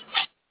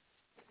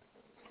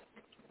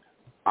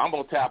 I'm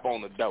going to tap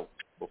on the door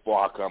before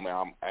I come in.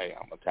 I'm going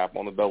to tap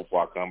on the door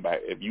before I come back.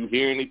 If you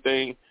hear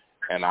anything,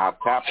 and I'll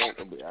tap on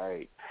it,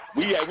 hey,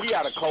 we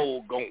got a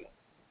code going.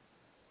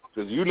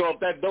 Because you know if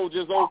that door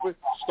just opened,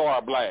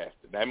 start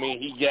blasting. That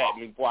means he got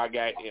me before I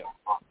got him.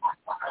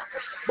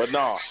 But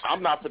no,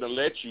 I'm not going to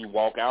let you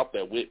walk out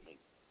there with me.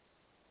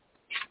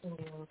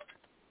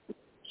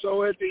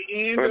 So at the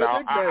end of the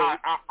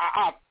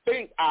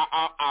day,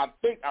 I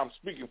think I'm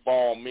speaking for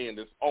all men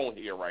that's on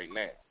here right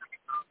now.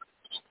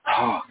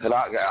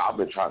 I've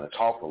been trying to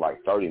talk for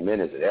like 30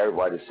 minutes, and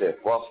everybody said,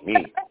 "Fuck me."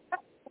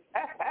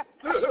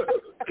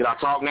 Can I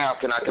talk now?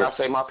 Can I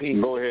say my piece?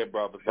 Go ahead,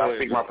 brother. Can I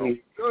speak my piece?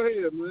 Go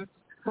ahead, man.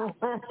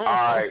 All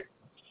right.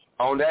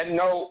 On that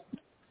note,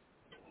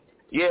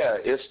 yeah,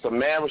 it's the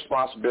man's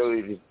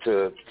responsibility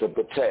to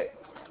protect.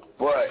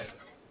 But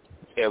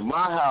in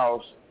my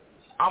house,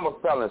 I'm a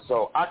felon,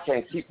 so I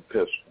can't keep a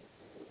pistol.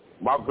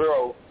 My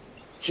girl,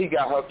 she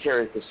got her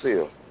carry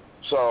concealed.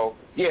 So,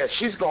 yeah,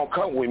 she's going to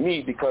come with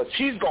me because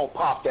she's going to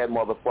pop that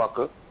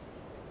motherfucker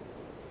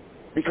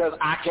because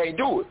I can't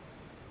do it.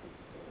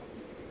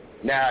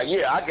 Now,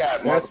 yeah, I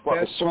got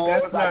motherfucking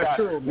swords. That's not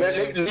true,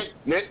 man.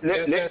 Let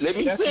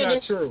me that's finish.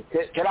 Not true.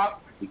 Can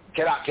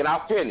I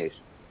finish?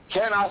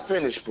 Can I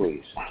finish,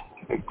 please?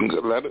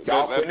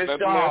 Y'all finish,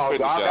 y'all.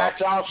 Y'all got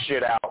y'all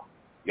shit out.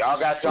 Y'all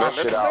got y'all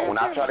shit out. When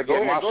I try to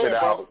get my shit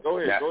out. Go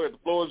ahead. The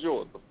floor is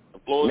yours.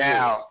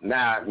 Now,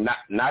 not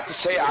to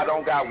say I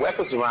don't got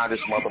weapons around this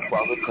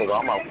motherfucker because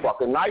I'm a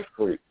fucking knife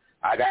freak.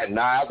 I got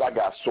knives, I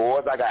got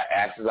swords, I got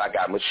axes, I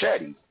got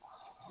machetes.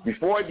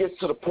 Before it gets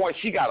to the point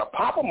she got to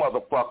pop a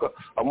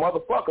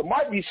motherfucker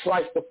might be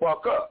sliced the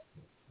fuck up.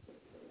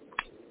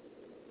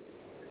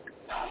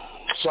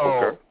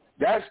 So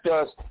that's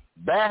just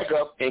bag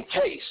up in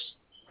case.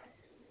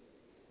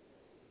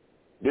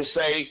 Just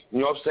say, you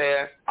know what I'm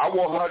saying, I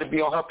want her to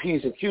be on her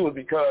P's and Q's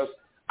because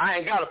I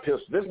ain't got a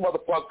pistol. This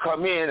motherfucker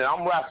come in and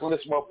I'm wrestling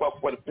this motherfucker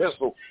for the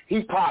pistol.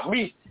 He popped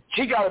me.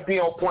 She got to be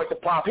on point to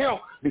pop him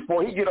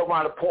before he get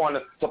around the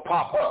corner to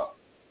pop her.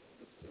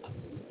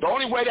 The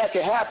only way that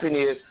can happen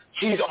is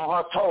she's on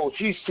her toes.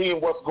 She's seeing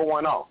what's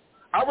going on.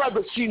 I'd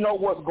rather she know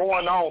what's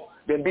going on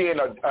than be in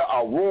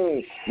a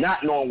room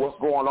not knowing what's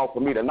going on for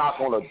me to knock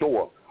on the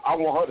door. I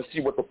want her to see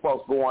what the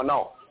fuck's going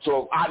on.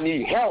 So if I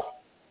need help,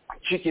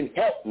 she can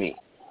help me.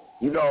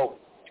 You know,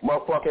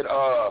 motherfucking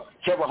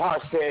Kevin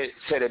Hart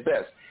said it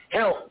best.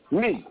 Help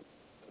me.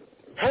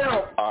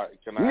 Help. All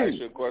right, can I ask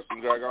you a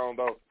question, Dragon,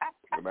 though?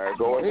 Can I ask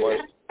Go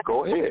ahead.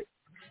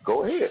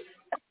 Go ahead.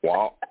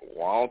 Why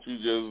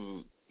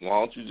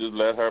don't you just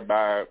let her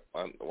buy?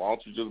 Why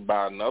don't you just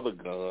buy another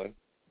gun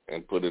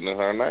and put it in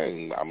her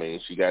name? I mean,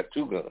 she got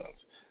two guns.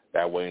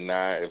 That way,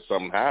 now if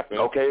something happens,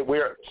 okay,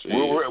 we're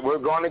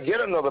going to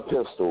get another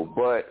pistol,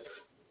 but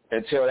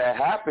until that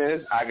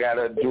happens, I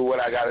gotta do what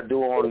I gotta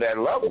do on that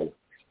level.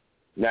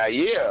 Now,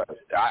 yeah,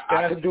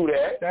 I can do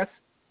that.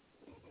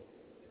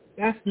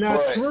 That's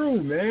not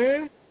true,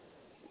 man.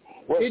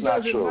 What's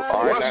not true?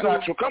 What's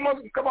not true? Come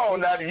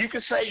on now. You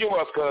can say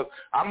yours, because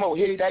I'm going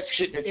to hit that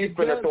shit that you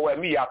finna throw at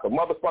me out the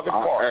motherfucking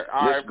park.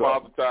 All right,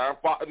 Father Time.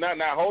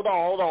 Now, hold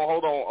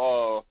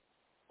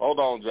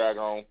on,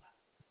 Dragon.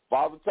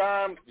 Father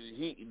Time,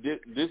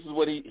 this is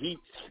what he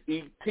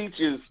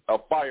teaches a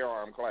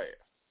firearm class.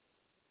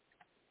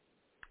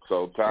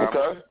 So, Time.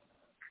 Okay.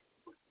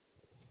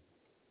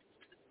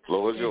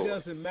 Floor is yours. It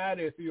doesn't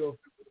matter if you're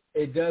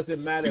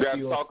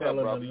a felon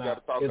or not. You got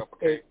to talk up.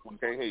 We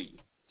can't hear you.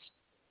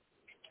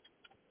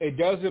 It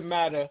doesn't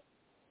matter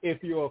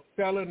if you're a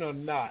felon or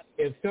not.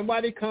 If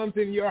somebody comes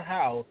in your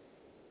house,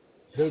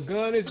 the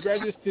gun is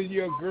registered to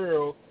your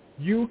girl,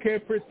 you can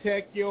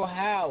protect your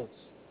house.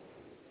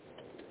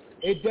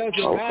 It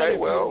doesn't matter if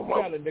you're a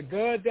felon. The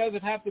gun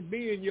doesn't have to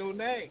be in your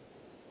name.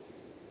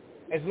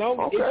 As long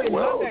as it's in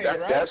her name,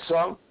 right? That's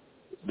some.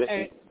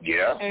 And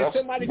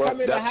somebody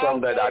come in the house,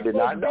 something that I did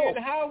not know. In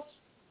the house,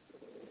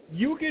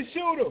 you can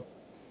shoot them.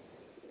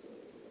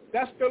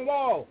 That's the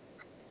law.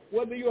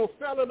 Whether you're a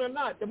felon or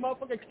not, the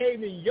motherfucker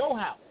came in your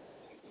house,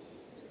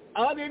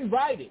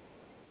 uninvited.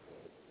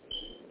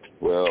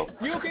 Well,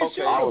 you can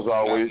shoot I was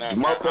always,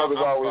 motherfuckers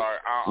always. Sorry,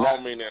 I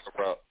don't mean to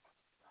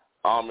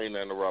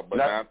interrupt. But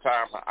now,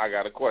 Time, I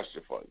got a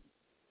question for you.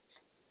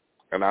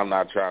 And I'm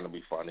not trying to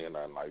be funny or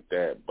nothing like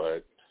that,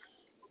 but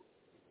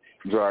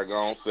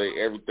Dragon say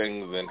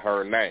everything's in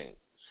her name.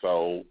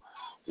 So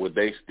would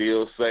they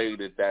still say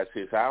that that's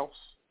his house?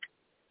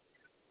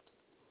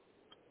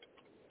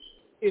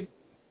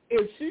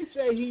 If she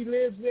say he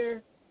lives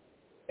there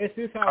It's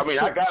his house. I mean,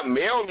 I got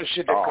mail and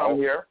shit that come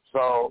here,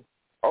 so.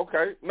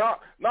 Okay. No,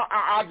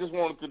 I just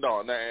wanted to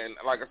know. And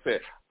like I said,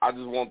 I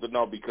just wanted to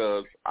know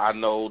because I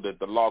know that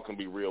the law can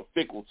be real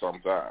fickle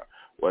sometimes.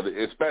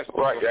 Especially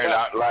right,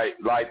 and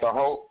like the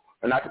whole,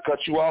 and not to cut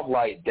you off,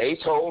 like they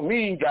told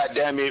me,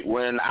 goddamn it,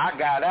 when I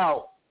got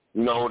out,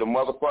 you know, the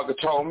motherfucker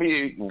told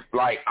me,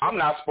 like, I'm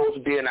not supposed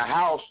to be in the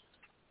house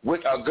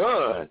with a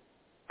gun.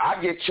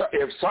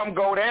 If something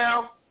go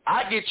down,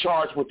 I get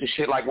charged with the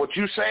shit. Like what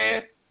you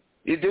saying,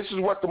 this is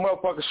what the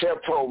motherfucker chef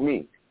told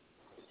me.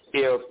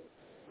 If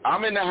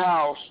I'm in the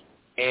house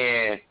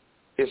and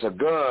it's a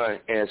gun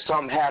and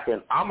something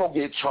happened, I'm going to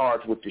get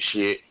charged with the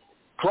shit.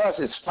 Plus,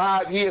 it's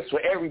 5 years for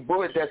every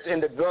bullet that's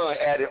in the gun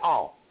added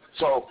on.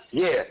 So,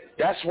 yeah,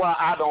 that's why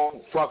I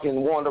don't fucking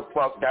want to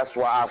fuck. That's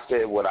why I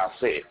said what I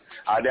said.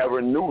 I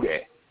never knew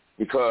that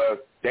because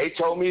they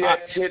told me that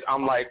shit.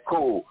 I'm like,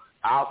 cool.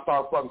 I'll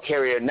start fucking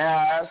carrying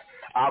knives.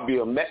 I'll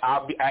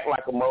act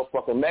like a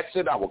motherfucking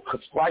Mexican. I will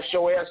slice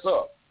your ass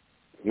up.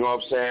 You know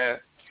what I'm saying?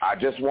 I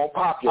just won't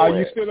pop your ass. Are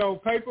you still on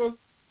paper?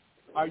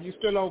 Are you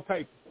still on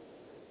paper?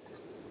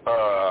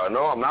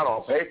 No, I'm not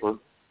on paper.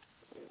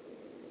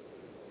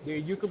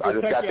 Then you can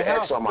protect your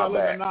house, felon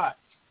or not.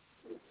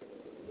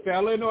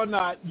 Felon or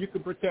not, you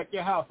can protect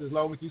your house as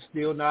long as you're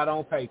still not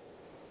on paper.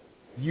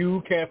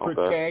 You can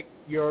protect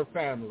your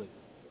family.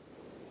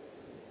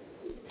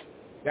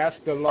 That's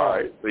the law. All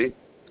right, see?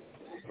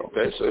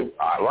 Okay, so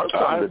I learned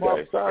something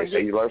today. I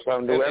say you learn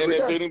something new every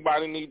day. And if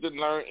anybody needs to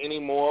learn any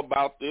more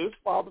about this,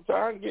 Father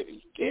Time,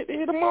 hit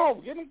them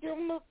off. Give them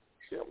the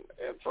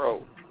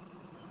intro.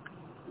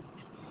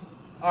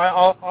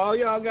 All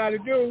y'all got to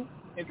do,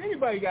 if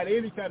anybody got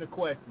any kind of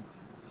questions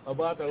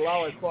about the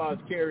law as far as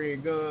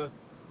carrying guns,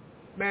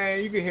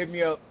 man, you can hit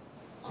me up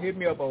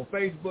on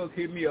Facebook,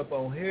 hit me up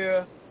on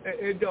here.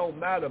 It don't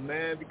matter,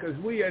 man, because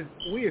we as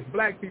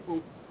black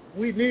people,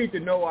 we need to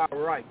know our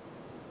rights.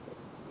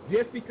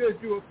 Just because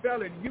you're a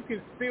felon, you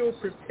can still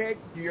protect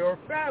your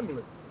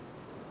family.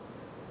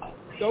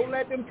 Don't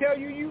let them tell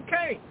you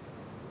can't.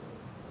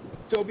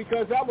 So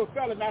because I'm a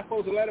felon, not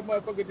supposed to let a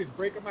motherfucker just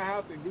break in my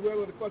house and do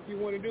whatever the fuck you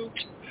want to do?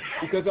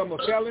 Because I'm a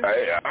felon,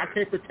 I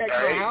can't protect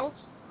my house?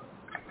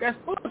 That's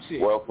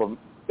bullshit. Well,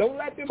 don't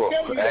let them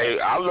tell you that. Hey,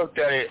 I looked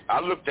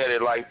at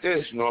it like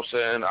this, you know what I'm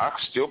saying? I can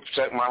still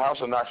protect my house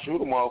and not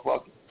shoot a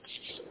motherfucker.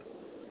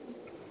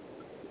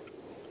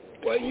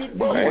 Well, you do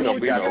what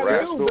you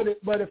gotta do,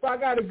 but if I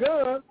got a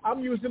gun,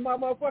 I'm using my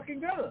motherfucking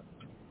gun.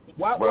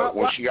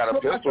 When she got a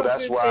pistol,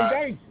 that's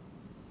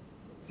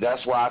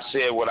why I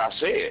said what I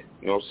said.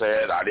 You know what I'm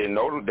saying? I didn't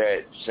know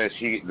that since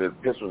the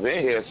pistol's in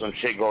here, some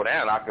shit go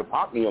down, I could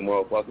pop me a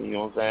motherfucker, you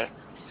know what I'm saying?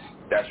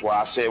 That's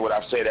why I said what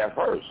I said at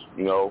first,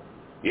 you know.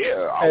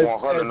 Yeah, I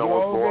want her to know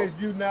what's going on. As long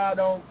as you're not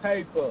on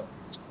paper,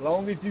 as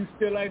long as you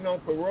still ain't on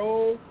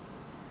parole,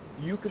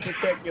 you can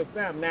protect your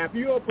family. Now, if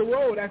you're on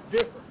parole, that's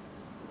different.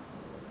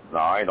 No,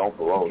 I ain't on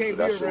parole. You can't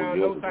be around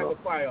no type of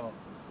firearm.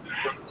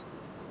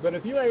 But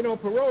if you ain't on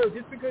parole,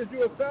 just because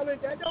you're a felon,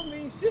 that don't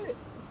mean shit.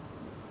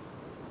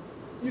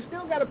 You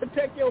still got to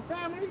protect your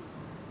family.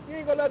 You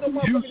ain't going to let them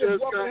motherfuckers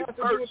just walk around and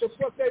do what the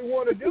fuck they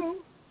want to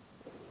do.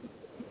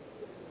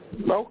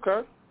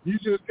 Okay. You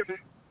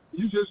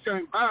just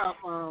can't buy a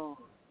firearm.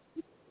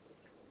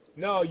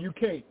 No, you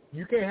can't.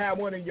 You can't have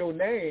one in your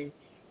name.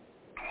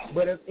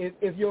 But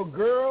if your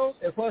girl,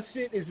 if her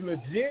shit is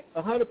legit,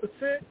 100%,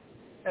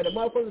 and the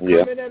motherfuckers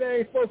come in there that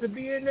ain't supposed to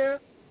be in there,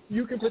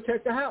 you can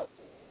protect the house.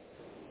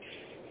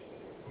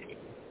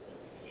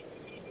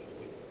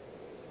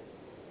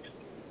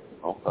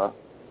 Okay.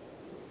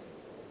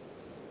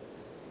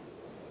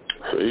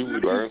 See, we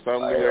learn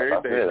something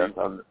every day.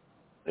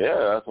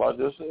 That's what I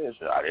just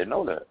said. I didn't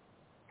know that.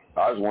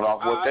 I just went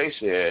off what they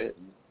said.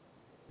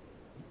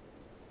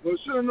 Well,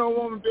 shouldn't no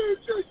woman be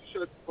able to tell you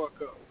shut the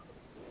fuck up?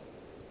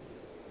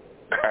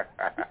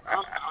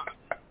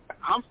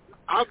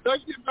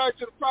 Let's get back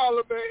to the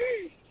problem at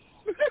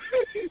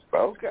hand.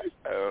 Okay,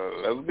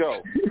 let's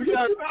go. We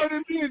got 30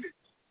 minutes.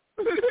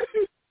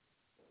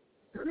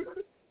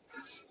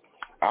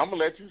 I'm going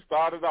to let you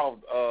start it off,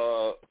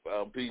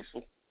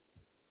 Peaceful.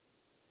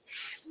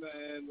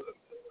 Man, look,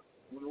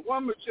 when a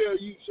woman tell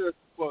you shut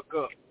the fuck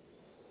up,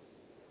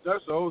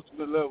 that's the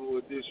ultimate level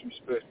of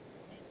disrespect.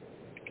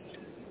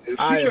 If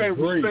she can't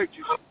respect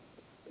you,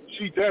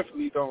 she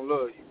definitely don't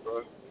love you,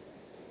 bro.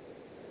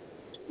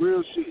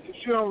 Real shit. If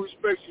she don't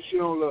respect you, she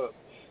don't love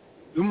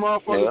you. Them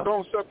motherfuckers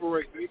don't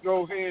separate. They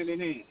go hand in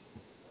hand.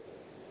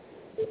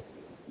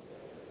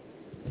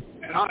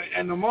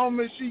 And the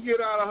moment she get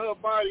out of her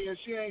body and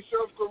she ain't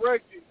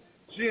self-corrected,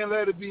 she ain't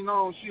let it be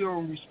known she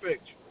don't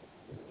respect you.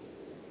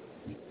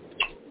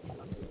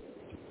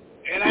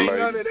 And ain't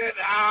none of that.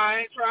 I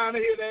ain't trying to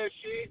hear that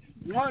shit.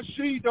 Once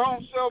she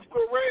don't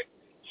self-correct,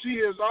 she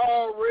has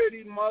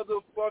already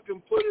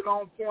motherfucking put it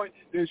on point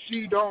that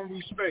she don't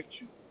respect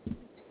you.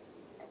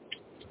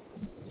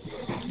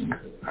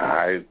 All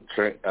right,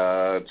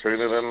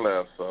 Trina done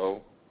left,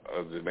 so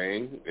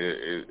Jermaine,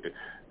 is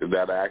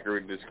that an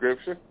accurate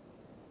description?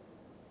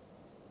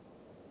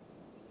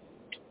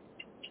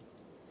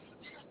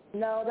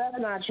 No, that's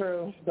not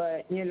true.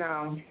 But, you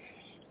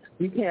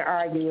can't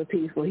argue with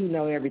people. He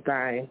know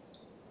everything.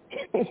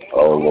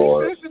 Oh,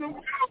 Lord.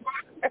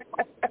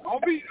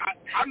 I'm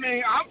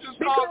just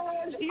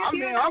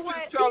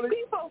telling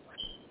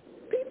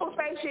People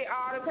say shit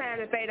all the time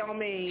that they don't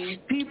mean.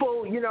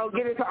 People,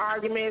 get into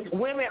arguments.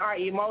 Women are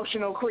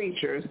emotional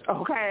creatures,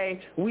 okay?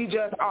 We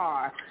just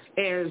are.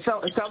 And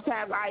so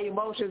sometimes our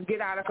emotions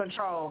get out of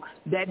control.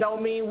 That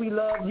don't mean we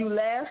love you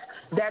less.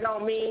 That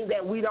don't mean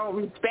that we don't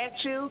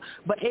respect you.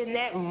 But in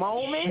that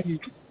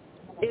moment,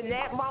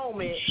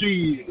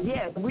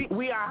 yes,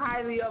 we are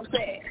highly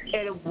upset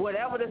at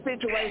whatever the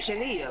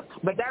situation is.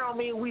 But that don't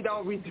mean we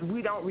don't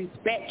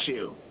respect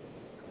you.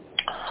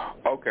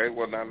 Okay,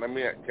 well now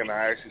can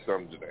I ask you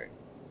something today?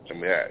 Let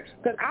me ask.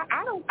 Because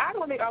I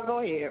don't think I'll go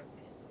ahead.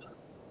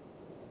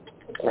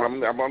 Well,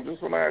 I'm just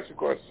going to ask you a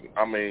question.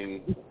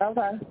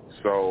 Okay.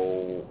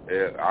 So,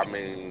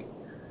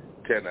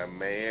 can a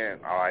man,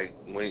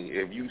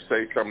 if you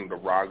say something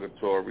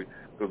derogatory,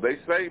 because they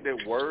say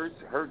that words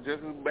hurt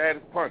just as bad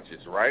as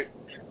punches, right?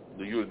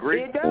 Do you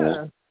agree? It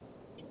does.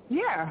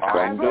 Yeah,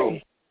 I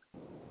agree.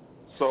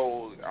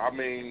 So,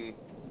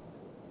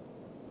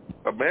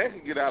 a man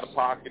can get out of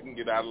pocket and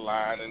get out of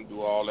line and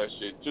do all that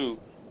shit too,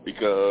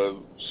 because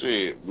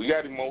we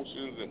got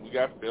emotions and we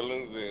got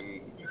feelings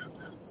and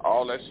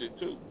all that shit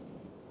too.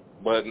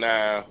 But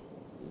now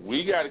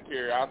we got to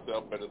carry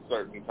ourselves at a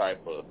certain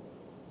type of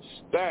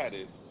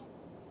status,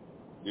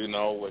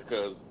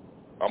 because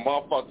a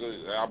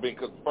motherfucker.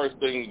 Because the first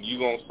thing you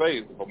gonna say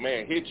is if a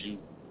man hits you,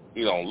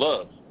 he don't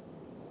love.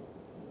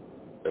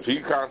 If he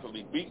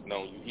constantly beating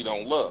on you, he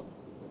don't love.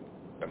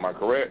 Am I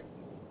correct?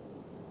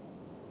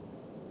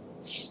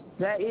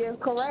 That is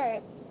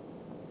correct.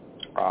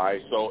 All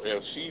right, so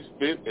if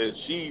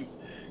she's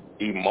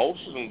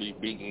emotionally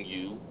beating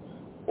you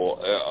or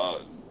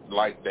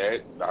like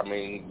that,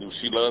 do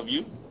she love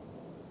you?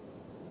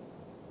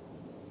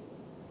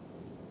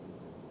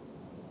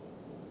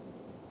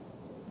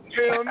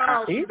 Hell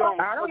no, she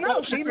don't. I don't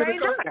know. She may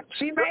not.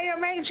 She may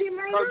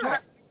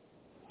not.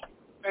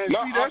 And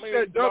that's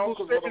that double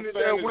standard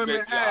that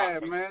women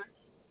have, man.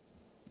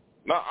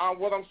 No,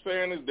 what I'm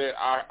saying is that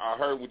I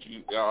heard what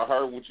you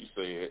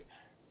said,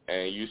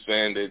 and you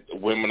saying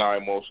that women are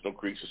emotional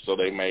creatures, so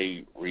they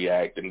may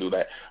react and do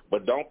that.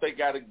 But don't they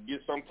got to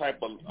get some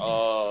type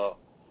of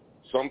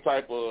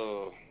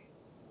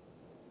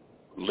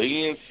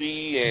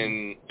leniency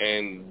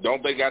and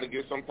don't they got to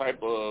get some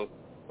type of,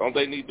 don't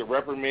they need to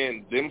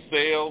reprimand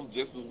themselves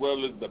just as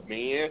well as the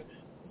men?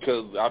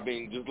 Because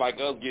just like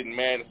us getting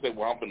mad and say,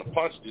 well, I'm gonna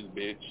punch this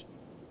bitch.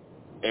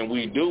 And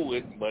we do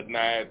it, but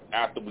now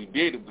after we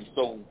did it, we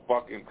so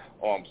fucking,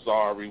 I'm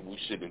sorry, we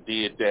shouldn't have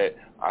did that.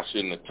 I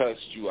shouldn't have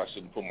touched you. I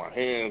shouldn't put my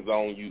hands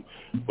on you.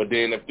 But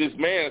then if this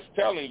man's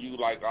telling you,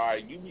 like, all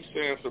right, you be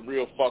saying some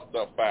real fucked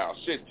up foul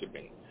shit to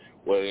me,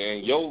 well,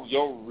 and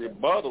your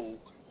rebuttal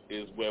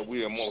is where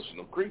we're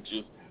emotional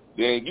creatures,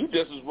 then you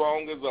just as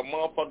wrong as a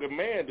motherfucking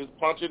man just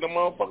punching a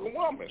motherfucking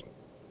woman,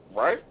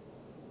 right?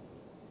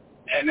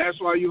 And that's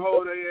why you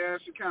hold their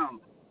ass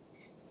accountable.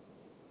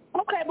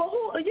 Okay, but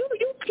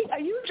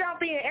you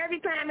jump in every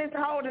time it's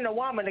holding a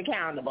woman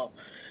accountable.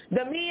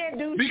 The men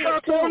do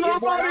because shit too.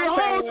 Nobody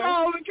holds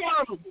all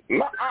accountable.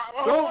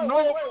 Don't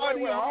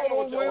nobody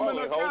hold women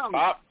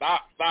accountable.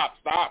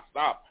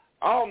 Stop.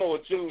 I don't know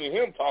what you and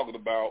him talking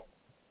about,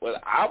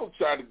 but I was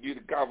trying to get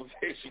a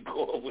conversation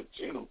going with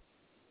you.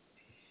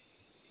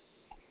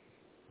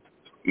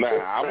 Now,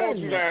 I want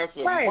you to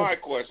answer my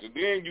question.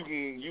 Then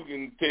you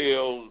can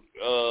tell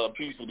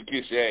people to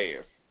kiss your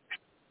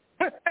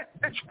ass.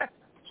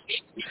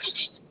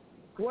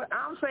 What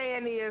I'm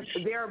saying is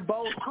they're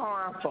both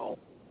harmful.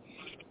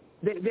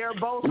 They're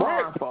both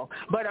harmful.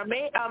 But a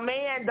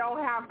man don't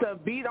have to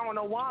beat on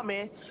a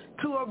woman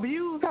to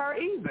abuse her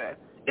either.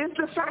 It's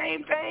the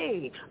same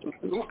thing.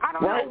 I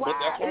don't know why.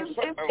 It's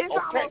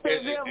almost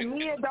as if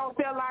men don't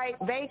feel like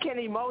they can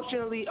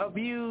emotionally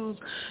abuse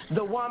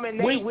the woman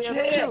they with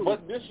too.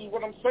 But this is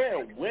what I'm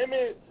saying.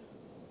 Women,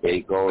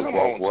 it goes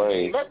both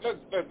ways.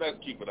 Let's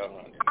keep it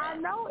 100. I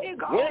know it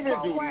goes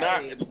both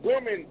ways.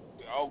 Women,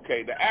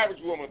 okay, the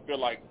average woman feel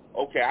like,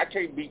 okay, I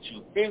can't beat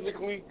you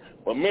physically,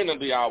 but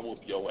mentally I'll whoop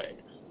your ass.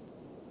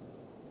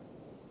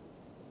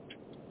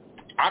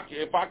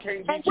 If I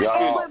can't beat you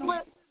physically,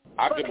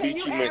 I can beat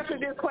you mentally. Can you answer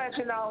this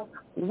question, though?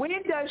 When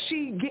does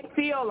she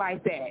feel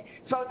like that?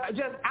 So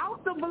just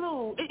out the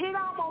blue, it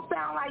almost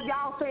sounds like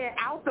y'all saying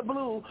out the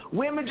blue,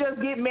 women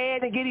just get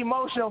mad and get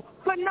emotional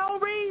for no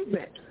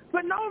reason.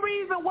 For no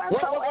reason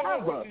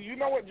whatsoever. Well, you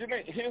know what,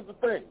 Janae? Here's the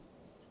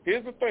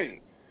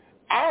thing.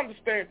 I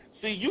understand.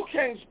 See, you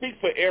can't speak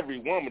for every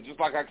woman, just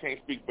like I can't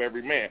speak for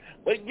every man.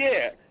 But,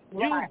 you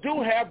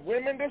do have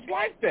women that's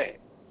like that.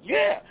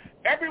 Yeah,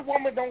 every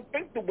woman don't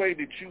think the way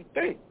that you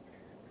think.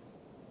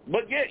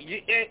 But,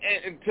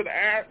 and to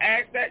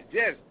ask that,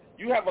 yes,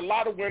 you have a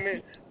lot of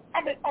women.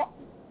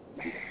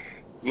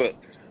 Look,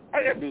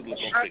 all you have to do is look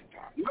on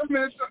TikTok. You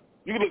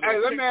can look on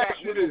TikTok,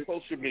 look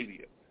on social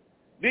media.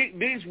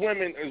 These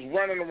women is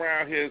running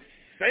around here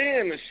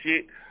saying the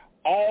shit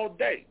all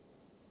day.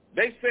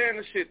 They saying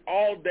the shit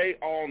all day,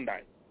 all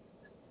night.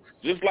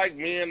 Just like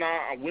men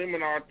are,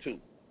 women are too.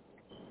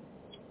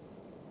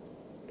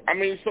 I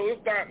mean, so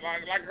it's not,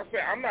 like I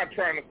said, I'm not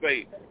trying to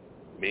say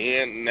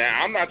men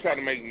now. I'm not trying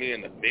to make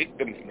men the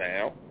victims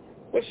now.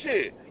 But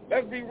shit,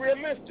 let's be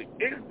realistic.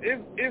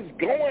 It's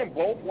going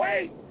both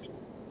ways.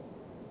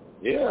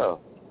 Yeah.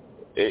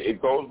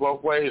 It goes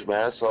both ways,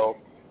 man. So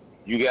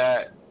you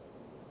got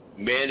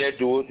men that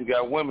do it, you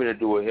got women that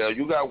do it. Hell,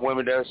 you got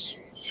women that's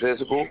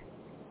physical.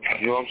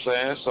 You know what I'm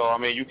saying? So, I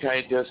mean, you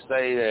can't just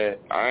say that.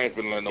 I ain't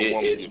finna let no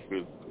woman get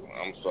physical.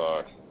 I'm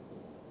sorry.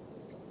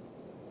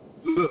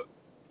 Look,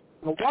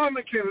 a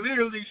woman can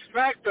literally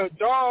smack the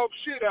dog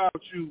shit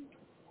out you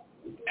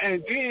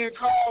and then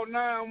call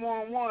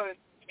 911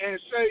 and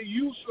say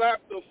you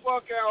slapped the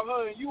fuck out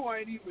her and you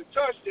ain't even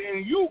touched it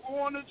and you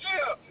going to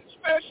jail,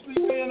 especially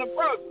being a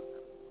brother.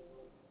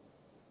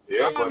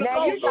 Yeah, but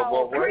you go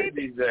both ways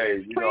these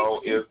days. You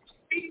know, if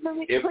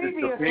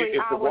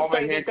the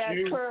woman hits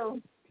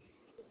you,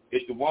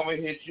 if the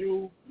woman hits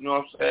you, you know what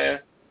I'm saying,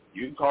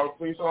 you can call the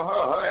police on her.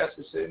 Her ass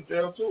can sit in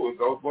jail too. It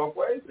goes both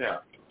ways now.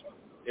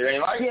 It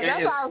ain't like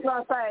that's what I was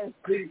going to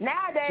say.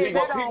 Nowadays,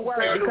 that don't work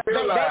because they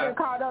done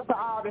caught up to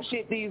all the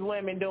shit these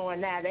women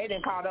doing now. They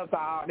done caught up to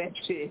all that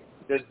shit.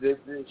 The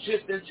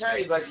shit that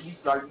changed, like you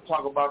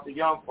talk about the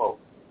young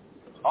folks.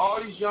 All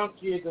these young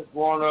kids that's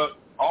growing up,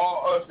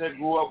 all us that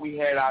grew up, we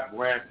had our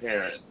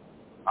grandparents,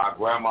 our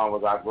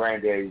grandmamas, our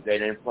granddaddies. They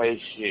didn't play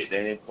shit.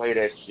 They didn't play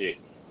that shit.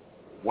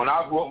 When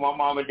I grew up, my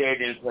mom and dad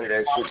didn't play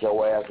that shit.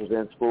 Your ass was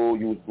in school.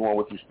 You was doing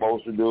what you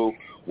supposed to do.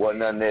 Wasn't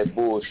none of that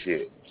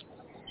bullshit.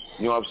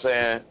 You know what I'm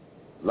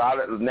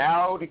saying?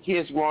 Now the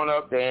kids growing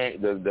up,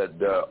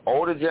 the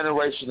older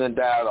generation done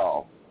died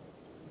off.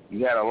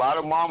 You had a lot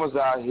of mamas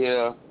out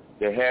here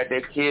that had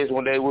their kids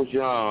when they was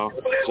young.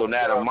 So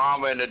now the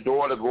mama and the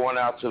daughter going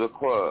out to the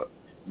club.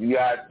 You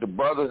got the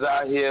brothers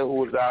out here who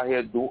was out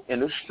here in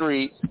the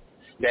streets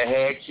that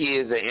had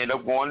kids that end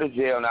up going to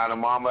jail. Now the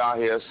mama out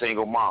here a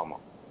single mama.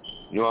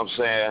 You know what I'm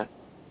saying?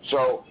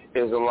 So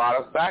there's a lot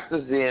of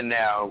factors in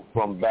now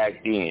from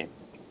back then.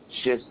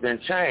 Shit's been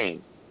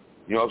changed.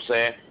 You know what I'm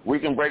saying? We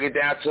can break it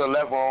down to a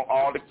level on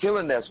all the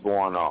killing that's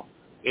going on.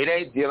 It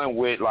ain't dealing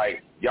with,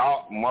 like,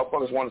 y'all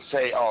motherfuckers want to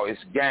say, oh,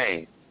 it's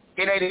gangs.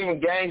 It ain't even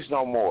gangs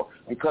no more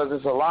because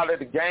it's a lot of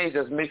the gangs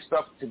that's mixed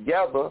up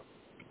together.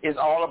 It's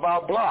all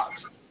about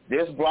blocks.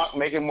 This block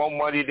making more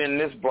money than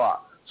this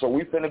block. So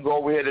we finna go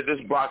over here to this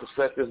block and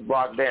set this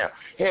block down.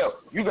 Hell,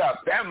 you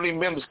got family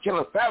members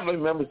killing family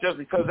members just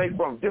because they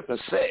from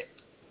different sects.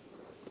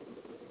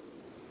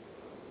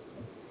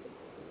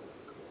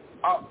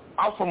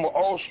 I'm from an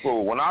old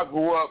school. When I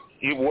grew up,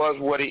 it was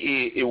what it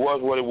is. It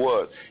was what it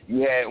was.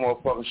 You had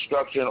motherfucking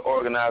structure and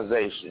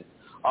organization.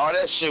 All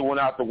that shit went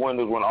out the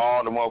windows when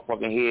all the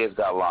motherfucking heads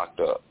got locked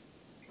up.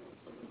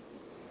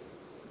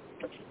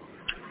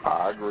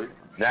 I agree.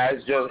 Now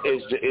it's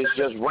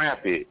just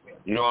rampant.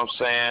 You know what I'm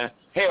saying?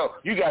 Hell,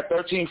 you got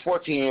 13,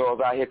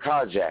 14-year-olds out here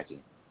carjacking,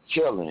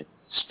 killing,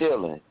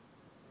 stealing.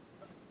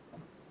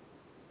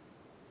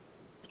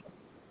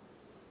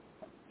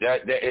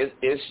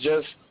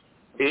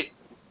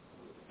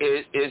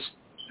 It's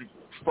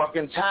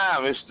fucking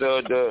time. It's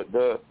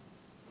the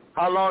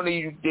how long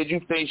did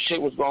you think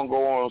shit was gonna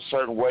go on a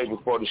certain way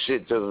before the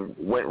shit just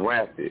went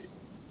rampant?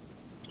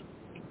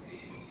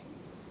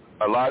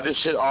 A lot of this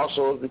shit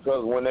also is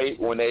because when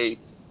they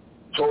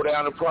tore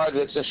down the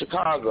projects in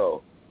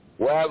Chicago,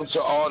 what happened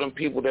to all them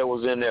people that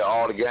was in there,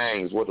 all the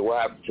gangs? What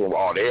happened to them?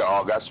 Oh, they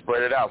all got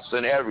spread out,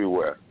 sent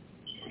everywhere.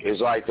 It's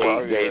like they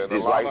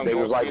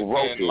was like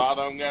roaches. A lot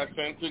of them got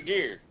sent to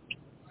gear.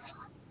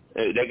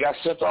 They got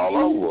sent all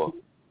over.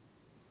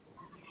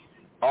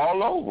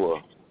 All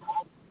over.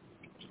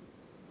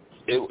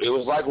 It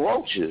was like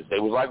roaches. They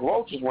was like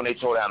roaches when they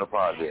tore down the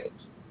projects.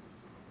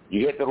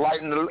 You hit the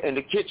light in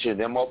the kitchen,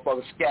 them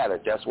motherfuckers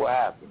scattered. That's what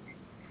happened.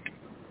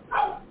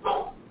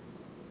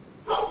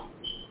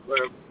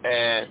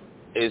 And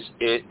it's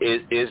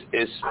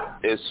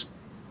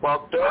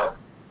fucked up.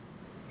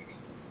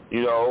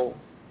 You know,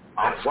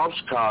 I'm from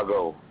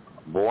Chicago,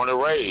 born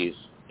and raised,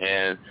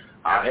 and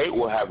I hate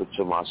what happened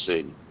to my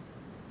city.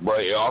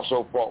 But it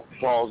also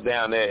falls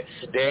down that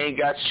they ain't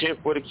got shit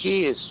for the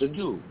kids to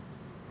do.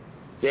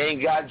 They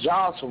ain't got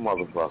jobs for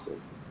motherfuckers.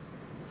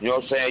 You know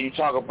what I'm saying? You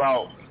talk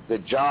about the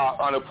job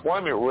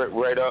unemployment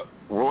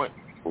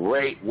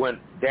rate went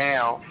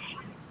down,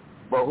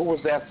 but who was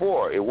that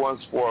for? It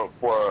wasn't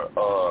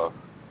for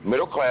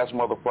middle class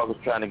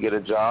motherfuckers trying to get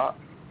a job.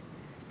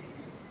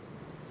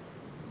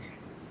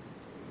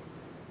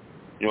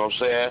 You know what I'm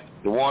saying?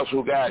 The ones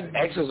who got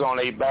X's on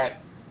their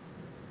back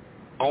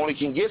only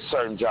can get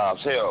certain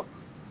jobs. Hell,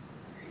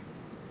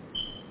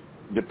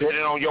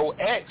 depending on your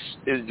X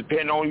is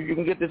depending on you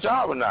can get the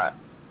job or not.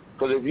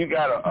 Because if you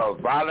got a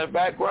violent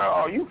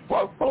background, you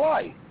fucked for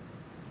life.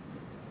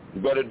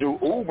 You better do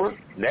Uber.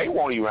 They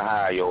won't even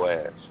hire your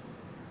ass.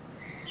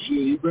 Shit,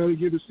 you better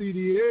get a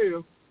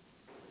CDL.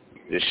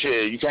 This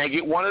shit, you can't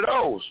get one of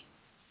those.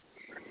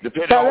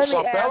 Depending on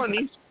some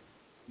felonies.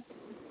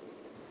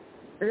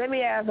 Let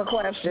me ask a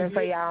question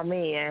for y'all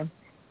men.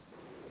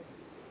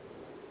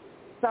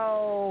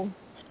 So,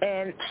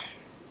 and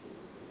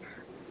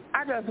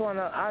I just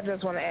wanna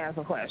ask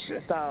a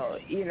question. So,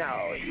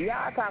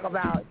 y'all talk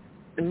about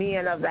the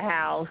men of the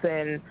house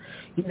and,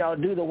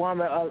 do the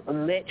woman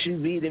let you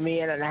be the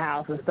man of the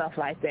house and stuff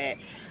like that.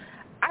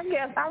 I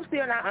guess I'm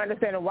still not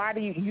understanding why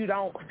you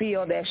don't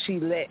feel that she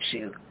lets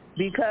you,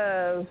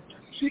 because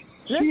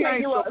let's say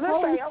because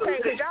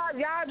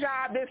y'all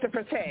job is to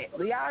protect.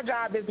 Y'all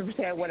job is to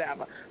protect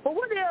whatever. But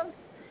what if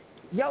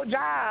your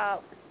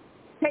job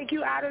take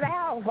you out of the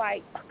house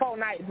like 4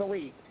 nights a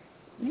week?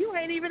 You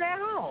ain't even at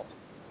home.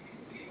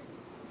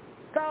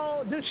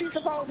 So, is she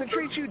supposed to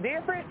treat you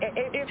different?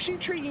 If she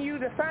treating you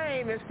the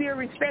same and still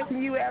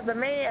respecting you as a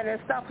man and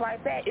stuff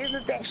like that,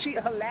 isn't that she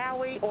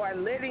allowing or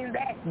letting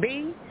that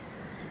be?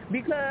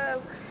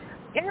 Because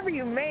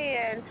every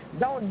man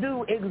don't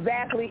do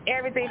exactly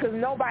everything, because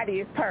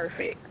nobody is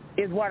perfect,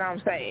 is what I'm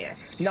saying.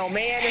 No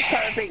man is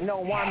perfect, no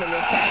woman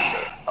is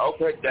perfect.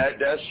 Okay,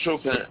 that's true.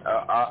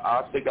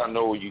 I think I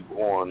know where you're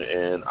going,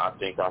 and I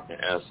think I can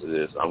answer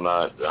this.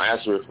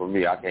 Answer it for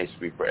me. I can't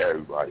speak for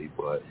everybody,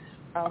 but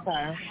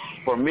okay.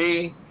 For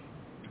me,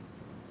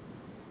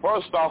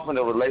 first off in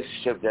a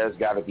relationship, there's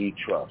got to be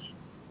trust.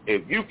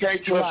 If you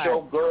can't trust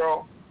your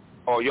girl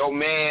or your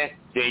man,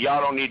 then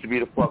y'all don't need to be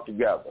the fuck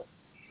together.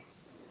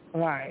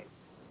 Right.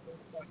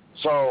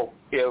 So,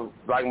 if,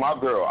 like my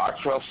girl, I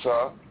trust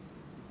her,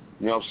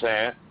 you know what I'm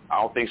saying?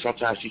 I don't think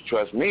sometimes she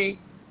trusts me,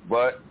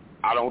 but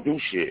I don't do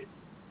shit.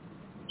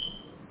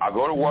 I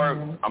go to work.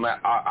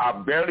 I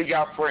barely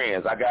got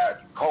friends. I got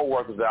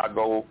coworkers that I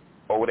go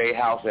over their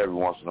house every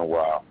once in a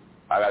while.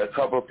 I got a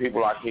couple of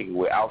people I kick it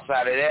with.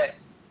 Outside of that,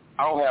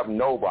 I don't have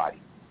nobody.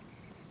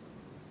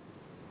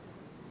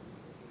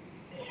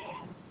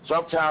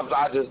 Sometimes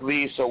I just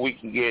leave so we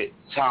can get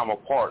time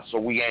apart, so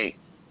we ain't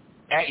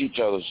at each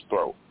other's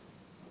throat.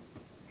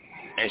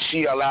 And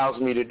she allows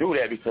me to do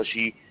that because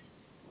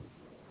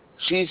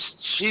she's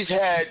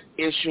had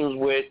issues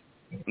with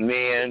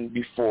men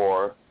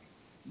before,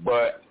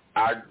 but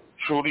I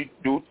truly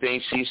do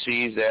think she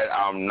sees that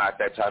I'm not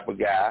that type of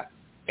guy,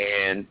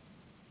 and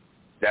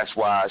that's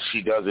why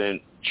she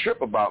doesn't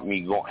trip about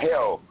me going.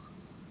 Hell,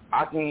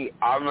 I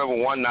remember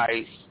one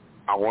night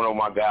I went over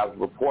my guys'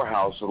 report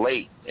house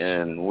late,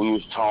 and we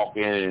was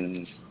talking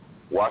and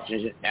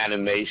watching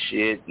anime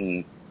shit,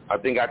 and I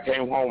think I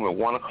came home at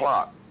 1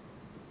 o'clock,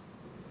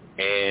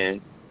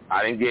 and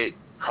I didn't get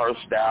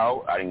cursed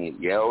out, I didn't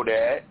get yelled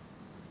at,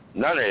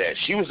 none of that.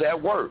 She was at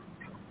work.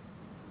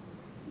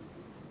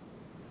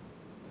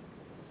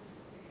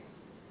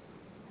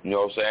 You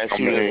know what I'm saying?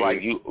 She was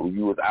like, you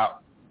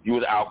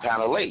was out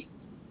kind of late.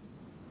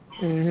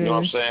 Mm-hmm. You know what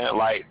I'm saying?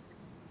 Like,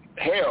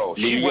 hell,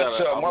 she went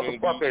to a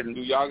motherfucking.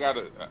 Do y'all got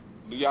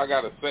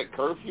a set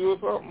curfew or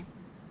something?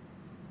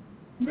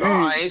 No,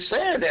 I ain't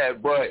saying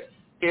that, but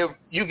if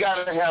you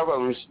gotta have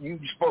you're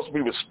supposed to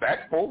be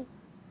respectful.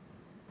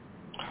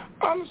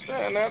 I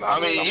understand that. I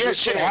mean, yeah,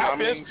 shit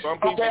happens.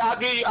 Okay, I'll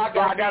give you. I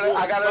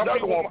got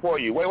another one for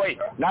you. Wait.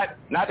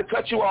 Not to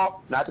cut you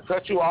off.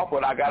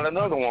 But I got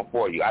another one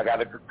for you. I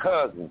got a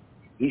cousin.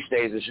 He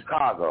stays in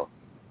Chicago.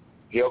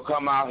 He'll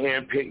come out here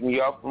and pick me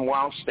up from where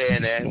I'm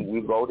staying at, and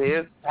we go to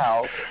his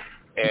house,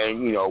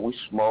 and we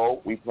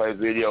smoke, we play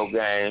video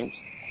games.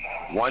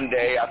 One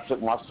day, I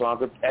took my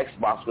son's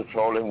Xbox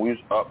controller, and we was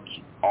up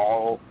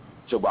all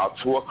to about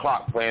 2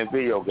 o'clock playing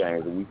video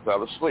games, and we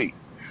fell asleep.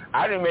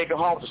 I didn't make it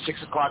home till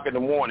 6 o'clock in the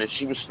morning.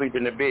 She was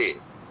sleeping in bed.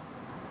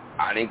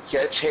 I didn't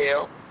catch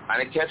hell. I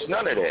didn't catch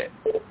none of that.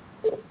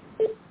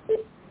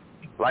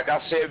 Like I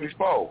said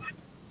before,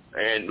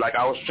 and like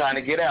I was trying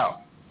to get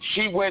out.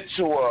 She went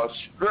to a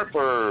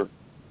stripper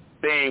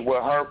thing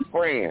with her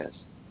friends.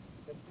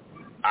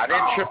 I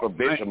didn't trip a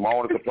bitch and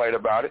moan and complain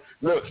about it.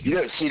 Look,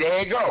 see,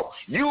 there you go.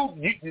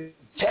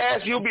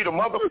 Taz, you be the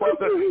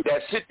motherfucker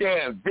that sit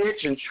there and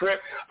bitch and trip.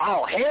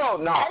 Oh, hell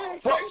no.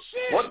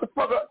 What the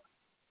fuck?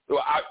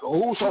 Who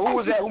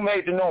was that who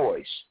made the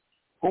noise?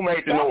 Who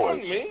made the noise?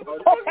 Wasn't me.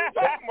 What are you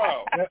talking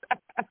about?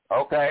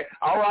 Okay.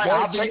 All right.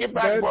 I'll take it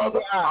back,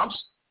 brother.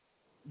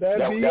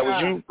 That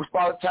was you,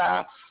 Father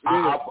Time.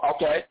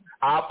 Okay.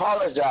 I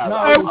apologize. No,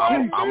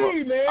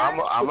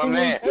 I'm a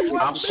man.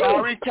 I'm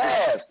sorry,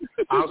 Taz.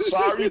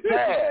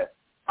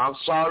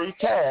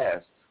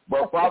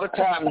 But Father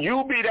Time,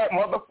 you be that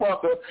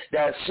motherfucker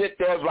that sit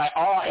there like,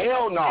 oh,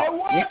 hell no. It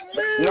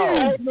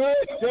wasn't me.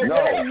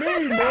 No.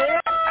 Me, man.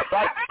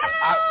 Like,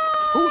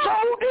 who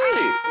did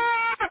it?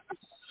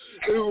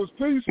 It was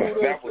peaceful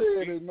that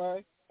said it,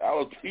 man. I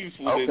was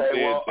peaceful that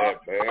said that,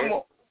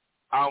 man.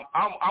 I'm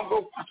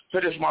going to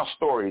finish my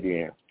story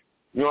then.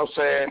 You know what I'm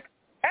saying?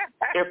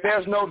 If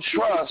there's no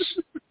trust,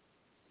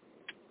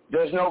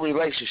 there's no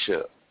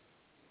relationship.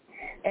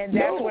 And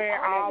that's where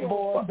it all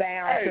boils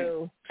down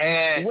to.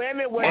 And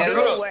women will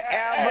do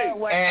whatever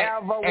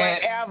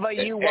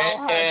you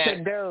want her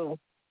to do.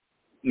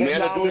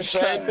 Men will do the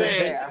same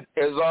thing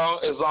as long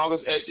as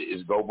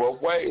it go both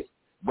ways.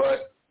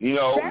 But,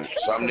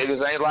 some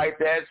niggas ain't like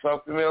that. Some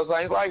females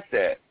ain't like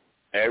that.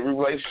 Every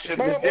relationship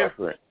is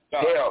different.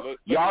 Hell,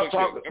 y'all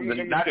talk.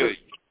 Not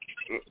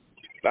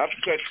to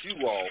cut you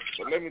off,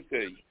 but let me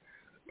tell you.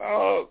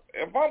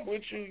 if I'm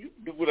with you, you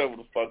can do whatever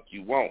the fuck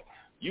you want.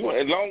 You,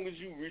 as long as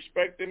you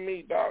respecting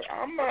me, dog,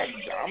 I'm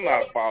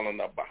not following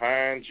up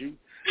behind you.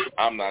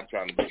 I'm not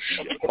trying to get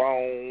to your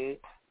phone.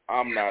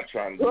 I'm not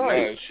trying to do none of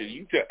that shit.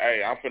 You tell,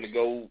 hey, I'm finna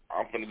go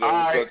such and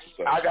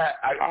such.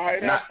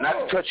 Not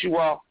to cut you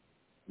off.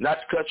 Not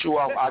to cut you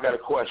off. I got a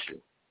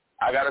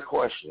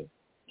question.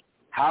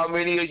 How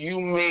many of you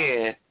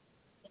men,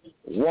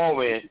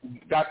 woman,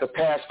 got the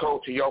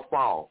passcode to your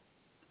phone?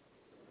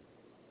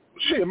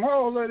 Shit, my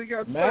old lady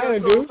got the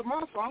passcode to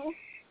my phone.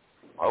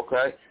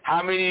 Okay.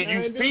 How many of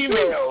you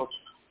females,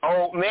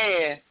 old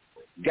man,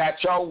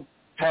 got your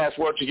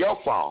password to your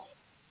phone?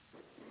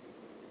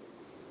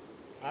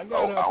 I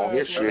got my old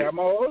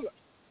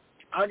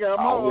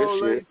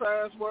lady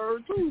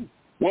password too.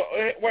 Well,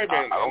 wait a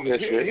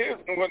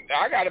minute.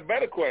 I got a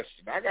better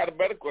question.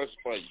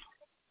 For you.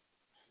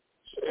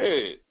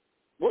 Shit,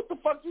 what the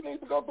fuck you need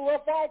to go through her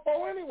phone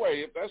for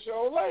anyway? If that's your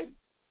old lady.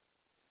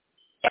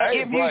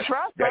 Hey, if you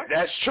trust her,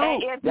 that's true.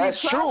 That's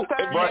true.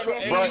 But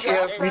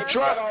if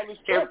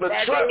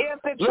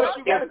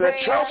the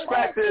trust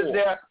factor is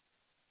there,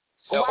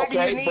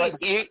 okay. But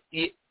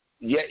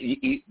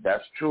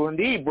that's true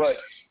indeed. But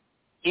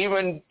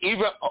even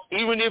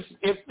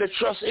if the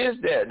trust is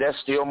there, there's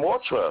still more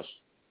trust.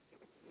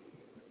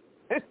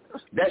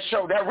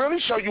 That really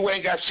show you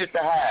ain't got shit to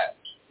hide.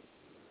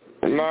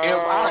 If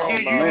I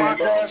give you my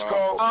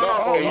passcode,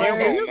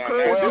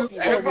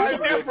 everybody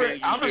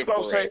different.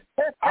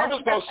 I'm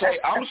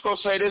just gonna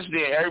say this.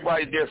 Then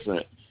everybody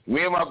different.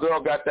 Me and my girl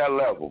got that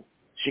level.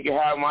 She can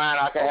have mine.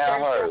 I can have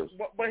hers.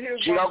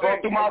 She don't go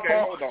through my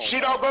phone. She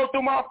don't go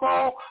through my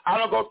phone. I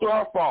don't go through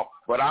her phone.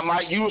 But I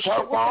might use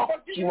her phone.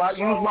 She might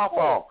use my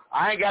phone.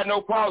 I ain't got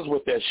no problems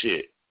with that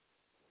shit.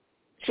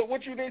 So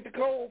what you need the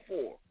code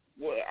for?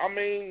 Well, I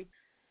mean,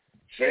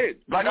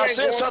 shit. Like I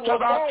said,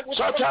 sometimes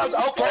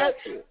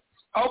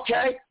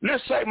okay,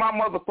 let's say my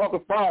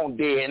motherfucking phone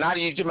dead and I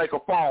need to make a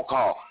phone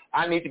call.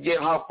 I need to get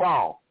her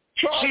phone.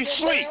 She's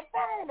asleep.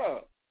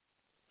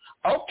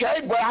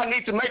 Okay, but I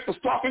need to make the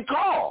fucking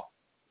call.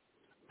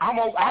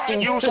 I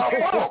can use her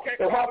phone. If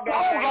her phone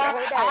gone,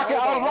 I can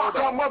unlock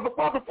her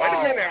motherfucking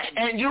phone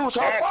and use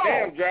her phone.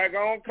 Damn,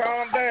 Dragon,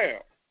 calm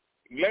down.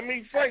 Let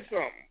me say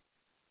something.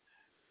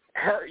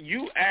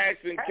 You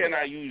asking, can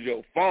I use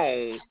your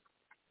phone,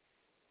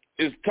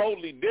 is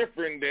totally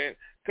different than,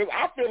 because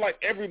I feel like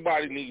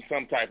everybody needs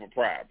some type of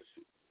privacy.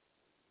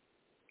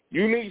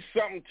 You need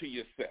something to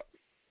yourself.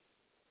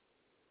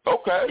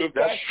 Okay, if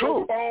that's true.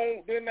 Your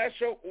phone, then that's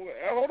your,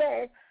 hold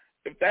on.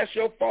 If that's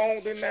your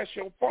phone, then that's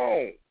your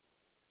phone.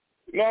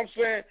 You know what I'm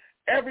saying?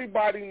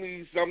 Everybody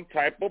needs some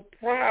type of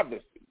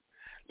privacy.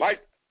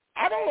 Like,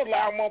 I don't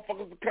allow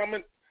motherfuckers to come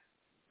in.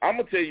 I'm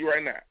going to tell you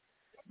right now.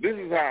 This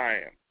is how I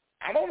am.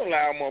 I don't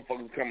allow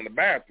motherfuckers to come in the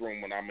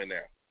bathroom when I'm in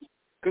there.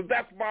 Because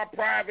that's my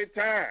private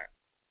time.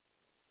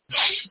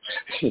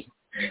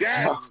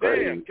 God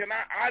damn,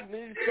 I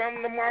need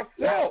something to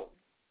myself.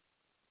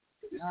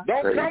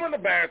 Don't come in the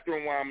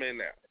bathroom while I'm in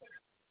there.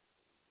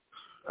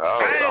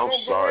 I'm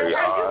sorry.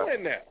 How you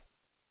in there?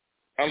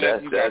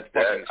 Unless you got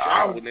fucking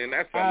shower, then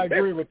that's something different.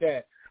 Agree with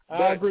that.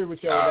 I agree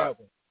with you on that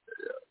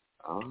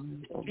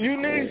one. You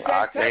need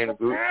some type of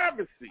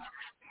privacy.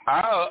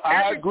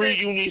 I agree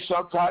you need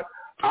some type.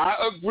 I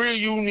agree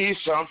you need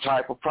some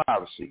type of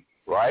privacy,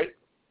 right?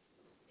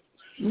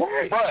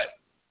 Right. But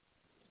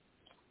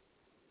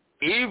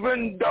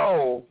even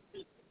though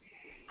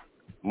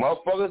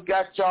motherfuckers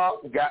got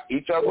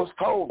each other's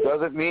code,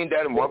 doesn't mean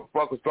that a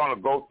motherfucker's gonna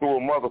go through a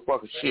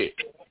motherfucking shit.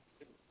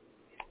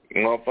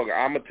 Motherfucker,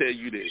 I'm gonna tell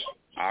you this.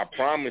 I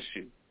promise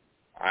you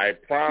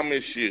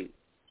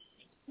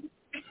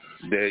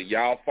that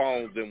y'all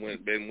phones been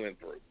went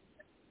through.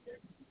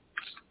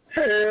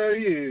 Hell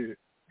yeah.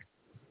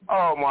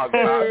 Oh my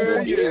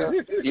God!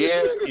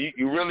 Yeah.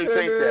 You really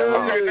think that?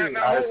 Huh? Okay,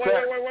 now,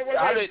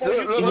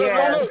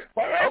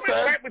 wait.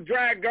 Type of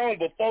drag on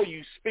before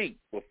you speak.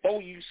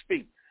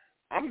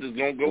 I'm just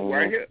gonna go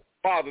right here.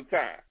 Father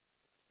time.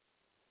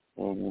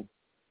 Mm-hmm.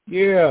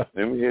 Yeah.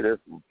 Let me hear this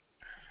one.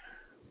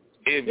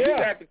 If you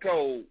got the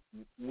code,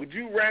 would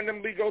you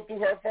randomly go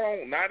through her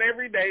phone? Not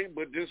every day,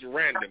 but just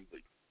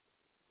randomly.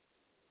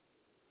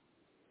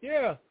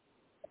 Yeah.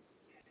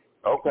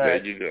 Okay.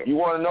 There you go. You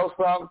want to know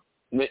something?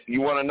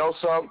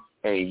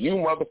 And you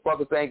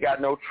motherfuckers ain't got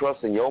no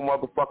trust in your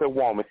motherfucking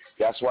woman.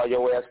 That's why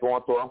your ass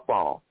going through her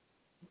phone.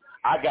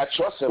 I got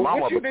trust in my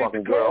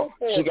motherfucking girl.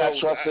 She got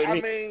trust in me.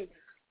 I mean,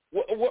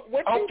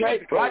 what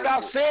okay, like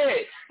I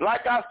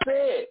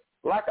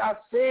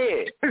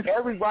said,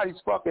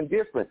 everybody's fucking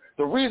different.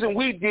 The reason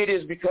we did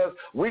is because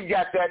we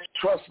got that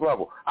trust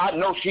level. I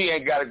know she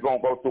ain't got to go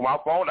through my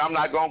phone. I'm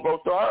not going to go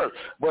through her.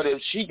 But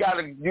if she got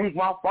to use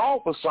my phone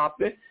for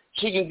something,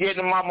 she can get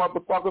in my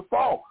motherfucking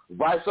phone,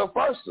 vice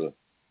versa.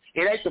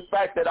 It ain't the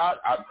fact that I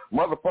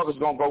motherfuckers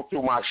going to go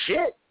through my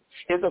shit.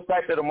 It's the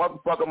fact that a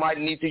motherfucker might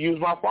need to use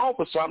my phone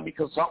for something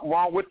because something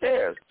wrong with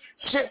theirs.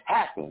 Shit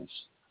happens.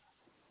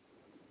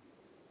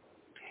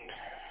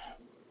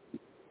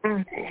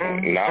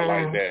 Not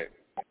like that.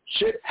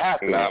 Shit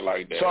happens. Not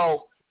like that.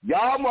 So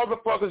Y'all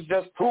motherfuckers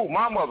just proved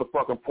my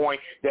motherfucking point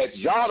that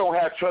y'all don't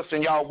have trust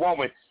in y'all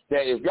woman.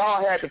 That if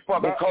y'all had to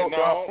fucking code to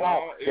her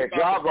phone, that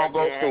y'all gonna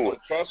go through it.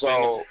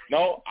 So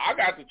no, I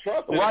got the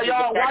trust. Why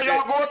y'all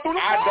going through the phone?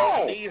 I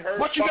don't need her.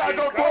 What you gotta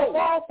go through a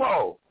phone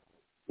for?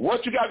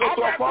 What you gotta go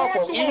through a phone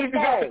for? Even if you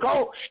got the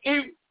code.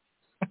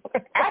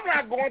 I'm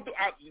not going through.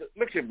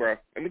 Look here, bro.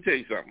 Let me tell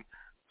you something.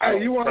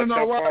 Hey, you want to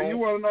know why? You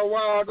want to know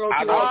why I go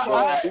through a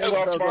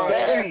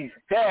phone?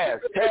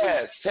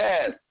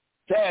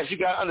 Taz, you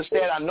gotta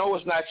understand. I know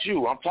it's not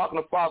you. I'm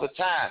talking to Father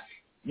Time.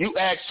 You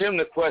asked him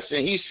the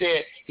question. He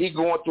said he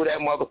going through that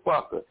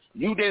motherfucker.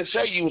 You didn't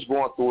say you was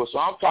going through it, so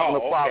I'm talking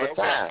to Father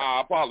Time.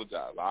 I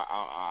apologize.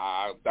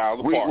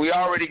 We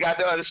already got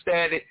to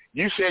understand it.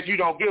 You said you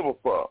don't give a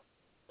fuck.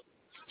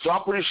 So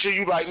I'm pretty sure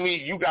you like me.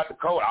 You got the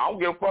code. I don't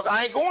give a fuck.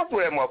 I ain't going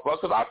through that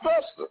motherfucker because I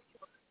trust her.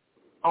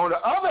 On the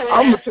other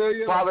hand,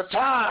 Father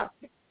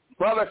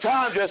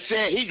Time just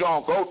said he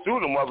going to go through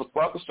the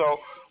motherfucker. So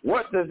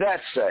what does that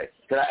say?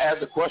 Can I ask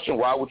the question,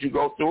 why would you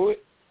go through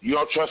it? You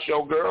don't trust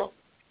your girl?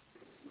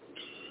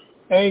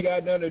 Ain't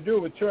got nothing to do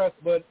with trust,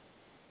 but...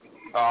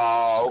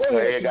 Oh,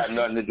 okay. It got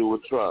nothing to do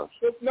with trust.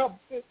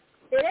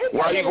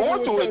 Why are you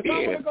going through it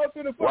then?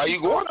 Why are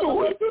you going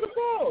through it?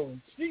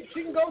 She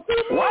can go through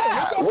the phone.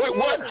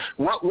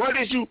 Why? What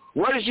is you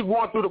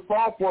going through the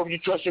phone for if you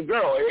trust your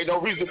girl? There ain't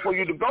no reason for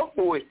you to go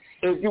through it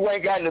if you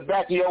ain't got in the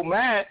back of your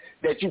mind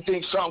that you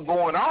think something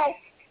going on.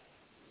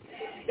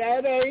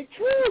 That ain't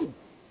true.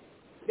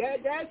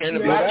 In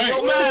the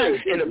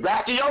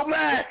back of your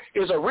mind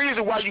is a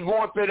reason why you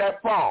going through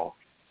that phone.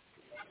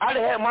 I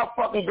done had my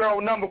fucking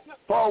girl number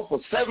phone for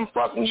 7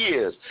 fucking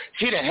years.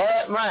 She done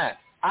had mine.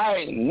 I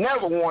ain't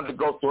never wanted to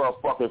go through her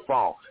fucking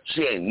phone.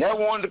 She ain't never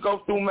wanted to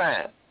go through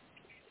mine.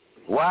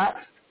 Why?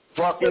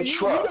 Fucking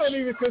trust. You don't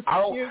even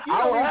consider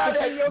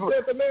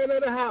yourself the man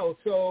of the house,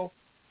 so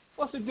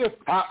what's the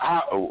difference? How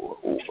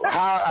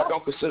I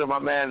don't consider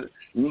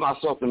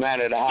myself the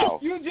man of the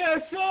house? You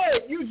just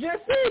said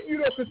you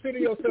don't consider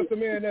yourself the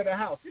man of the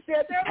house. You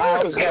said that.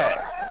 How is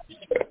that?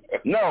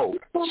 No.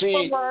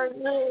 See, what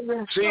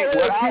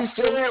I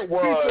said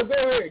was,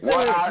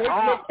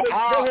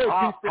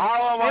 how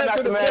am I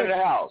not the man of the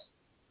house?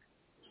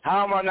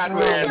 How am I not the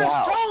man of the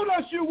house? You told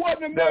us you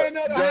wasn't the man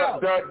of the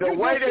house. The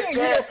way that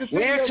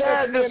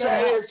Chad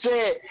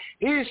said,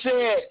 he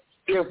said,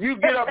 if you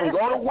get up and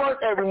go to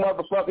work every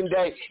motherfucking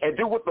day and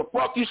do what the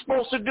fuck you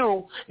supposed to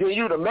do, then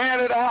you the man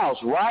of the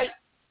house, right?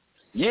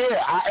 Yeah,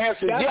 I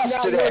answered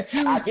yes to that.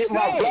 I get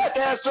my black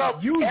ass up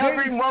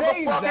every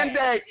motherfucking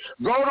day,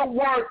 go to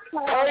work,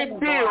 pay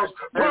bills,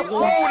 put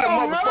food in the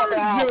motherfucking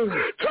house,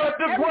 cut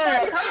the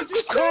grass,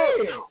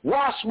 cook,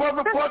 wash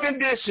motherfucking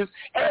dishes.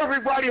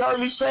 Everybody heard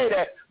me say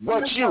that,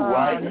 but you,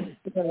 right?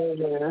 So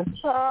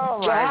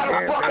how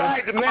the fuck I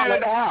ain't the man of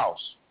the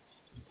house?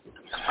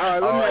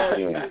 All right,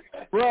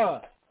 hold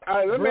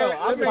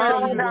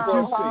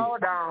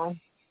on.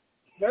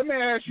 Let me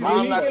ask you.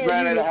 I'm not the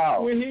man of the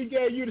house. When he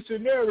gave you the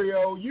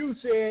scenario, you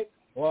said,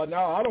 well, no,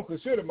 I don't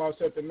consider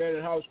myself the man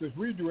of the house because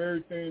we do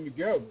everything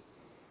together.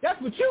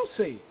 That's what you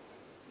said.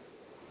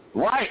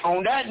 Right,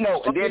 on that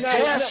note. And then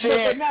Chad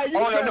said, wait, I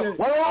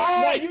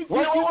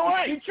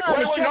ain't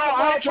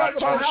trying to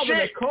turn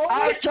shit.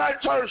 I ain't trying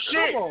to turn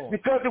shit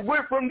because it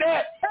went from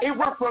that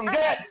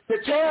to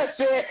Chad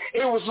said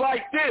it was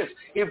like this.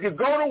 If you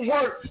go to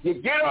work, you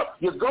get up,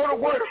 you go to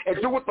work and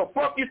do what the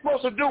fuck you're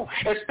supposed to do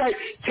and stay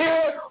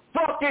 10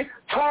 fucking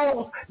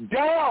toes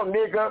down,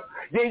 nigga,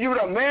 then you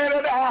the man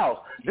of the house.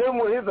 Them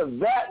were his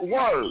exact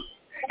words.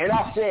 And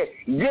I said,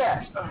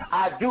 yes,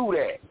 I do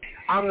that.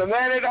 I'm the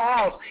man of the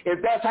house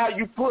if that's how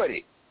you put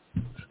it.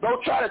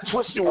 Don't try to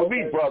twist it with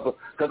me, brother,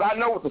 because I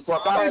know what the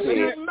fuck I said. It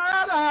shouldn't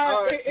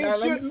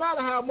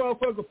matter how a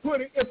motherfucker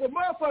put it. If a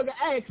motherfucker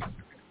asks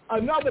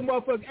another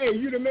motherfucker, hey,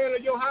 you the man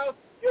of your house,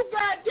 you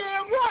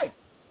goddamn right.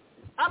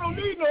 I don't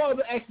need no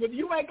other expert.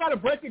 You ain't got to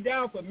break it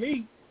down for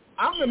me.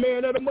 I'm the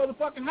man of the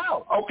motherfucking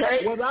house.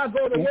 Okay. Whether I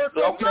go to work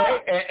or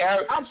not,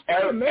 I'm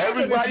still the man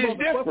everybody's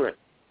different.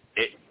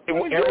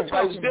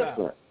 Everybody's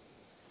different.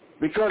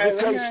 Because it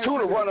takes two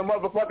to run a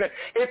motherfucking.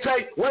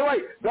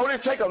 Don't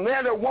it take a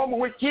man or woman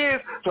with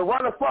kids to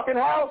run a fucking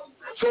house?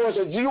 So it's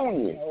a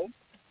union.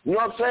 You know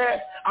what I'm saying?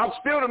 I'm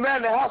still the man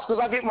in the house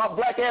because I get my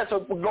black ass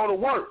up and go to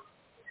work.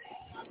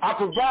 I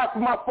provide for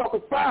my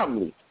fucking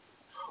family.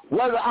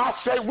 Whether I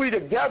say we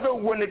together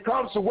when it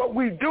comes to what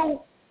we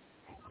do,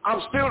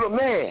 I'm still the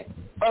man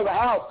of the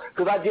house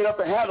because I get up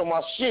and handle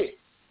my shit.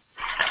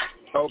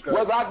 Okay.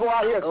 Whether I go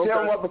out here and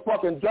sell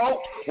motherfucking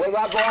dope, whether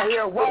I go out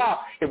here and rob,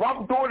 if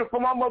I'm doing it for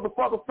my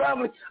motherfucking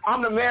family,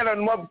 I'm the man of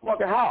the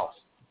motherfucking house.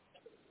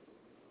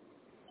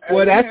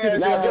 Well, that's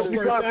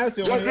you gotta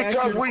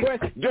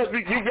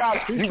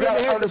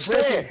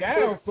understand.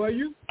 Down for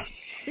you.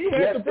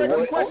 I'm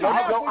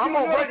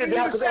gonna break it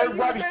down because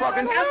everybody's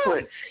fucking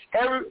different.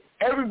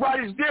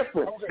 Everybody's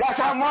different. That's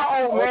how my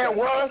old man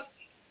was.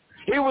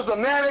 He was a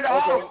man of the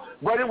house,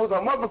 but it was a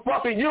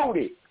motherfucking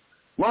unit.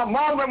 My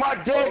mom and my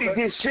daddy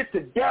did shit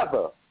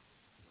together.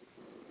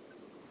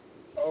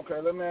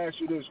 Okay, let me ask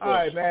you this question. All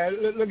right, man.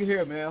 Look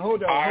here, man.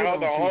 Hold on. All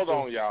right, hold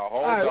on, y'all.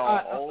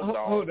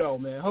 Hold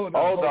on, man. Hold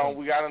on.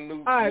 We got a new.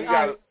 All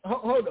right.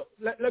 Hold on.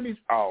 Let me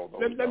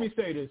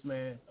say this,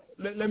 man.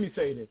 Let me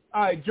say this.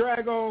 All right,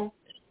 Dragon,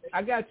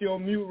 I got you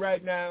on mute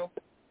right now.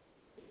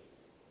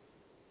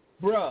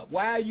 Bruh,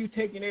 why are you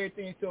taking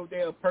everything so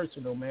damn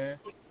personal, man?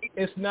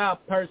 It's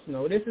not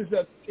personal. This is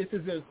a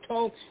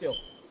talk show.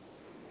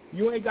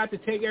 You ain't got to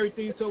take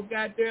everything so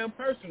goddamn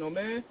personal,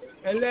 man.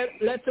 And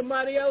let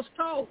somebody else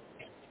talk.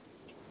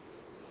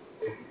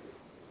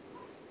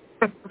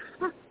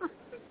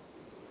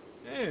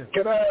 Damn.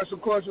 Can I ask a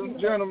question,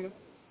 gentlemen?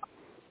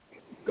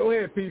 Go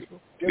ahead,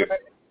 people.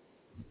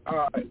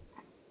 All right.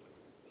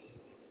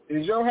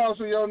 Is your house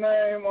in your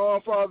name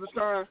on Father's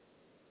Time?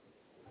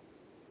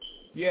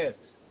 Yes.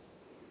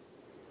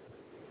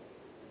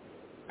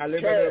 I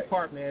live in an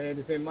apartment and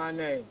it's in my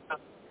name.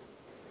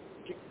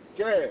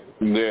 Yeah.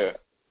 Yeah.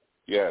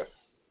 Yes.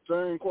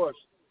 Same question.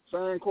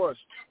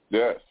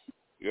 Yes.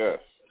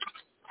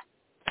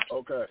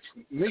 Okay.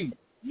 Me,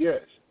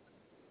 yes.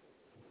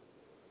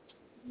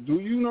 Do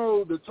you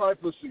know the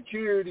type of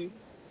security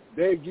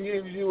that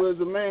gives you as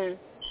a man?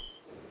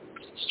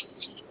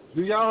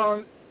 Do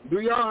y'all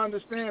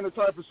understand the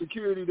type of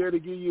security that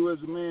it gives you as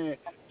a man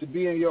to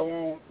be in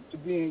your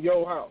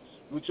house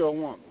with your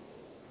woman?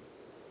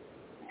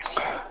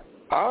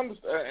 I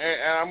understand,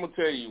 and I'm gonna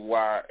tell you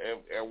why.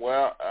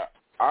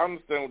 I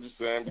understand what you're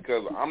saying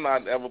because I'm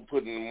not ever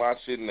putting my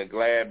shit in a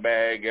glad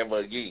bag ever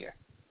again.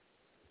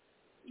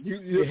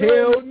 You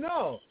hell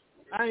no.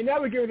 I ain't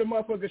never giving a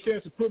motherfucker a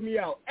chance to put me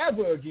out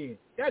ever again.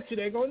 That shit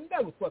ain't gonna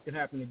never fucking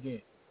happen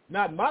again.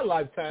 Not in my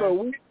lifetime.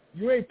 So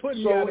you ain't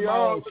putting me out of my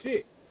own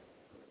shit.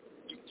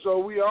 So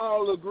we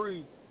all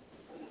agree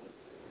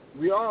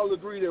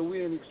that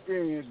we ain't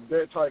experienced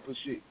that type of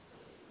shit.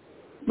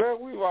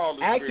 Man, we've all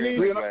actually,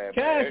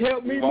 Cass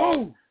helped me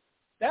move.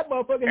 That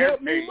motherfucker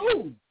helped me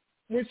move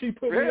when she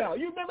put me out.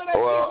 You remember that?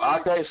 Well, I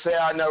can't say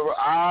I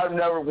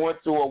never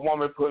went through a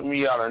woman putting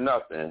me out of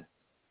nothing.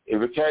 If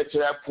it came to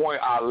that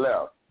point, I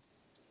left.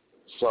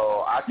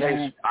 So I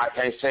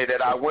can't say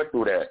that I went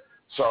through that.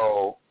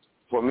 So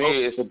for me,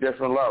 it's a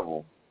different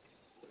level.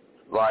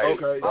 Like,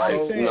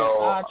 you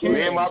know,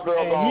 me and my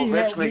girl gonna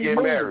eventually get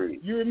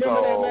married. You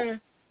remember that, man?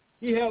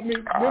 He helped me.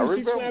 Remember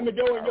she slammed the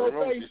door in your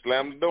face? She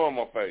slammed the door in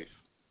my face.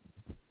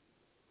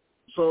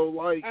 So,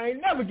 like, I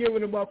ain't never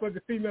given a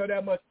motherfucking female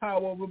that much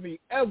power over me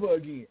ever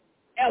again.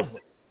 Ever.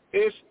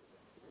 It's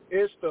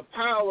the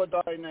power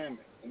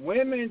dynamic.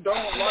 Women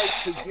don't like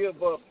to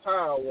give up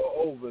power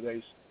over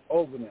them.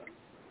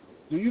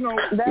 Do you know?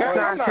 That's not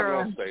I'm not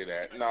true. gonna say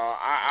that. No,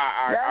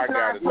 I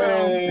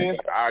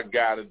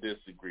gotta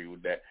disagree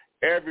with that.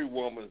 Every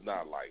woman's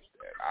not like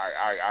that.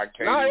 I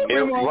can't. Right,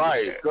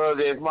 because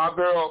if my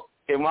girl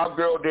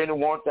didn't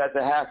want that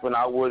to happen,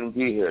 I wouldn't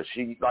be here.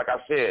 She, like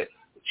I said,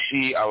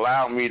 she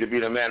allowed me to be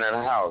the man in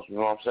the house. You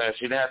know what I'm saying?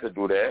 She didn't have to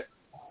do that.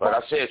 But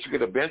I said she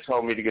could have been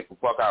told me to get the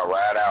fuck out,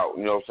 ride out.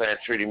 You know what I'm saying?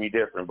 Treating me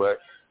different.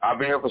 But I've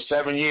been here for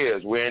 7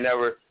 years. And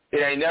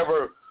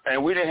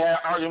we didn't have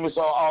arguments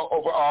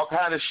over all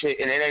kind of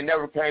shit, and it ain't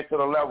never came to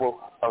the level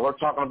of her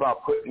talking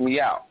about putting me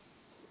out.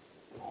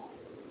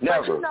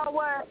 Never. But you know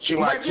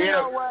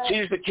what?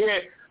 She's the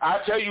kid.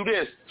 I'll tell you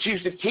this.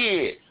 She's the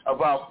kid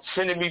about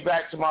sending me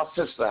back to my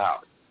sister's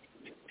house.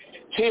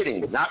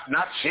 Kidding,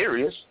 not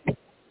serious,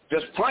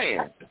 just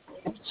playing.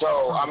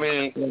 So, I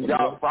mean,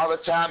 y'all, by the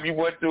time you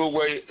went through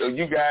where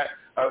you got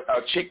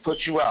a chick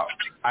put you out,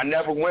 I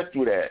never went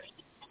through that.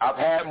 I've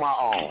had my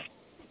own,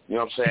 you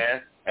know what I'm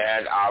saying?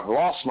 And I've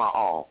lost my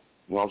own,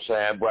 you know what I'm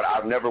saying? But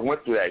I've never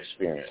went through that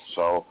experience.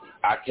 So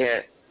I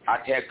can't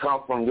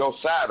come from your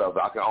side of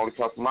it. I can only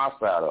come from my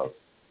side of it.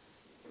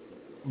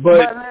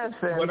 But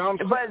listen,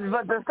 but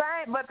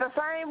the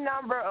same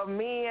number of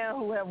men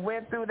who have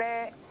went through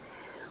that,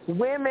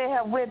 women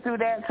have went through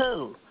that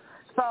too.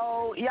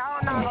 So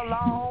y'all not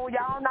alone.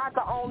 Y'all not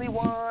the only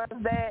ones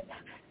that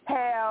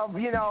have,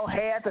 you know,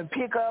 had to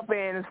pick up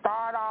and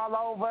start all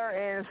over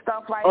and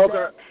stuff like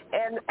that.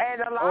 And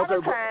a lot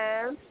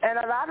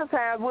of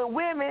times with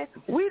women,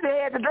 we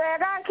had to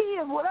drag our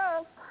kids with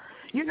us.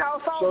 You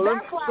know, so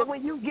that's why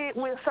when you get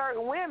with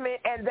certain women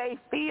and they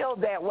feel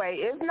that way,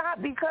 it's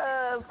not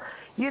because,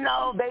 you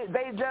know, they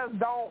just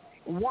don't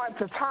want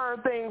to turn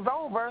things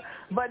over,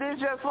 but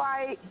it's just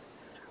like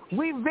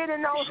we've been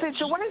in those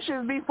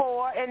situations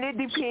before, and it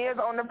depends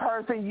on the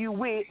person you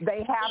with.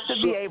 They have to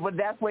be able,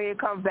 that's where it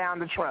comes down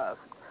to trust.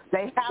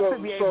 They have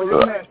to be able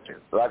to trust you.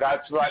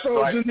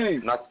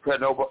 Janae, not to cut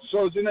nobody.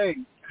 So,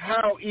 Janae,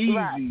 how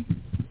easy,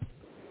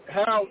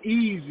 I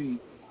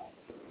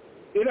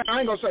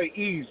ain't going to say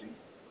easy,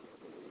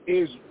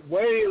 is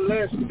way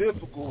less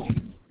difficult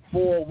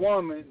for a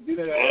woman than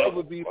it'll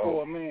ever be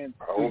for a man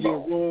to get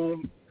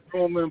room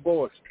and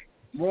board,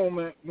 room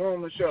and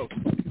shelter,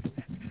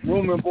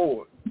 room and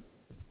board.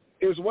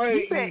 It's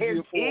way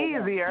easier for a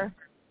woman.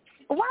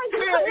 Why you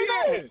say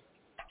that?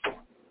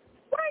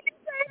 Why you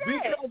say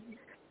that?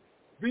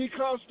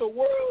 Because the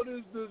world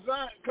is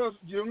designed, because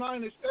the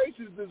United States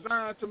is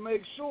designed to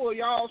make sure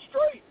y'all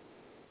straight.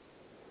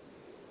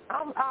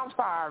 I'm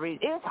sorry.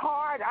 It's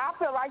hard. I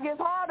feel like it's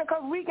harder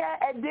because we got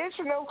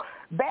additional,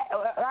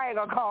 I ain't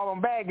going to call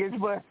them baggage,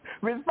 but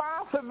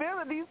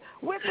responsibilities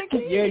with the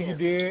kids. Yeah, you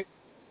did.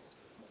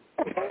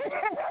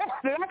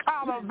 Did I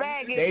call them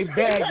baggage? They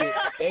bag it.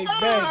 They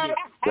bag it.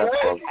 That's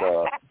fucked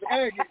up.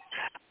 Bag it.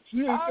 She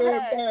didn't say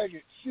bag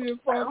it. She is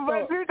fucked up.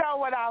 But you know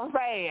what I'm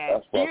saying.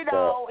 That's fucked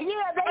up.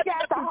 Yeah, they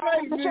got the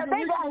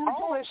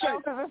homeless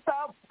shelters and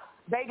stuff.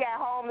 They got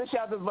homeless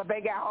shelters, but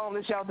they got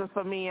homeless shelters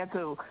for men,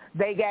 too.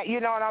 They got,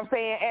 you know what I'm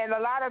saying? And a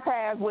lot of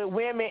times with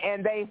women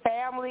and they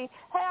family,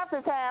 half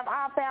the time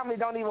our family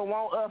don't even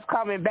want us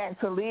coming back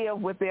to live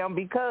with them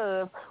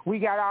because we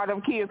got all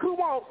them kids. Who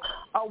want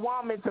a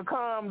woman to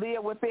come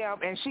live with them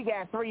and she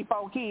got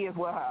 3-4 kids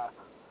with her?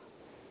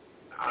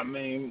 I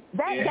mean,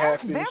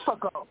 that's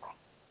difficult.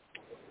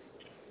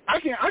 I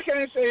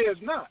can't say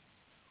it's not.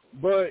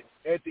 But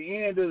at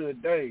the end of the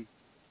day,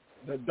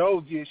 the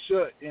door gets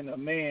shut in a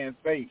man's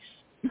face.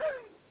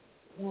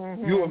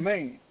 Mm-hmm. You a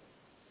man.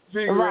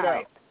 Figure it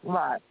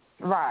out.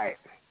 Right.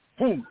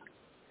 Boom.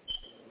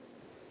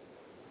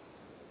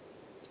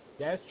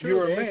 That's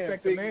true. They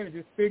expect the man to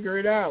just figure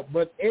it out.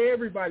 But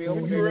everybody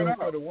open their door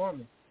for the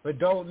woman. But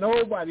don't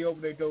nobody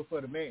open their door for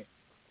the man.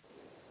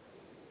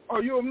 Oh,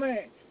 you a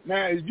man.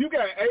 Now, if you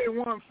got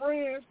 81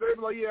 friends, they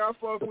be like, yeah, I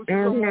fuck with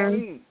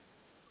you.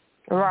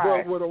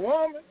 Right. But with a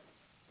woman,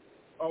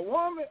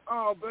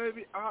 oh,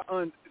 baby,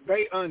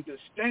 they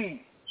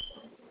understand.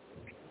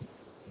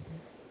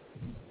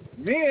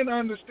 Men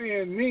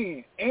understand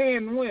men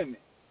and women.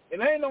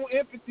 And ain't no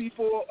empathy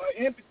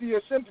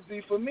or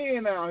sympathy for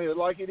men out here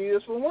like it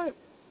is for women.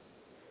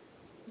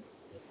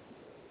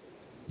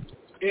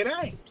 It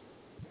ain't.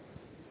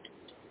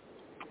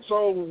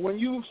 So when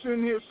you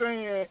sitting here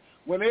saying,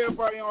 when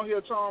everybody on here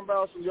talking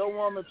about some your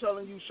woman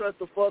telling you shut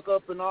the fuck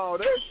up and all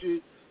that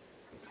shit,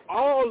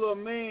 all a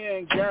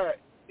man got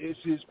is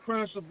his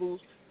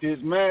principles,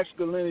 his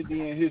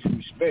masculinity, and his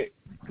respect.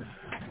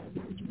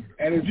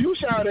 And if you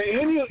shout at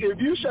any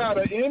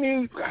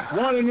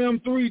one of them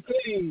 3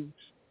 things,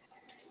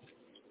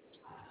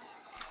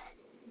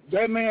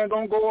 that man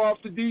gonna go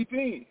off the deep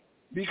end.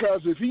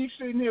 Because if he's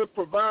sitting here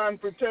providing,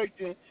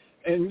 protecting,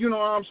 and you know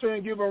what I'm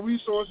saying, giving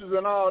resources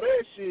and all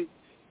that shit,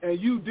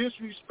 and you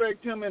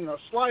disrespect him in the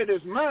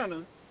slightest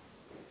manner,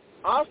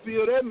 I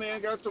feel that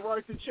man got the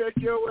right to check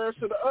your ass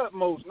to the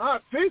utmost.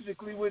 Not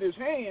physically with his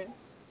hand,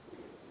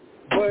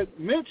 but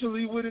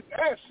mentally with his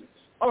actions.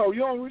 Oh, you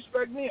don't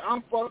respect me?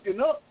 I'm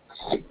fucking up.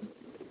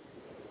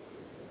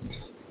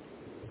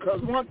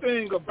 Because one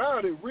thing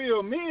about it,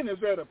 real men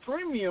is at a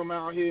premium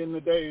out here in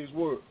today's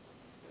world.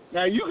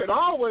 Now, you can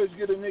always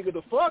get a nigga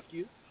to fuck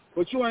you,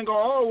 but you ain't going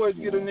to always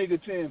get a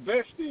nigga to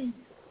invest in you.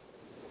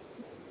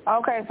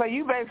 Okay, so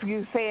you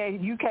basically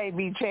saying you can't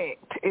be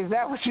checked. Is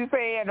that what you're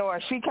saying? Or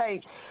she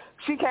can't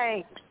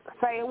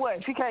say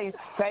what? She can't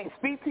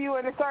speak to you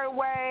in a certain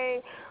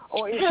way?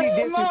 Or if she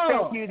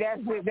disrespect you,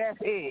 that's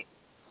it?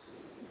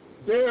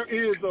 There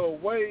is a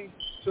way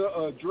to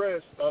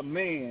address a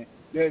man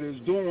that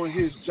is doing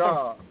his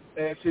job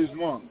as his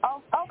woman.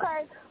 Oh,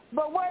 okay.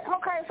 But what?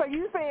 Okay, so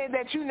you saying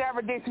that you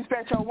never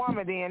disrespect your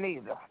woman then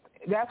either?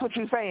 That's what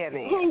you're saying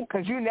then,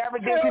 because you never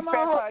disrespect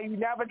her. You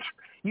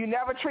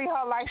never treat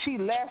her like she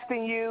less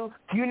than you.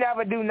 You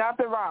never do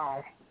nothing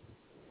wrong.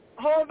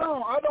 Hold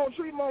on, I don't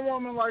treat my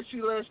woman like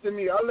she less than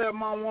me. I let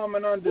my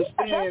woman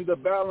understand the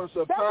balance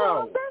of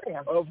power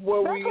of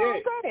where we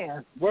at.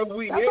 Where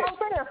we at. That's what I'm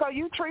saying. So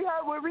you treat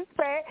her with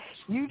respect.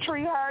 You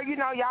treat her,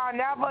 y'all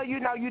never, you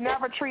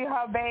never treat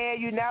her bad.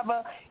 You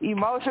never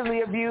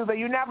emotionally abuse her.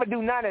 You never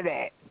do none of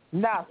that.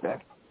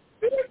 Nothing.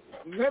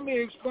 Let me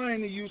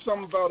explain to you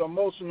something about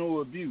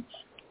emotional abuse.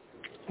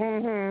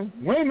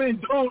 Mm-hmm. Women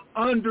don't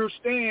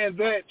understand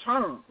that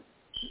term.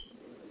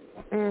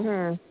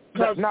 Mm-hmm.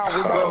 Because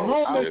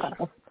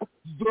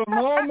the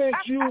moment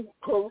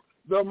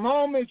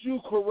you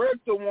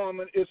correct a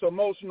woman, it's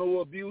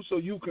emotional abuse, so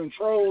you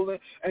controlling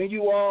and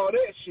you all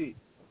that shit.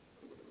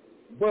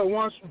 But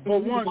once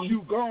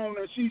you gone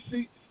and she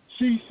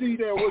see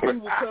that what you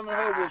was telling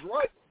her was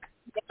right,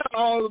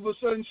 all of a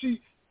sudden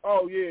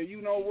oh yeah,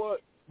 you know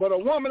what? But a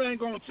woman ain't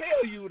gonna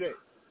tell you that.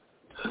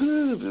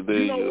 You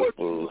know what?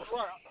 You was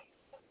right.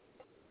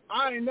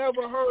 I ain't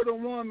never heard a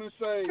woman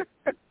say,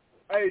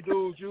 hey,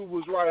 dude, you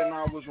was right and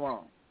I was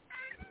wrong.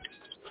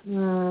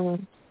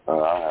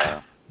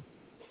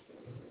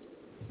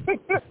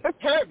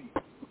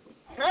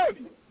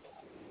 Heavy.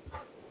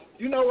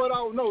 You know what? I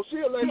don't know.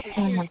 She'll let the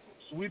shit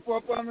sweep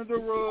up under the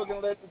rug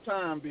and let the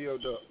time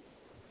build up.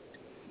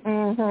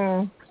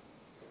 Mm-hmm.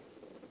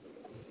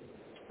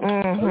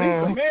 At least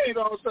a man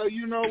gonna say,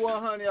 you know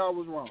what, honey, I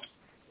was wrong.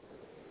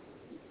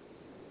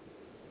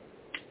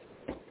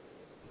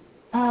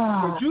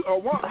 But you,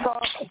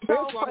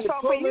 it's like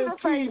pulling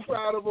teeth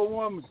out of a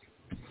woman.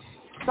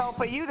 So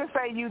for you to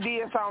say you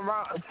did something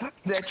wrong,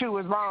 that you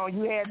was wrong,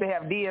 you had to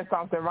have did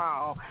something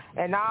wrong.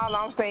 And all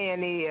I'm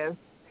saying is,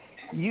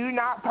 you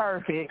not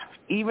perfect,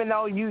 even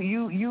though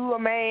you a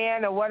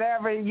man or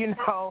whatever, you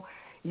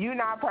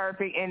not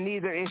perfect, and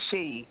neither is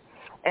she.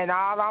 And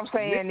all I'm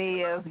saying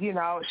is,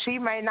 she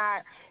may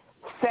not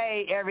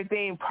say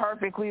everything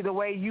perfectly the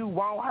way you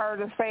want her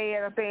to say it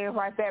or things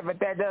like that, but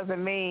that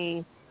doesn't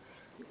mean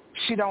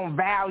she don't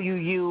value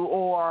you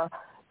or,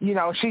 you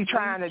know, she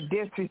trying to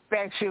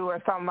disrespect you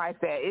or something like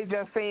that. It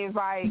just seems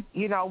like,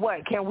 you know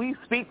what, can we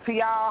speak to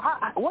y'all?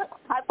 What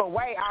type of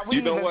way are we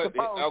even supposed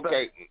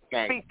to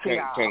speak to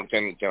y'all?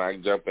 Can I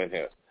jump in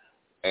here?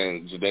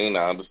 And Jadine,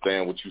 I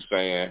understand what you're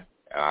saying,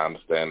 and I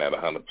understand that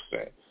 100%.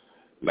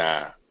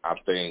 Now, I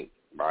think,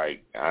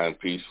 like, I'm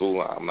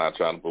peaceful. I'm not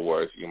trying to put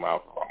words in your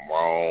mouth. If I'm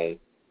wrong,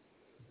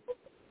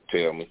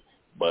 tell me.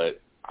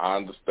 But I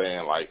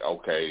understand, like,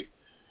 okay,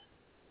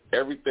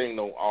 everything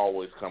don't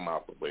always come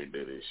out the way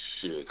that it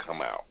should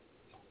come out.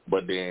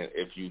 But then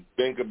if you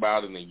think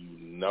about it and you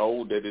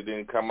know that it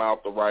didn't come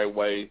out the right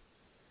way,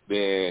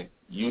 then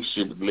you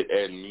should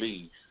at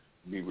least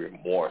be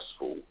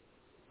remorseful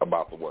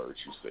about the words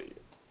you said.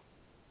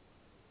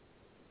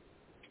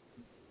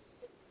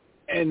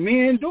 And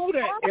men do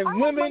that, and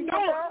women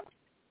don't.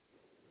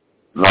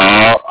 No,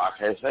 I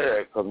can't say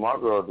that because my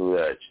girl do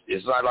that.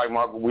 It's not like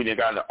we didn't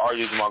got in the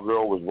argument. My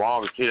girl was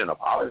wrong and she didn't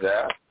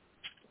apologize.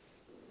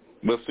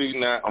 But see,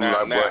 now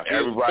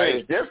everybody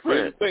is different.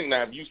 Here's the thing.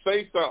 Now, if you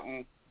say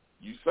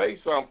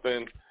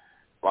something,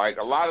 like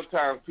a lot of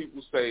times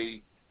people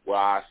say, well,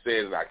 I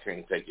said it, I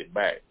can't take it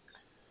back.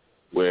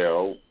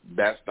 Well,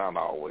 that's not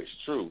always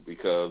true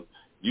because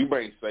you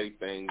may say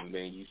things and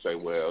then you say,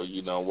 well,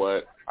 you know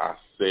what, I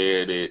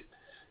said it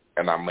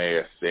and I may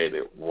have said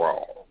it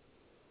wrong.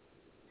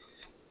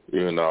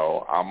 You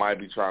know, I might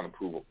be trying to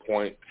prove a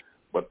point,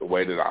 but the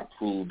way that I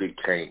proved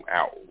it came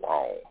out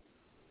wrong.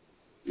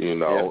 You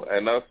know,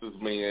 and us as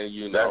men,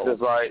 you know, that's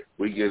just like,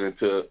 we get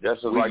into this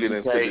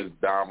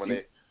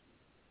dominant.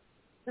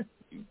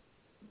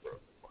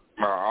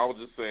 No, I was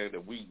just saying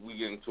that we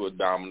get into a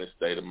dominant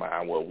state of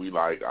mind where we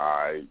like, all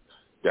right,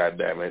 God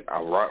damn it,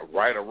 I'm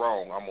right or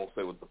wrong, I'm gonna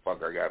say what the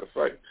fuck I gotta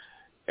say.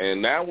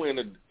 And now we're in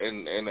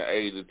the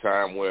age of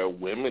time where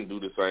women do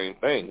the same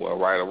thing. Well,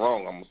 right or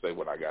wrong, I'm gonna say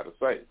what I gotta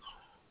say.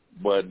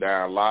 But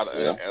now a lot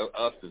of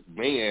us as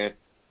men,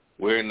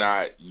 we're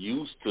not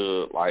used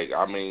to, like,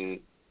 I mean,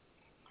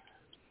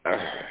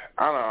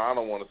 I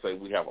don't want to say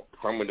we have a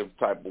primitive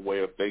type of way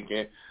of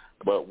thinking,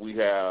 but we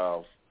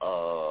have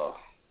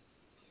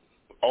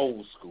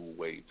old school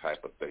way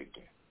type of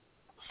thinking.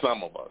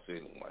 Some of us,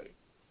 anyway.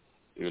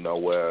 You know,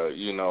 where,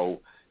 you know,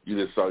 you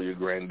just saw your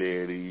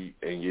granddaddy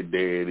and your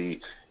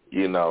daddy,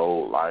 you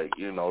know, like,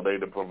 you know, they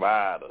the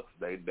providers.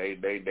 They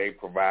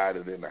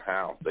provided in the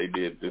house. They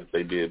did this,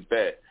 they did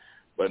that.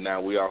 But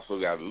now we also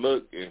got to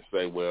look and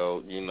say,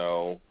 well, you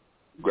know,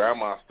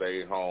 grandma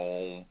stayed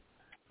home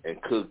and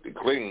cooked and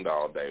cleaned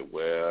all day.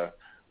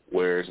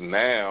 Whereas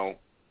now,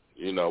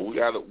 you know, we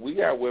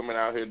got women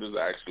out here that's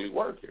actually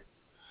working.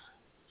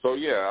 So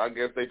yeah, I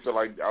guess they feel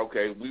like,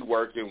 okay, we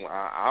working.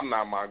 I'm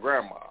not my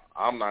grandma.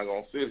 I'm not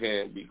gonna sit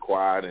here and be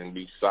quiet and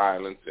be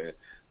silent and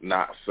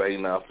not say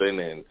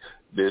nothing and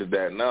this,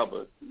 that, and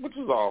other, which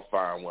is all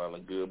fine, well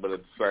and good. But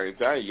at the same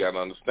time, you got to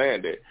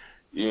understand that,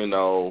 you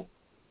know,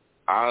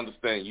 I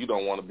understand you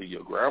don't want to be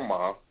your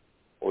grandma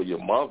or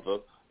your mother.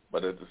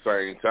 But at the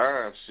same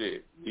time,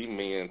 shit, we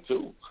men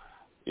too.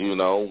 You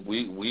know,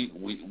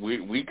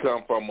 we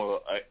come from a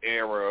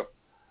era,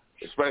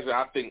 especially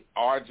I think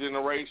our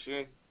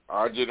generation,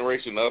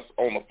 us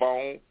on the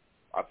phone,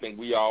 I think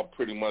we all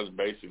pretty much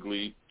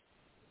basically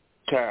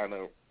kind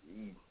of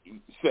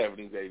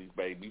 70s, 80s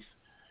babies.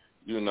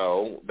 You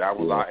know, that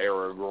was our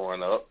era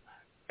growing up.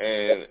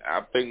 And I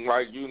think,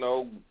 like, you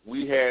know,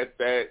 we had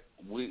that,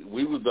 we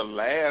was the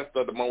last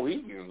of the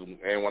Mohicans.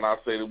 And when I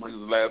say that we was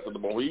the last of the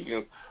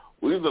Mohicans,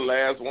 we was the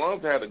last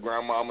ones that had a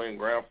grandmama and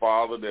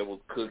grandfather that was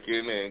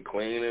cooking and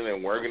cleaning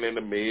and working in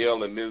the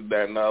mill and this,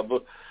 that, and other.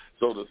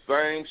 So the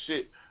same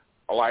shit,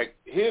 like,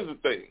 here's the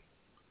thing.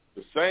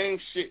 The same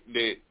shit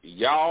that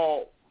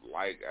y'all,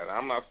 like, and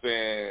I'm not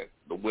saying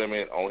the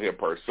women on here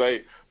per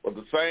se, but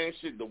the same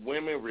shit the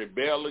women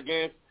rebel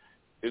against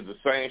is the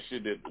same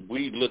shit that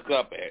we look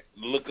up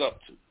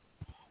to.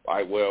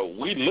 Like, well,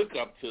 we look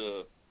up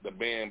to the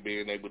man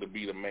being able to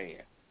be the man.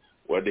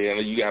 Well,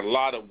 then you got a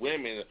lot of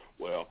women,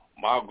 well,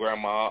 my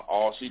grandma,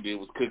 all she did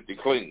was cook and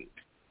clean.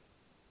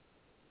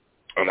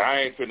 And I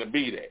ain't finna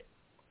be that.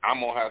 I'm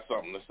going to have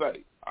something to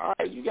say. All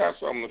right, you got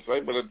something to say,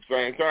 but at the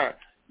same time,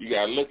 you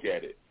got to look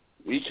at it.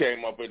 We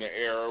came up in an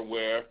era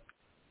where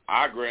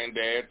our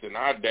granddads and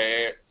our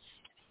dads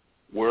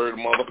were the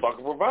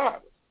motherfucking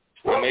providers.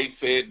 And they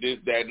said this,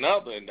 that, and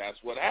other, and that's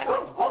what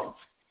happened.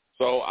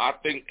 So I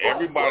think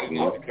everybody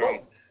needs to come,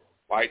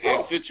 like,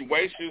 in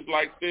situations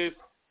like this,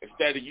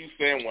 instead of you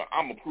saying, well,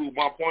 I'm going to prove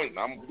my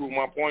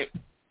point,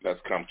 let's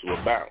come to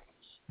a balance.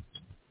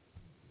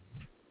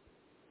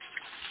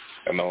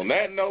 And on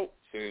that note,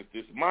 since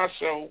this is my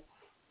show,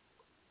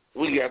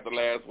 we got the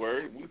last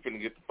word. We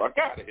finna get the fuck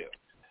out of here.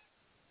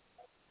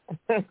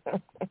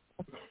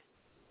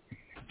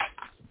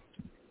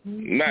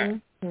 Now,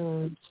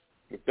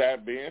 with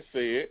that being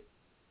said,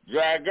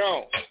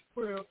 Dragon.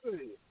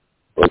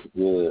 What's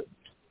good?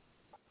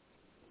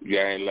 You got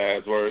any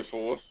last words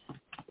for us?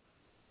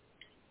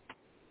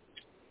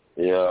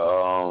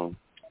 Yeah,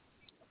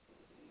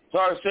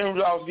 Sorry, it seems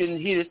I was getting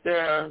heated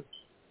there.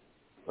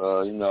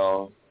 You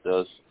know,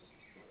 just,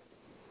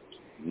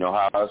 you know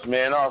how us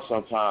men are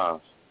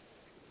sometimes.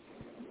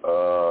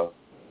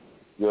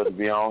 Good to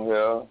be on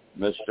here.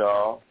 Miss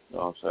y'all. You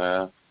know what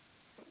I'm saying?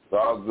 It's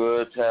all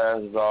good.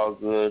 Taz is all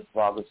good.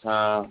 Father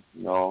time.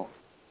 You know,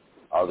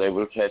 I was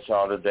able to catch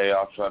y'all today.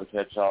 I'll try to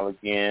catch y'all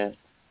again.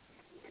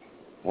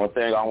 One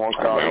thing I want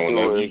y'all to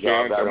do is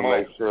y'all got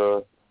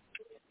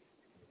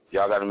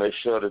to make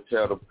sure to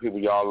tell the people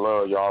y'all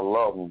love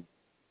them.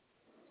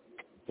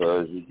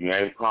 Because you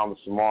ain't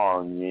promised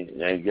tomorrow, and you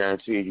ain't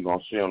guaranteed you're going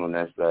to see them the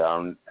next day.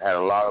 I had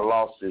a lot of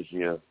losses this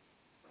year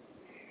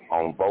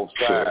on both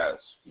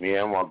sides, me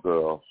and my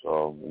girl.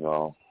 So, you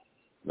know,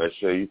 make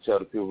sure you tell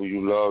the people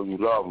you love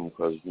them,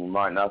 because you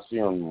might not see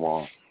them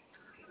tomorrow.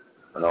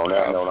 And on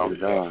that note, I'm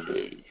done.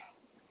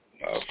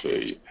 I'll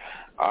feel you.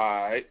 All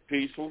right,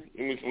 Peaceful.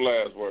 Give me some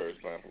last words,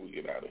 man, before we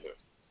get out of here.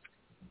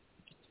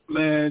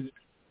 Man,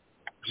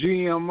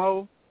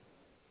 GMO,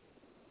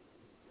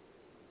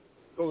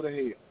 go to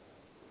hell.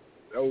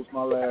 That was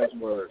my last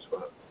words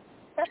for her.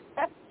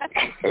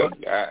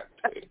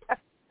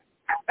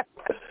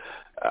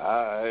 All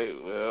right,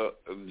 well,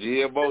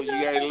 GMO, you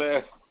ain't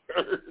last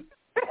words.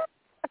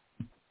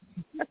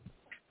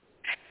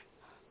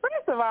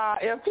 First of all,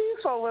 if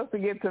Peaceful was to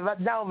get to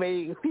know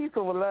me,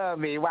 Peaceful would love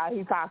me while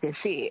he talking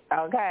shit,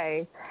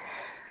 okay?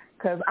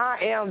 Because I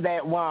am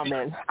that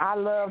woman. I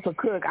love to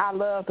cook. I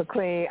love to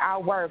clean. I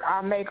work.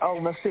 I make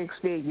over 6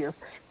 figures.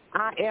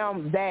 I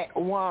am that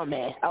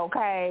woman,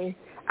 okay?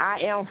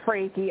 I am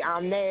freaky.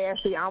 I'm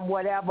nasty. I'm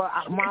whatever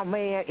my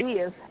man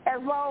is,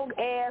 as long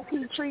as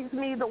he treats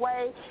me the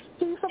way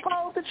he's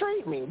supposed to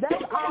treat me.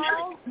 That's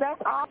all.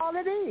 That's all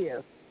it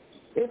is.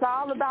 It's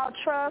all about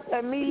trust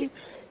and me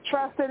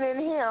trusting in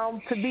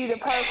him to be the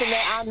person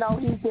that I know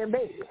he can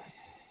be.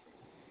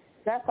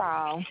 That's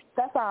all.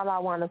 That's all I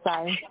want to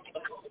say.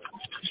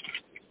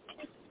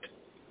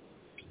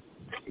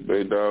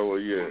 Big dog, where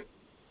you at?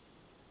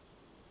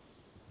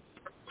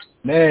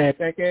 Man,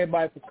 thank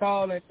everybody for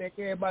calling. Thank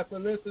everybody for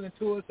listening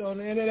to us on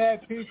the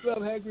internet. Peace,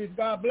 love, hey, grease.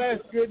 God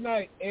bless. Good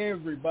night,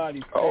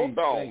 everybody. Hold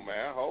on,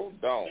 man.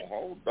 Hold on.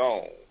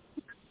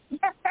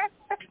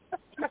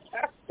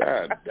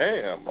 God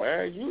damn,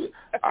 man.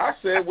 I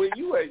said where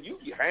you at? You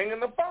hanging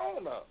the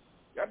phone up.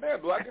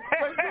 Goddamn, do I get to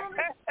say something?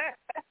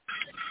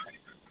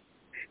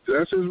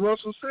 That's his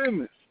Russell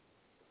Simmons.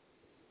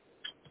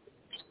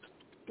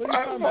 What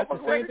are you talking about? The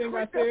same thing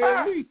I say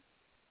every week.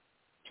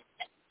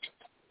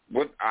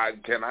 What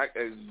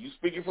you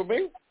speaking for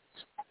me?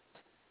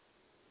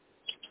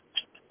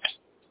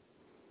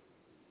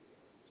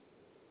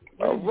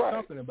 What are you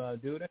talking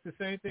about, dude? That's the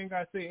same thing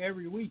I say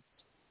every week.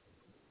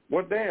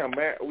 Well, damn,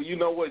 man. Well, you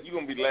know what? You're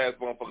going to be the last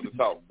motherfucker to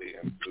talk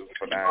then,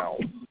 for now.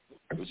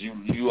 Because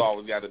you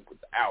always got to put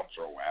the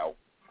outro out.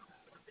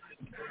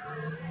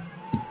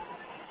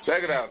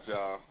 Check it out,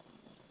 y'all.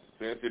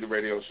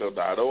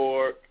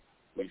 SinCityRadioShow.org.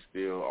 We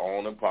still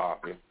on and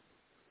popping.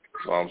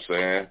 You know what I'm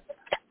saying?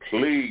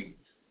 Please,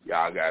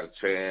 y'all got a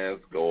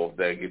chance, go over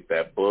there, get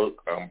that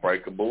book,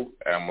 Unbreakable,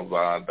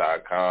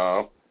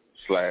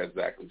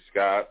 Amazon.com/Zachary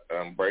Scott,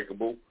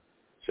 Unbreakable.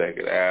 Check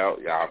it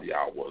out.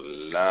 Y'all will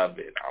love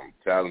it. I'm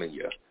telling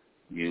you.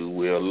 You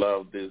will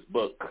love this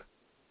book.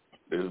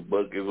 This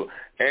book is,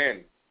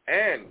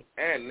 and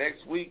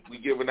next week we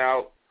giving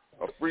out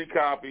a free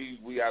copy.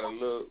 We got a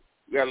little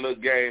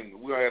game.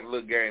 We're gonna have a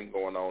little game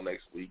going on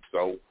next week.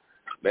 So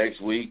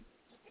next week,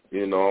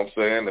 you know what I'm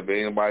saying? If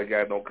anybody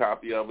got no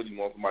copy of it, you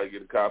want somebody to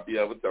get a copy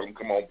of it, tell them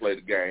come on play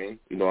the game.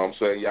 You know what I'm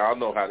saying? Y'all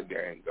know how the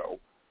game go.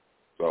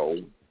 So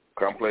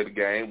come play the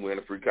game, win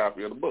a free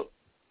copy of the book.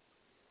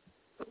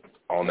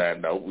 On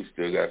that note, we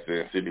still got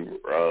Sin City,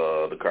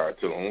 the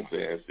cartoon,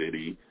 Sin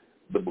City,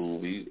 the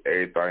movie.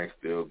 Everything's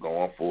still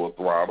going full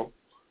throttle.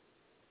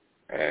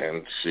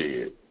 And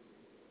shit,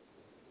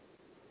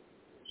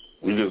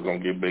 we just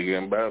going to get bigger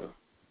and better.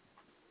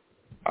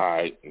 All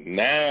right,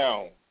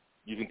 now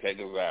you can take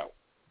us out.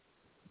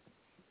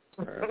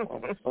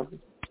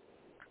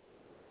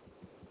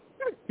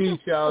 Peace,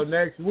 y'all.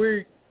 Next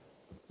week.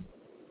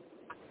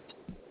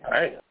 All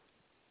right.